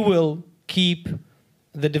we will keep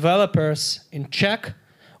the developers in check.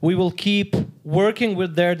 We will keep working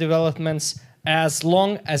with their developments as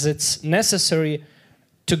long as it's necessary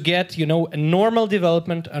to get, you know, a normal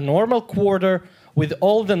development, a normal quarter with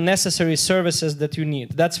all the necessary services that you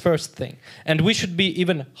need. That's first thing. And we should be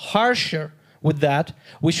even harsher with that.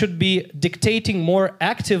 We should be dictating more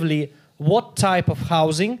actively what type of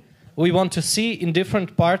housing we want to see in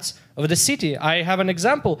different parts of the city. I have an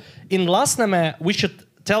example. In Lasnamäe, we should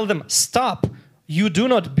tell them, stop, you do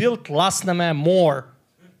not build Lasnamäe more.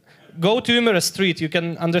 Go to Ümere Street, you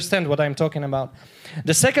can understand what I'm talking about.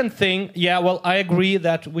 The second thing, yeah, well, I agree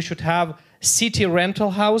that we should have city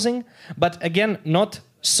rental housing, but again, not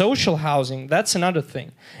social housing. That's another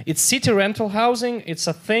thing. It's city rental housing. It's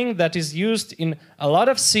a thing that is used in a lot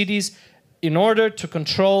of cities in order to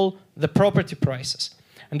control the property prices.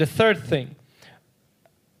 And the third thing,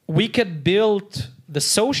 we could build the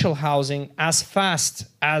social housing as fast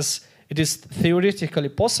as it is theoretically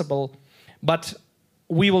possible, but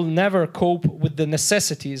we will never cope with the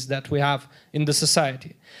necessities that we have in the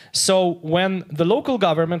society. So when the local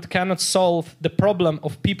government cannot solve the problem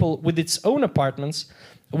of people with its own apartments,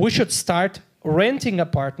 we should start renting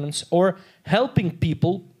apartments or helping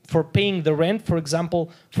people for paying the rent, for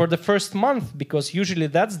example, for the first month, because usually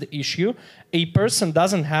that's the issue. A person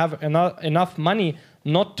doesn't have enough money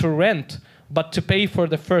not to rent, but to pay for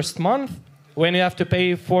the first month, when you have to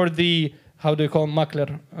pay for the, how do you call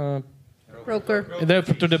makler? Broker.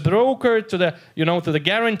 To the broker, to the, you know, to the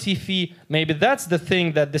guarantee fee. Maybe that's the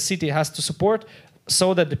thing that the city has to support,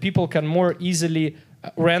 so that the people can more easily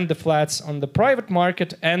rent the flats on the private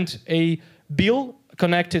market, and a bill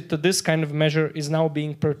connected to this kind of measure is now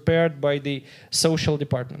being prepared by the social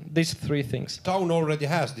department. These three things. Town already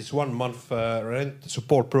has this 1 month rent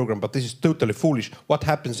support program, but this is totally foolish. What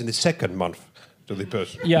happens in the second month to the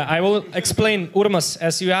person? Yeah, I will explain, Urmas,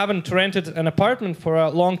 as you haven't rented an apartment for a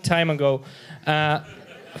long time ago.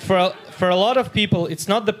 For a lot of people, it's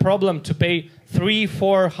not the problem to pay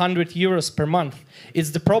 300-400 euros per month. It's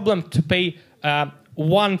the problem to pay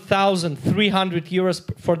 1,300 euros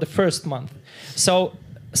for the first month. So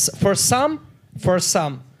for some,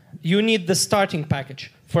 you need the starting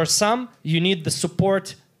package. For some, you need the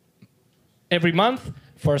support every month.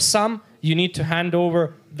 For some, you need to hand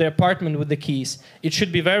over the apartment with the keys. It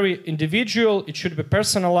should be very individual. It should be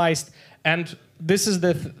personalized. And this is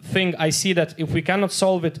the thing I see, that if we cannot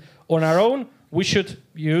solve it on our own, we should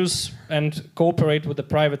use and cooperate with the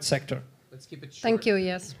private sector. Let's keep it short. Thank you,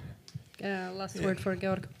 yes. Last word for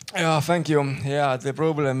Georg. Yeah, thank you. Yeah, the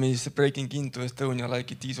problem is breaking into Estonia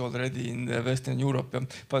like it is already in the Western Europe.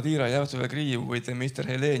 But here I have to agree with Mr.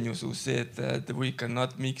 Helenius, who said that we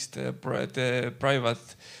cannot mix the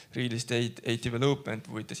private real estate development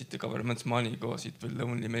with the city government's money, because it will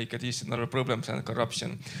only make additional problems and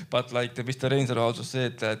corruption. But like Mr. Reinsalu also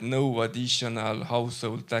said, that no additional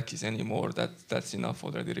household taxes anymore. That's enough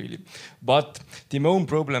already, really. But the main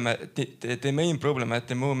problem at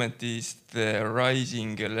the moment is the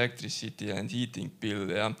rising electricity and heating bill.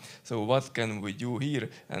 Yeah? So what can we do here?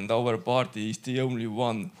 And our party is the only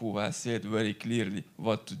one who has said very clearly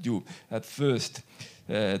what to do. At first,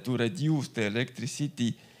 to reduce the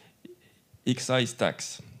electricity excise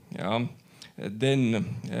tax. Yeah? Then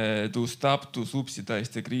to stop to subsidize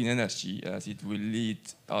the green energy, as it will lead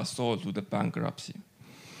us all to the bankruptcy.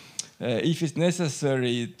 If it's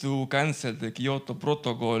necessary to cancel the Kyoto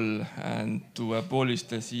Protocol and to abolish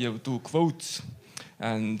the CO2 quotes.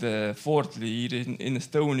 And fourthly, in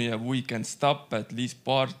Estonia, we can stop at least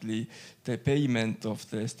partly the payment of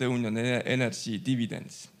the Estonian energy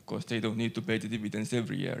dividends, because they don't need to pay the dividends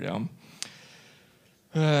every year. Yeah?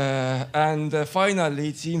 And finally,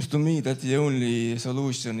 it seems to me that the only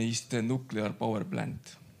solution is the nuclear power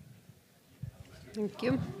plant. Thank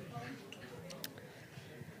you.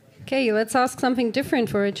 Okay, let's ask something different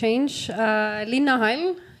for a change.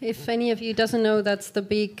 Linnahall, if any of you doesn't know, that's the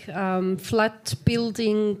big flat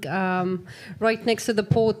building right next to the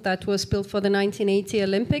port that was built for the 1980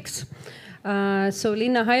 Olympics. So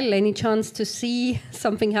Linnahall, any chance to see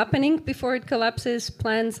something happening before it collapses?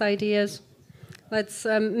 Plans, ideas? Let's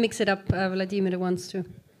mix it up. Vladimir wants to.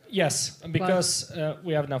 Yes, because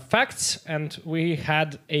we have now facts, and we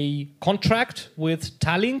had a contract with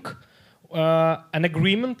Tallinn, an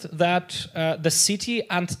agreement that the city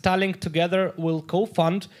and Tallinn together will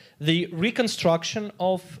co-fund the reconstruction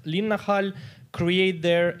of Linnahall, create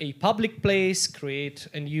there a public place, create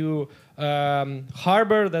a new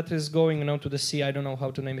harbor that is going to the sea. I don't know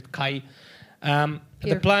how to name it, Kai.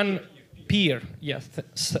 The plan, pier, yes,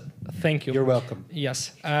 thank you. You're welcome.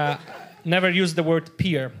 Yes, never use the word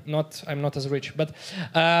pier, I'm not as rich, but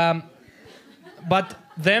but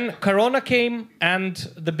then Corona came and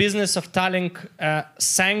the business of Tallinn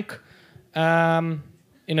sank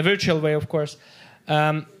in a virtual way, of course.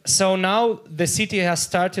 So now the city has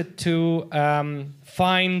started to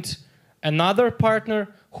find another partner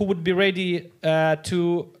who would be ready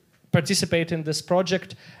to participate in this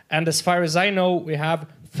project. And as far as I know, we have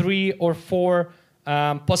 3 or 4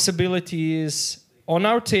 possibilities on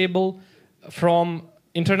our table from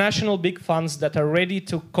international big funds that are ready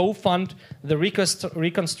to co-fund the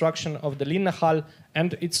reconstruction of the Linnahall,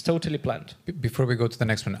 and it's totally planned. Before we go to the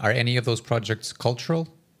next one, are any of those projects cultural?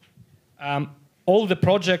 All the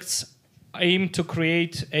projects aim to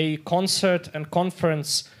create a concert and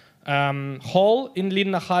conference hall in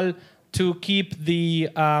Linnahall to keep the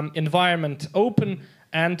environment open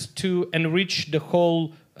and to enrich the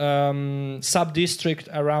whole sub-district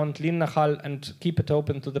around Linnahall and keep it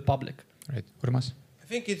open to the public. Right. Urmas? I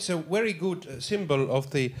think it's a very good symbol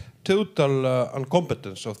of the total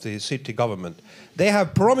incompetence of the city government. They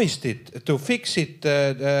have promised it to fix it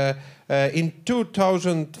in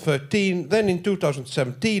 2013, then in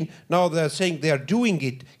 2017. Now they're saying they are doing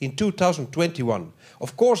it in 2021.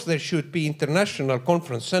 Of course, there should be international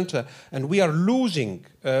conference center, and we are losing,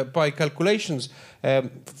 by calculations,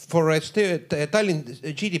 for Tallinn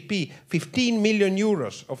GDP, 15 million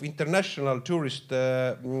euros of international tourist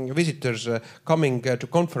visitors coming to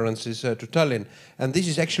conferences to Tallinn. And this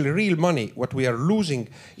is actually real money, what we are losing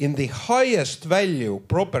in the highest value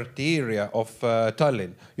property area of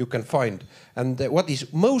Tallinn you can find. And what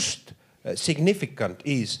is most significant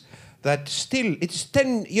is that still it's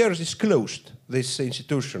 10 years is closed, this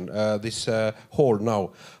institution, this hall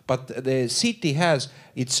now. But the city has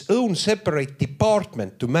its own separate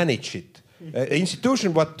department to manage it.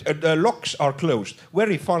 Institution, what locks are closed.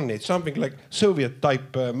 Very funny. It's something like Soviet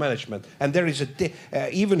type management. And there is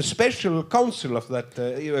even a special council of that,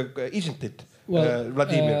 isn't it? Well,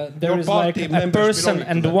 Vladimir, there is like a person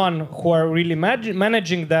and one who are really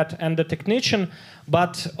managing that, and the technician.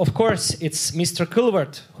 But of course, it's Mr.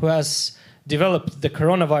 Kulvert who has developed the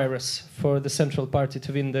coronavirus for the Central Party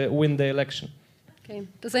to win the election. Okay.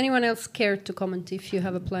 Does anyone else care to comment if you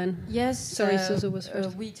have a plan? Yes. Sorry, Suzu was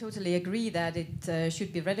first. We totally agree that it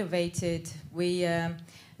should be renovated. We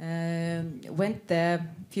went there a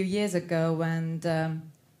few years ago and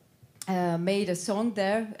made a song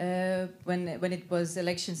there when it was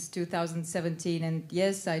elections 2017. And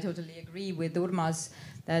yes, I totally agree with Urmas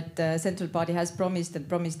that Central Party has promised and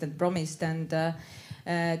promised and promised. And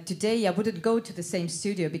today I wouldn't go to the same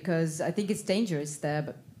studio because I think it's dangerous there.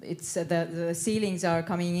 But it's the ceilings are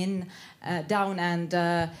coming in down, and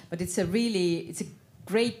but it's a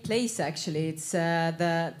great place actually. It's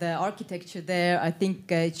the architecture there. I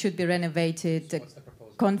think it should be renovated. What's the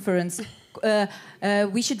proposal? Conference.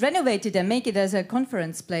 We should renovate it and make it as a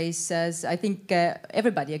conference place, as I think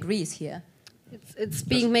everybody agrees here. It's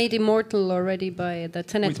being made immortal already by the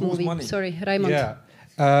Tenet movie. Sorry, Raimond.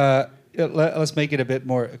 Yeah. Let's make it a bit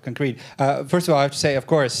more concrete. First of all, I have to say, of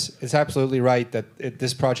course, it's absolutely right that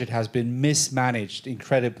this project has been mismanaged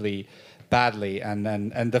incredibly badly,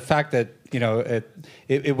 and the fact that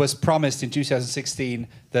it was promised in 2016,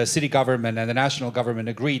 the city government and the national government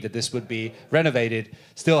agreed that this would be renovated,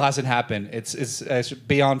 still hasn't happened. It's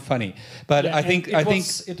beyond funny. But yeah, I think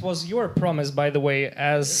it was your promise, by the way,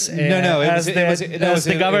 as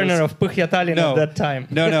the governor of Põhja Tallinn at that time.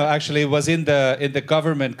 No, actually, it was in the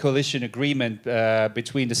government coalition agreement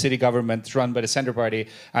between the city government run by the Center Party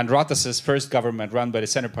and Ratas's first government run by the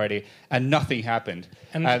Center Party, and nothing happened.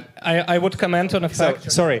 And I would comment on a fact.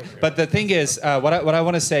 Sorry, but the thing is, what I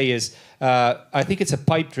want to say is, I think it's a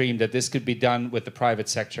pipe dream that this could be done with the private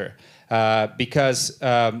sector, because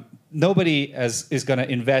nobody is going to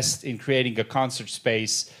invest in creating a concert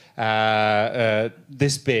space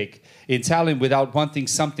this big in Tallinn without wanting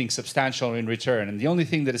something substantial in return. And the only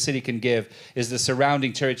thing that a city can give is the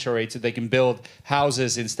surrounding territory so they can build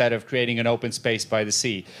houses instead of creating an open space by the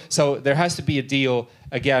sea. So there has to be a deal,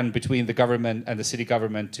 again, between the government and the city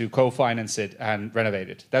government to co-finance it and renovate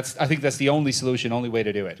it. I think that's the only solution, only way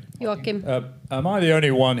to do it. Joakim. Am I the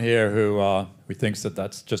only one here who thinks that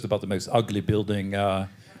that's just about the most ugly building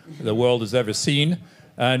the world has ever seen?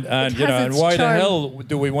 And why the hell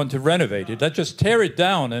do we want to renovate it? Let's just tear it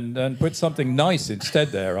down and put something nice instead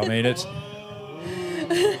there. I mean, it's...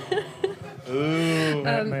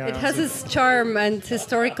 it has its charm and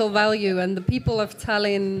historical value, and the people of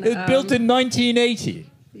Tallinn... It built in 1980.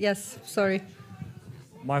 Yes, sorry.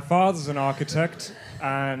 My father's an architect,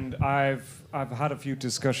 and I've had a few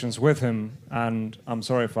discussions with him, and I'm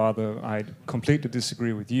sorry, Father, I completely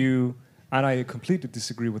disagree with you. And I completely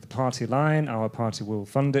disagree with the party line. Our party will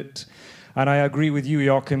fund it. And I agree with you,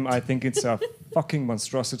 Joakim. I think it's a fucking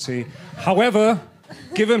monstrosity. However,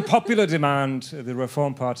 given popular demand, the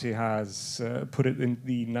Reform Party has put it in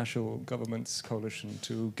the national government's coalition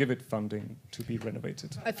to give it funding to be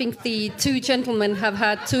renovated. I think the two gentlemen have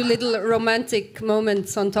had two little romantic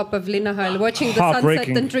moments on top of Linnaheil, watching the sunset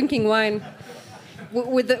and drinking wine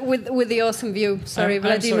with the awesome view. Sorry,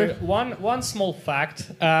 Vladimir. I'm sorry. One small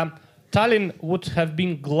fact. Tallinn would have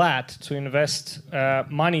been glad to invest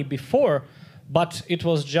money before, but it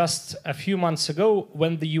was just a few months ago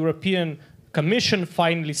when the European Commission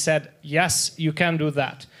finally said, yes, you can do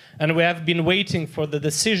that. And we have been waiting for the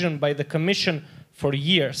decision by the Commission for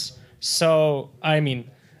years. So, I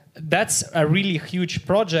mean, that's a really huge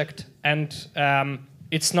project, and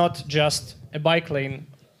it's not just a bike lane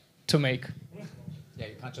to make. Yeah,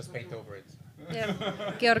 you can't just paint over it. Yeah,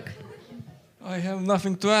 Georg. I have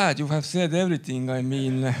nothing to add. You have said everything, I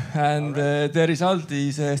mean, and the result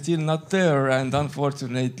is still not there. And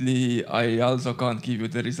unfortunately, I also can't give you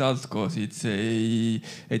the results because it's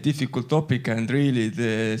a difficult topic. And really,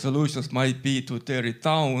 the solutions might be to tear it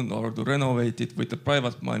down or to renovate it with the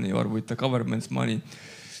private money or with the government's money.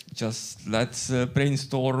 Just let's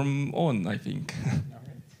brainstorm on, I think.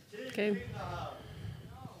 Okay.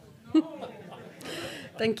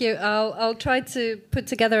 Thank you. I'll try to put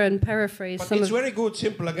together and paraphrase. But it's very good,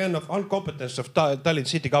 simple again, of incompetence of Tallinn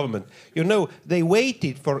city government. You know, they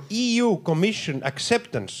waited for EU Commission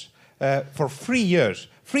acceptance for 3 years.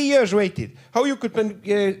 3 years waited. How you could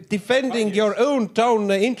be defending your own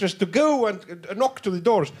town interest to go and knock to the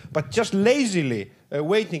doors, but just lazily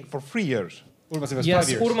waiting for 3 years. Urmas,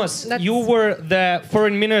 yes, Urmas, you were the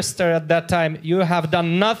foreign minister at that time. You have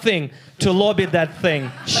done nothing to lobby that thing.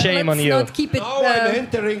 Shame on you. Not keep it, now I'm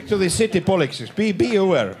entering to the city politics. Be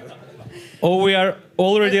aware. Oh, we are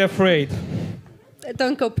already afraid.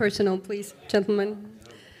 Don't go personal, please, gentlemen.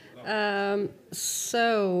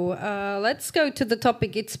 Let's go to the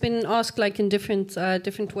topic. It's been asked like in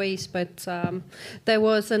different ways, but there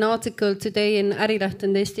was an article today in Ärileht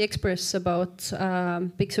and Eesti Express about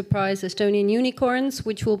big surprise Estonian unicorns,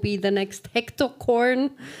 which will be the next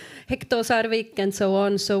hectocorn, hektosarvik, and so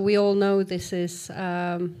on. So we all know this is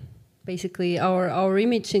basically our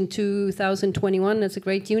image in 2021 as a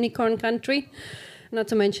great unicorn country. Not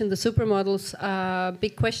to mention the supermodels.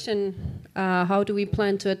 Big question: how do we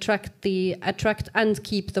plan to attract and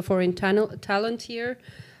keep the foreign talent here?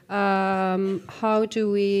 How do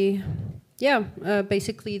we?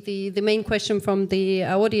 Basically the main question from the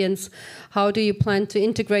audience: how do you plan to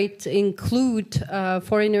include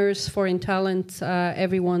foreigners, foreign talent,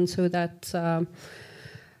 everyone, so that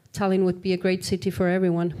Tallinn would be a great city for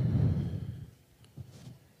everyone?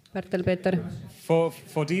 Pärtel-Peeter.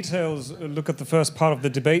 For details, look at the first part of the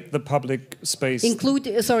debate, the public space.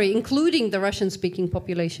 Including the Russian-speaking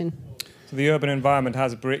population. So the urban environment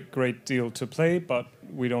has a great deal to play, but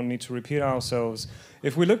we don't need to repeat ourselves.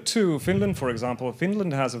 If we look to Finland, for example,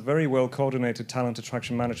 Finland has a very well-coordinated talent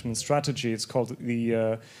attraction management strategy. It's called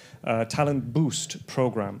the Talent Boost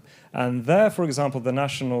program. And there, for example, the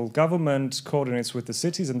national government coordinates with the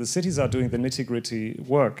cities, and the cities are doing the nitty-gritty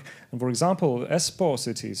work. And for example, Espoo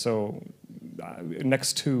city, so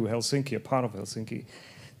next to Helsinki, a part of Helsinki,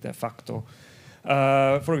 de facto,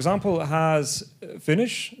 for example, has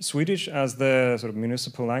Finnish, Swedish as their sort of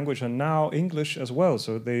municipal language, and now English as well.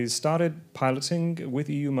 So they started piloting with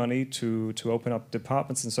EU money to open up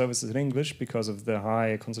departments and services in English because of the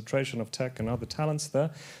high concentration of tech and other talents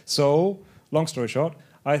there. So, long story short,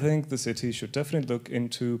 I think the city should definitely look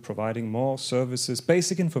into providing more services,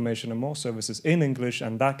 basic information and more services in English,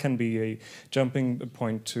 and that can be a jumping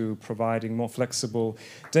point to providing more flexible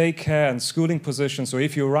daycare and schooling positions. So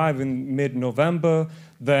if you arrive in mid-November,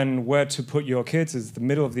 then where to put your kids is the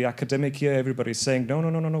middle of the academic year. Everybody's saying, no,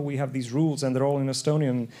 we have these rules and they're all in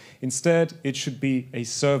Estonian. Instead, it should be a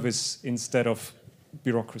service instead of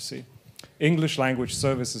bureaucracy. English language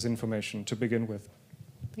services information to begin with.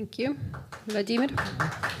 Thank you. Vladimir?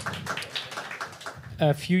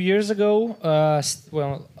 A few years ago,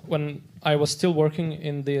 when I was still working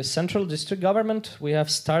in the central district government, we have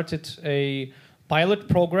started a pilot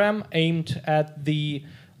program aimed at the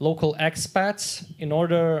local expats in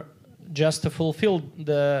order just to fulfill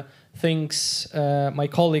the things my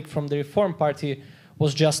colleague from the Reform Party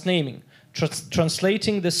was just naming.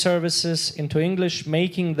 Translating the services into English,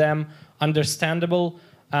 making them understandable,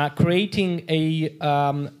 creating a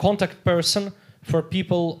contact person for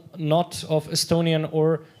people not of Estonian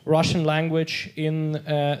or Russian language in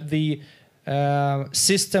the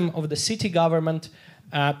system of the city government,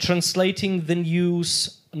 translating the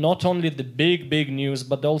news not only the big news,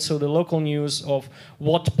 but also the local news of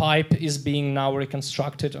what pipe is being now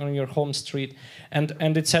reconstructed on your home street, and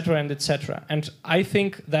etc. and etc. And I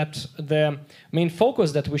think that the main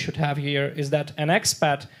focus that we should have here is that an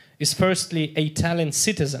expat is firstly a Tallinn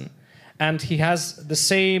citizen, and he has the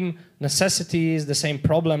same necessities, the same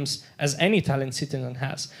problems as any Tallinn citizen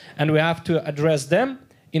has, and we have to address them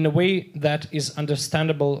in a way that is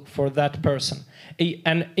understandable for that person.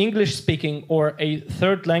 An English-speaking or a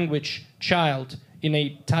third language child in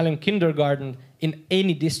a Tallinn kindergarten in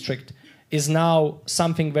any district is now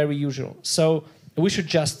something very usual. So we should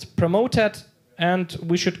just promote it, and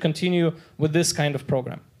we should continue with this kind of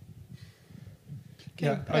program.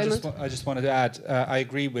 Yeah, I just wanted to add, I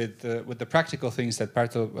agree with the practical things that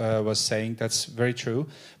Pärtel was saying. That's very true.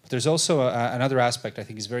 But there's also another aspect I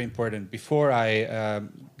think is very important. Before I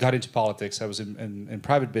got into politics, I was in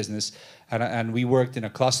private business, and we worked in a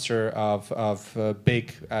cluster of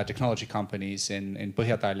big technology companies in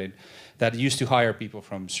Põhja-Tallinn that used to hire people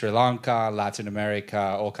from Sri Lanka, Latin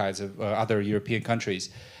America, all kinds of other European countries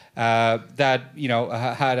that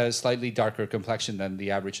had a slightly darker complexion than the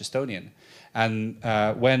average Estonian. And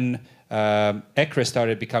when EKRE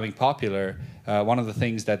started becoming popular, one of the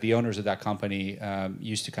things that the owners of that company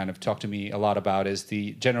used to kind of talk to me a lot about is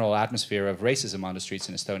the general atmosphere of racism on the streets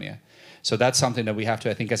in Estonia. So that's something that we have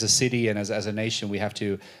to, I think, as a city and as a nation, we have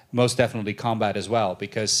to most definitely combat as well,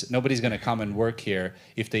 because nobody's going to come and work here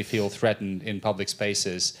if they feel threatened in public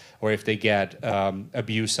spaces, or if they get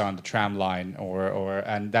abuse on the tram line,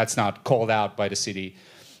 and that's not called out by the city.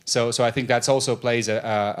 So I think that also plays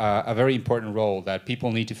a very important role, that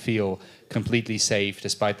people need to feel completely safe,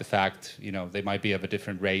 despite the fact they might be of a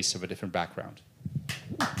different race, of a different background.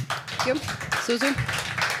 Thank you. Susan?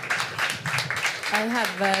 I have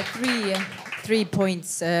three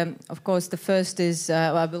points. Of course, the first is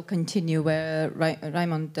I will continue where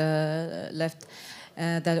Raimond left.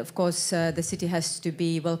 That of course the city has to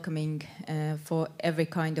be welcoming for every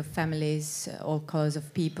kind of families, all colors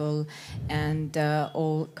of people, and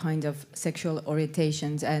all kind of sexual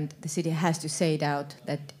orientations, and the city has to say it out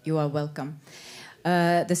that you are welcome.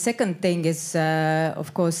 The second thing is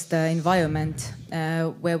of course the environment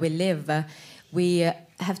where we live. We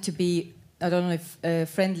have to be not only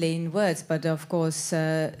friendly in words, but of course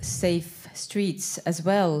safe streets as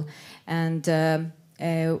well. And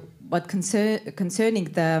but concerning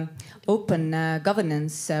the open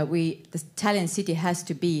governance, the Tallinn city has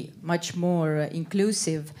to be much more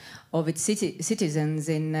inclusive of its citizens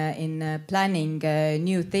in planning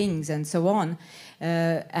new things and so on.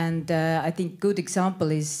 And I think good example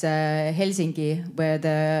is Helsinki, where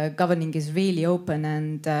the governing is really open,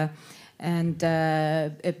 and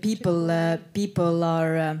people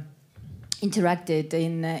are interacted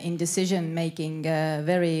in decision making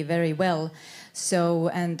very, very well. So,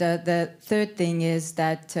 and the third thing is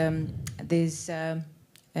that these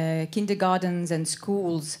kindergartens and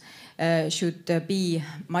schools should be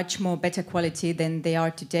much more better quality than they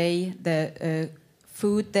are today. The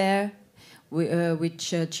food there,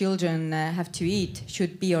 which children have to eat,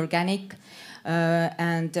 should be organic.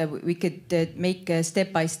 And we could make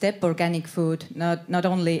step-by-step organic food, not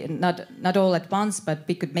all at once, but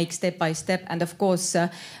we could make step-by-step. And of course,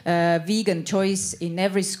 vegan choice in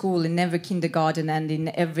every school, in every kindergarten, and in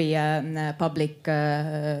every public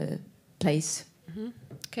place. Mm-hmm.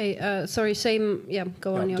 Okay, sorry, same. Yeah,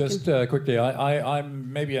 go on. Just quickly,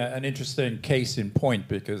 I'm maybe an interesting case in point,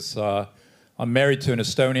 because I'm married to an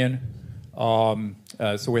Estonian,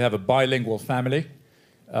 so we have a bilingual family.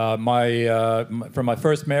 From my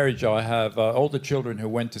first marriage, I have older children who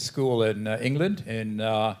went to school in England in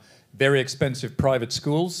very expensive private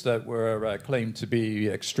schools that were claimed to be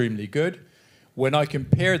extremely good. When I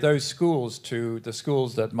compare those schools to the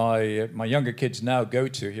schools that my younger kids now go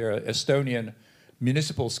to here, Estonian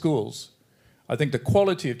municipal schools, I think the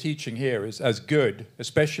quality of teaching here is as good,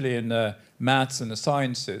 especially in the maths and the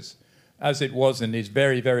sciences, as it was in these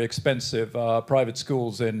very, very expensive private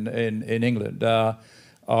schools in England.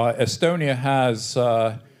 Estonia has,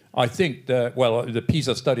 I think, the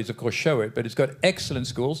PISA studies, of course, show it, but it's got excellent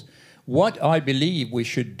schools. What I believe we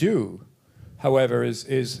should do, however,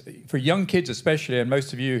 is for young kids especially, and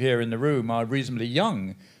most of you here in the room are reasonably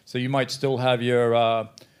young, so you might still have your,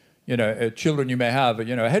 children you may have,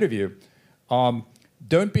 ahead of you.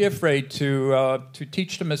 Don't be afraid to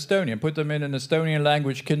teach them Estonian. Put them in an Estonian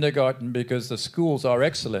language kindergarten, because the schools are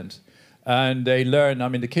excellent. And they learn,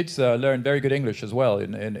 the kids learn very good English as well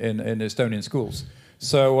in Estonian schools.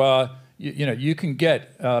 So, you can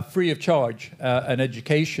get free of charge an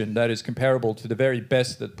education that is comparable to the very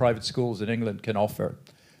best that private schools in England can offer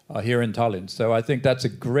here in Tallinn. So I think that's a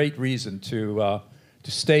great reason to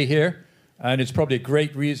to stay here, and it's probably a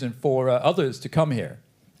great reason for others to come here.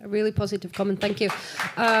 A really positive comment, thank you.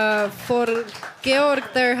 For Georg,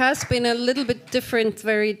 there has been a little bit different,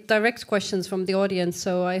 very direct questions from the audience,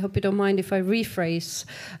 so I hope you don't mind if I rephrase.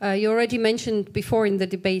 You already mentioned before in the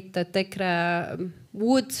debate that EKRE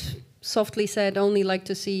would, softly said, only like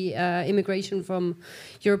to see immigration from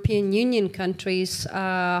European Union countries.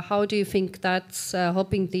 How do you think that's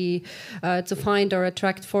helping to find or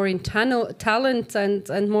attract foreign talent?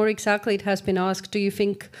 And more exactly, it has been asked, do you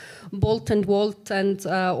think Bolt and Wolt and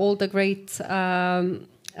all the great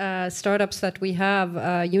startups that we have,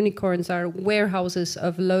 unicorns, are warehouses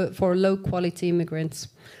of for low-quality immigrants?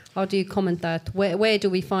 How do you comment that? Where do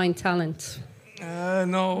we find talent?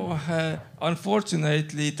 No,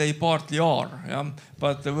 unfortunately, they partly are. Yeah?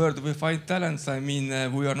 But where do we find talents? I mean,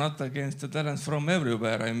 we are not against the talents from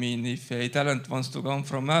everywhere. I mean, if a talent wants to come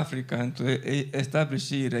from Africa and to establish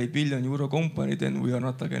here €1 billion company, then we are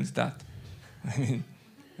not against that. I mean,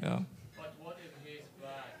 yeah. But what if he's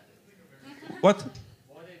black? What?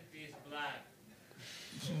 What if he's black?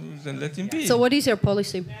 Then let him be. So what is your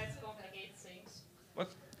policy?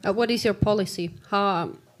 What? What is your policy?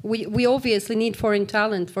 We obviously need foreign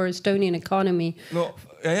talent for Estonian economy. No,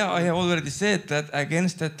 yeah, I have already said that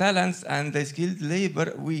against the talents and the skilled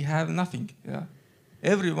labor, we have nothing. Yeah,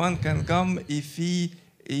 everyone can come if he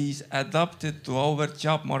is adapted to our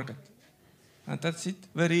job market, and that's it.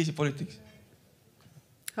 Very easy politics.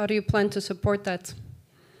 How do you plan to support that?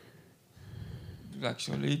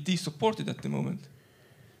 Actually, it is supported at the moment.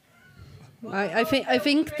 I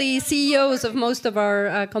think the CEOs of most of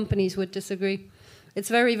our companies would disagree. It's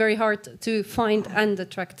very, very hard to find and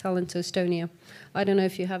attract talent to Estonia. I don't know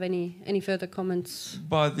if you have any further comments.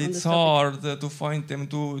 But it's hard to find them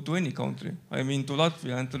to any country. I mean, to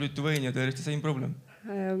Latvia and to Lithuania, there is the same problem.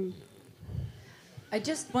 I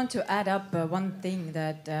just want to add up one thing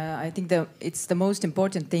that I think it's the most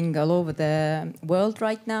important thing all over the world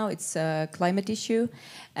right now. It's a climate issue.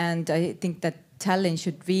 And I think that Tallinn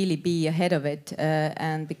should really be ahead of it.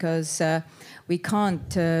 And because we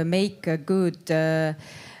can't make a good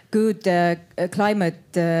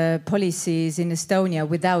climate policies in Estonia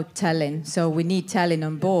without Tallinn. So we need Tallinn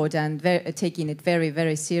on board and taking it very,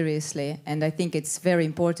 very seriously. And I think it's very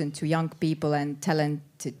important to young people and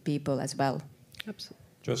talented people as well. Absolutely.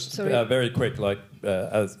 Just very quick, like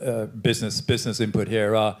as business input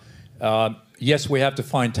here. Yes, we have to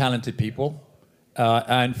find talented people.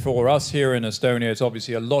 And for us here in Estonia, it's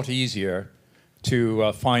obviously a lot easier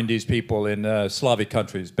to find these people in Slavic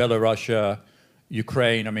countries, Belarus,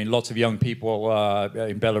 Ukraine. I mean, lots of young people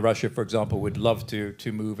in Belarus, for example, would love to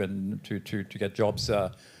move and to get jobs,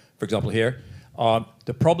 for example, here.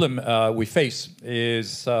 The problem we face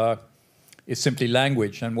is simply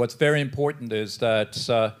language. And what's very important is that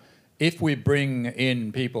if we bring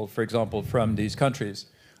in people, for example, from these countries,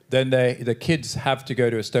 then the kids have to go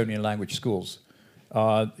to Estonian language schools.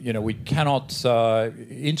 We cannot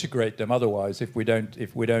integrate them otherwise if we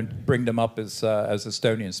don't bring them up as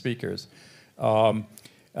Estonian speakers. The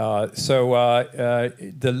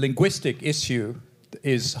linguistic issue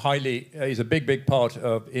is a big part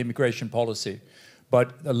of immigration policy.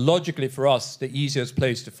 But logically for us, the easiest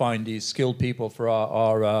place to find these skilled people for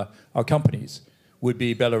our companies would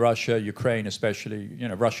be Belarus, Ukraine, especially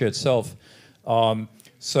Russia itself. They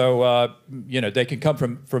can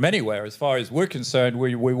come from anywhere. As far as we're concerned,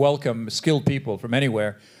 we welcome skilled people from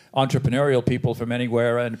anywhere, entrepreneurial people from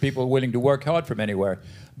anywhere, and people willing to work hard from anywhere.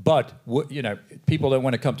 But people don't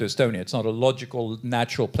want to come to Estonia. It's not a logical,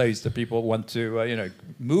 natural place that people want to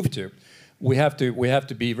move to. We have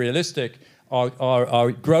to be realistic.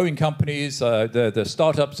 Our growing companies, the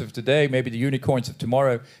startups of today, maybe the unicorns of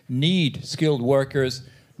tomorrow, need skilled workers.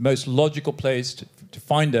 The most logical place to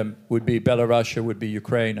find them would be Belarus, would be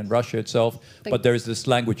Ukraine and Russia itself. But there is this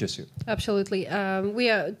language issue. Absolutely.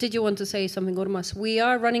 Did you want to say something, Urmas? We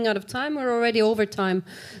are running out of time. We're already over time.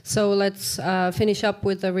 So let's finish up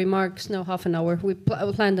with the remarks. No, half an hour. We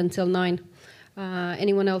planned until 9.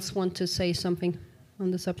 Anyone else want to say something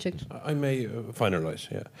on the subject? I may finalize,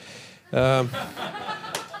 yeah.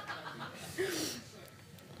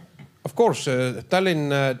 Of course,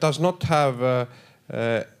 Tallinn does not have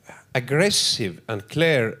aggressive and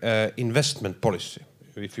clear investment policy,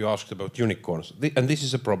 if you asked about unicorns. And this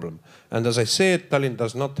is a problem. And as I said, Tallinn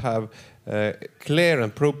does not have clear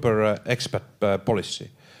and proper expat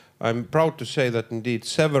policy. I'm proud to say that indeed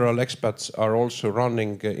several expats are also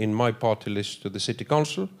running in my party list to the city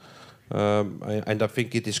council. And I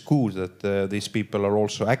think it is good that these people are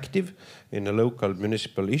also active in the local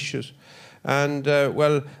municipal issues. And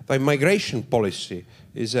well, the migration policy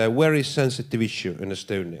is a very sensitive issue in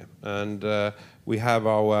Estonia. And we have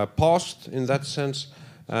our past in that sense.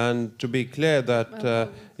 And to be clear that,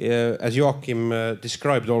 as Joakim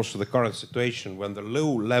described also the current situation, when the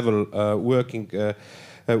low-level working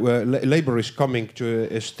labor is coming to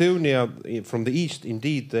Estonia from the east,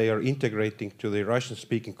 indeed they are integrating to the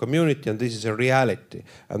Russian-speaking community, and this is a reality.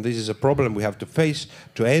 And this is a problem we have to face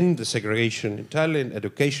to end the segregation in Tallinn,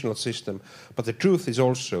 educational system. But the truth is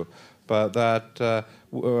also that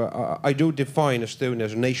I do define Estonia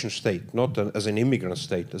as a nation state, not as an immigrant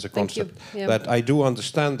state, as a concept. Yeah. That I do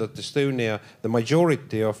understand that Estonia, the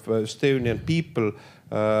majority of Estonian people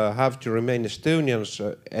have to remain Estonians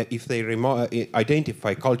if they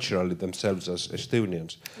identify culturally themselves as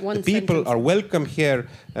Estonians. The people are welcome here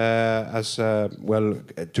as well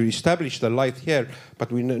to establish their life here,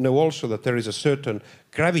 but we know also that there is a certain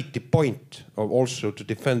gravity point of also to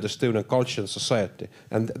defend Estonian culture and society,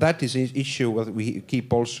 and that is an issue that we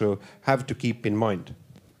have to keep in mind.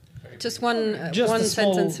 Just one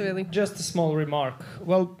sentence, really. Just a small remark.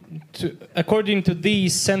 Well, according to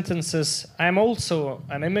these sentences, I'm also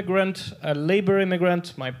an immigrant, a labor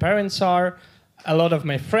immigrant. My parents are, a lot of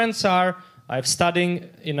my friends are. I've studied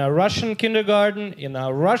in a Russian kindergarten, in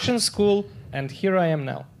a Russian school, and here I am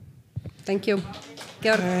now. Thank you.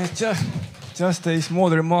 Georg. Just a small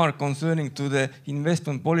remark concerning to the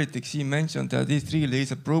investment politics. He mentioned that this really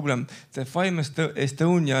is a problem. The 5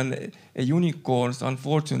 Estonian unicorns,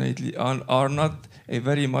 unfortunately, are not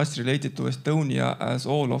very much related to Estonia, as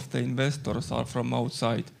all of the investors are from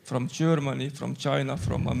outside, from Germany, from China,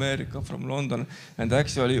 from America, from London. And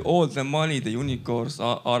actually all the money the unicorns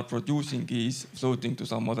are producing is floating to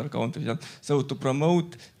some other countries. So to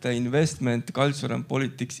promote the investment culture and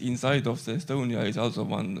politics inside of the Estonia is also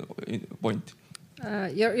one point.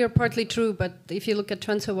 You're partly true, but if you look at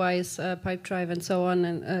TransferWise, Pipe Drive, and so on,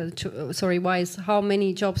 and Wise, how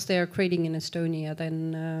many jobs they are creating in Estonia,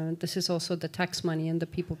 then this is also the tax money and the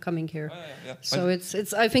people coming here. Yeah. So it's.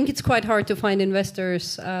 I think it's quite hard to find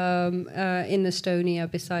investors in Estonia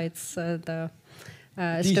besides the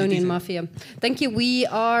Estonian mafia. Thank you. We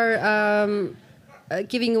are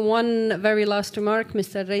giving one very last remark.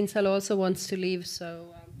 Mr. Reinsalu also wants to leave, so.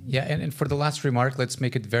 Yeah, and for the last remark, let's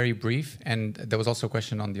make it very brief. And there was also a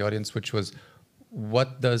question on the audience, which was,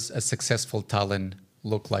 what does a successful Tallinn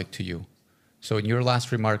look like to you? So in your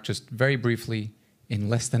last remark, just very briefly, in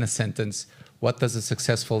less than a sentence, what does a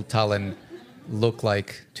successful Tallinn look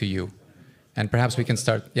like to you? And perhaps we can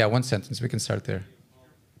start, one sentence, we can start there.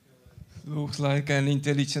 Looks like an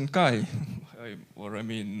intelligent guy. What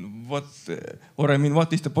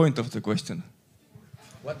is the point of the question?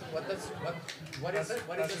 What is a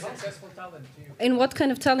successful Tallinn to you? In what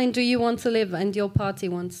kind of Tallinn do you want to live and your party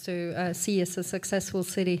wants to see as a successful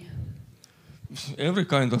city? Every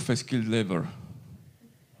kind of a skilled labor.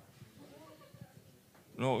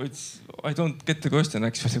 No, I don't get the question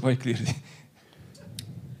actually quite clearly.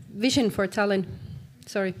 Vision for Tallinn.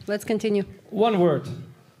 Sorry, let's continue. One word,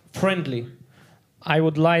 friendly. I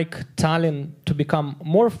would like Tallinn to become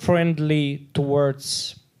more friendly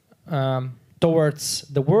towards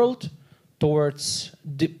the world, towards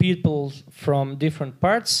the people from different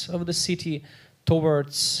parts of the city,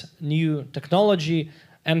 towards new technology.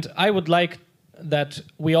 And I would like that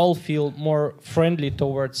we all feel more friendly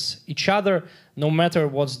towards each other, no matter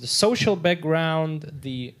what's the social background,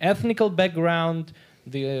 the ethnical background,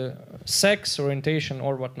 the sex orientation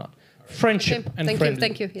or whatnot. Friendship and friendly.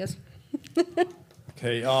 Thank you, yes.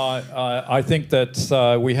 Okay, I think that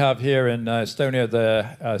we have here in Estonia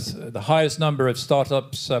the highest number of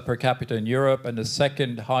startups per capita in Europe and the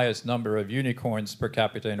second highest number of unicorns per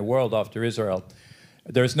capita in the world after Israel.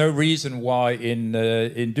 There's no reason why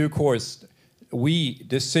in due course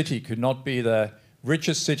this city could not be the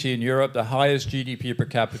richest city in Europe, the highest GDP per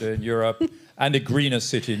capita in Europe, and the greenest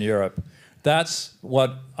city in Europe. That's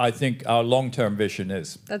what I think our long-term vision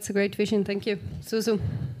is. That's a great vision, thank you. Susu?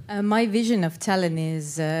 My vision of Tallinn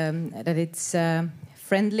is that it's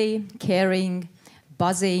friendly, caring,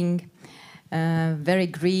 buzzing, very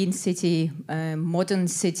green city, modern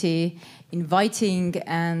city, inviting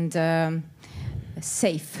and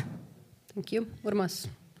safe. Thank you. Urmas,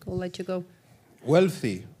 I'll let you go.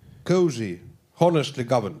 Wealthy, cozy, honestly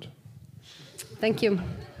governed. Thank you.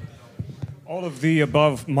 All of the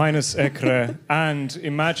above minus EKRE, and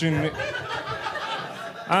imagine...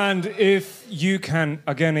 And if you can,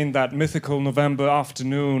 again, in that mythical November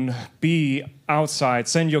afternoon, be outside,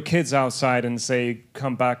 send your kids outside and say,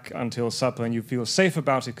 come back until supper, and you feel safe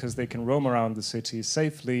about it because they can roam around the city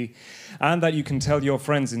safely, and that you can tell your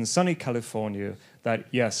friends in sunny California that,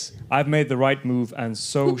 yes, I've made the right move and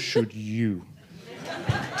so should you.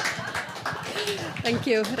 Thank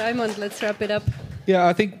you. Raimond, let's wrap it up. Yeah,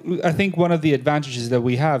 I think one of the advantages that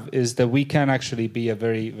we have is that we can actually be a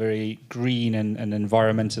very, very green and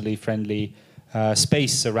environmentally friendly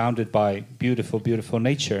space surrounded by beautiful, beautiful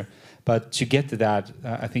nature. But to get to that,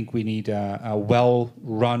 I think we need a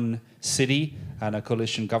well-run city and a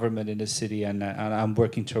coalition government in the city, and I'm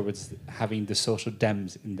working towards having the social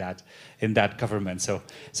Dems in that government. So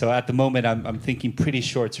at the moment, I'm thinking pretty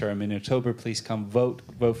short term. In October, please come vote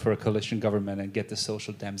for a coalition government and get the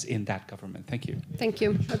social Dems in that government. Thank you. Thank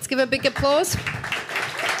you. Let's give a big applause.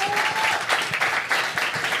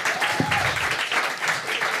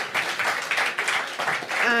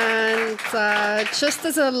 And just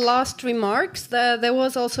as a last remarks, there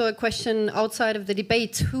was also a question outside of the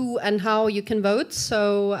debate, who and how you can vote.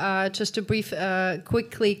 So just to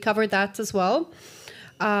quickly cover that as well.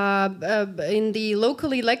 In the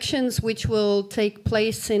local elections, which will take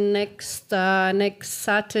place in next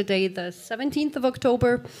Saturday, the 17th of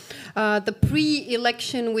October, the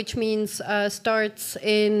pre-election, which means starts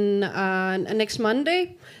in next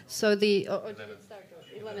Monday. So the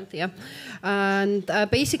 11th, yeah. And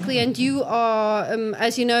basically, and you are,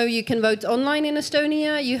 as you know, you can vote online in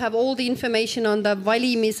Estonia. You have all the information on the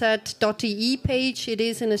valimised.ee page. It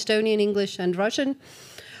is in Estonian, English, and Russian.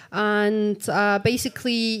 And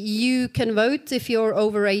basically, you can vote if you're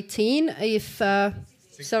over 18. If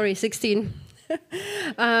 16.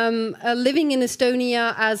 Living in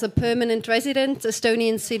Estonia as a permanent resident,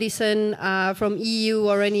 Estonian citizen from EU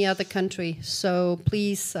or any other country. So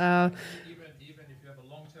please.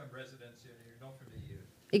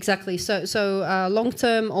 Exactly. So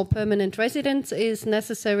long-term or permanent residence is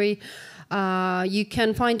necessary. You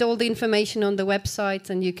can find all the information on the website,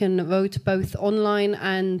 and you can vote both online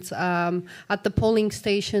and at the polling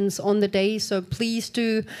stations on the day. So please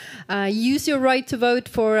do use your right to vote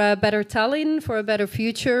for a better Tallinn, for a better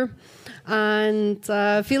future. And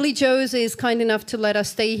Philly Joe's is kind enough to let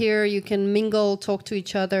us stay here. You can mingle, talk to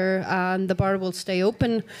each other, and the bar will stay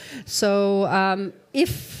open. So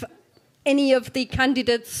if any of the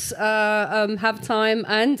candidates have time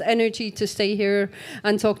and energy to stay here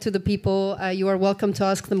and talk to the people, you are welcome to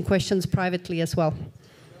ask them questions privately as well.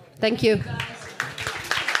 Thank you.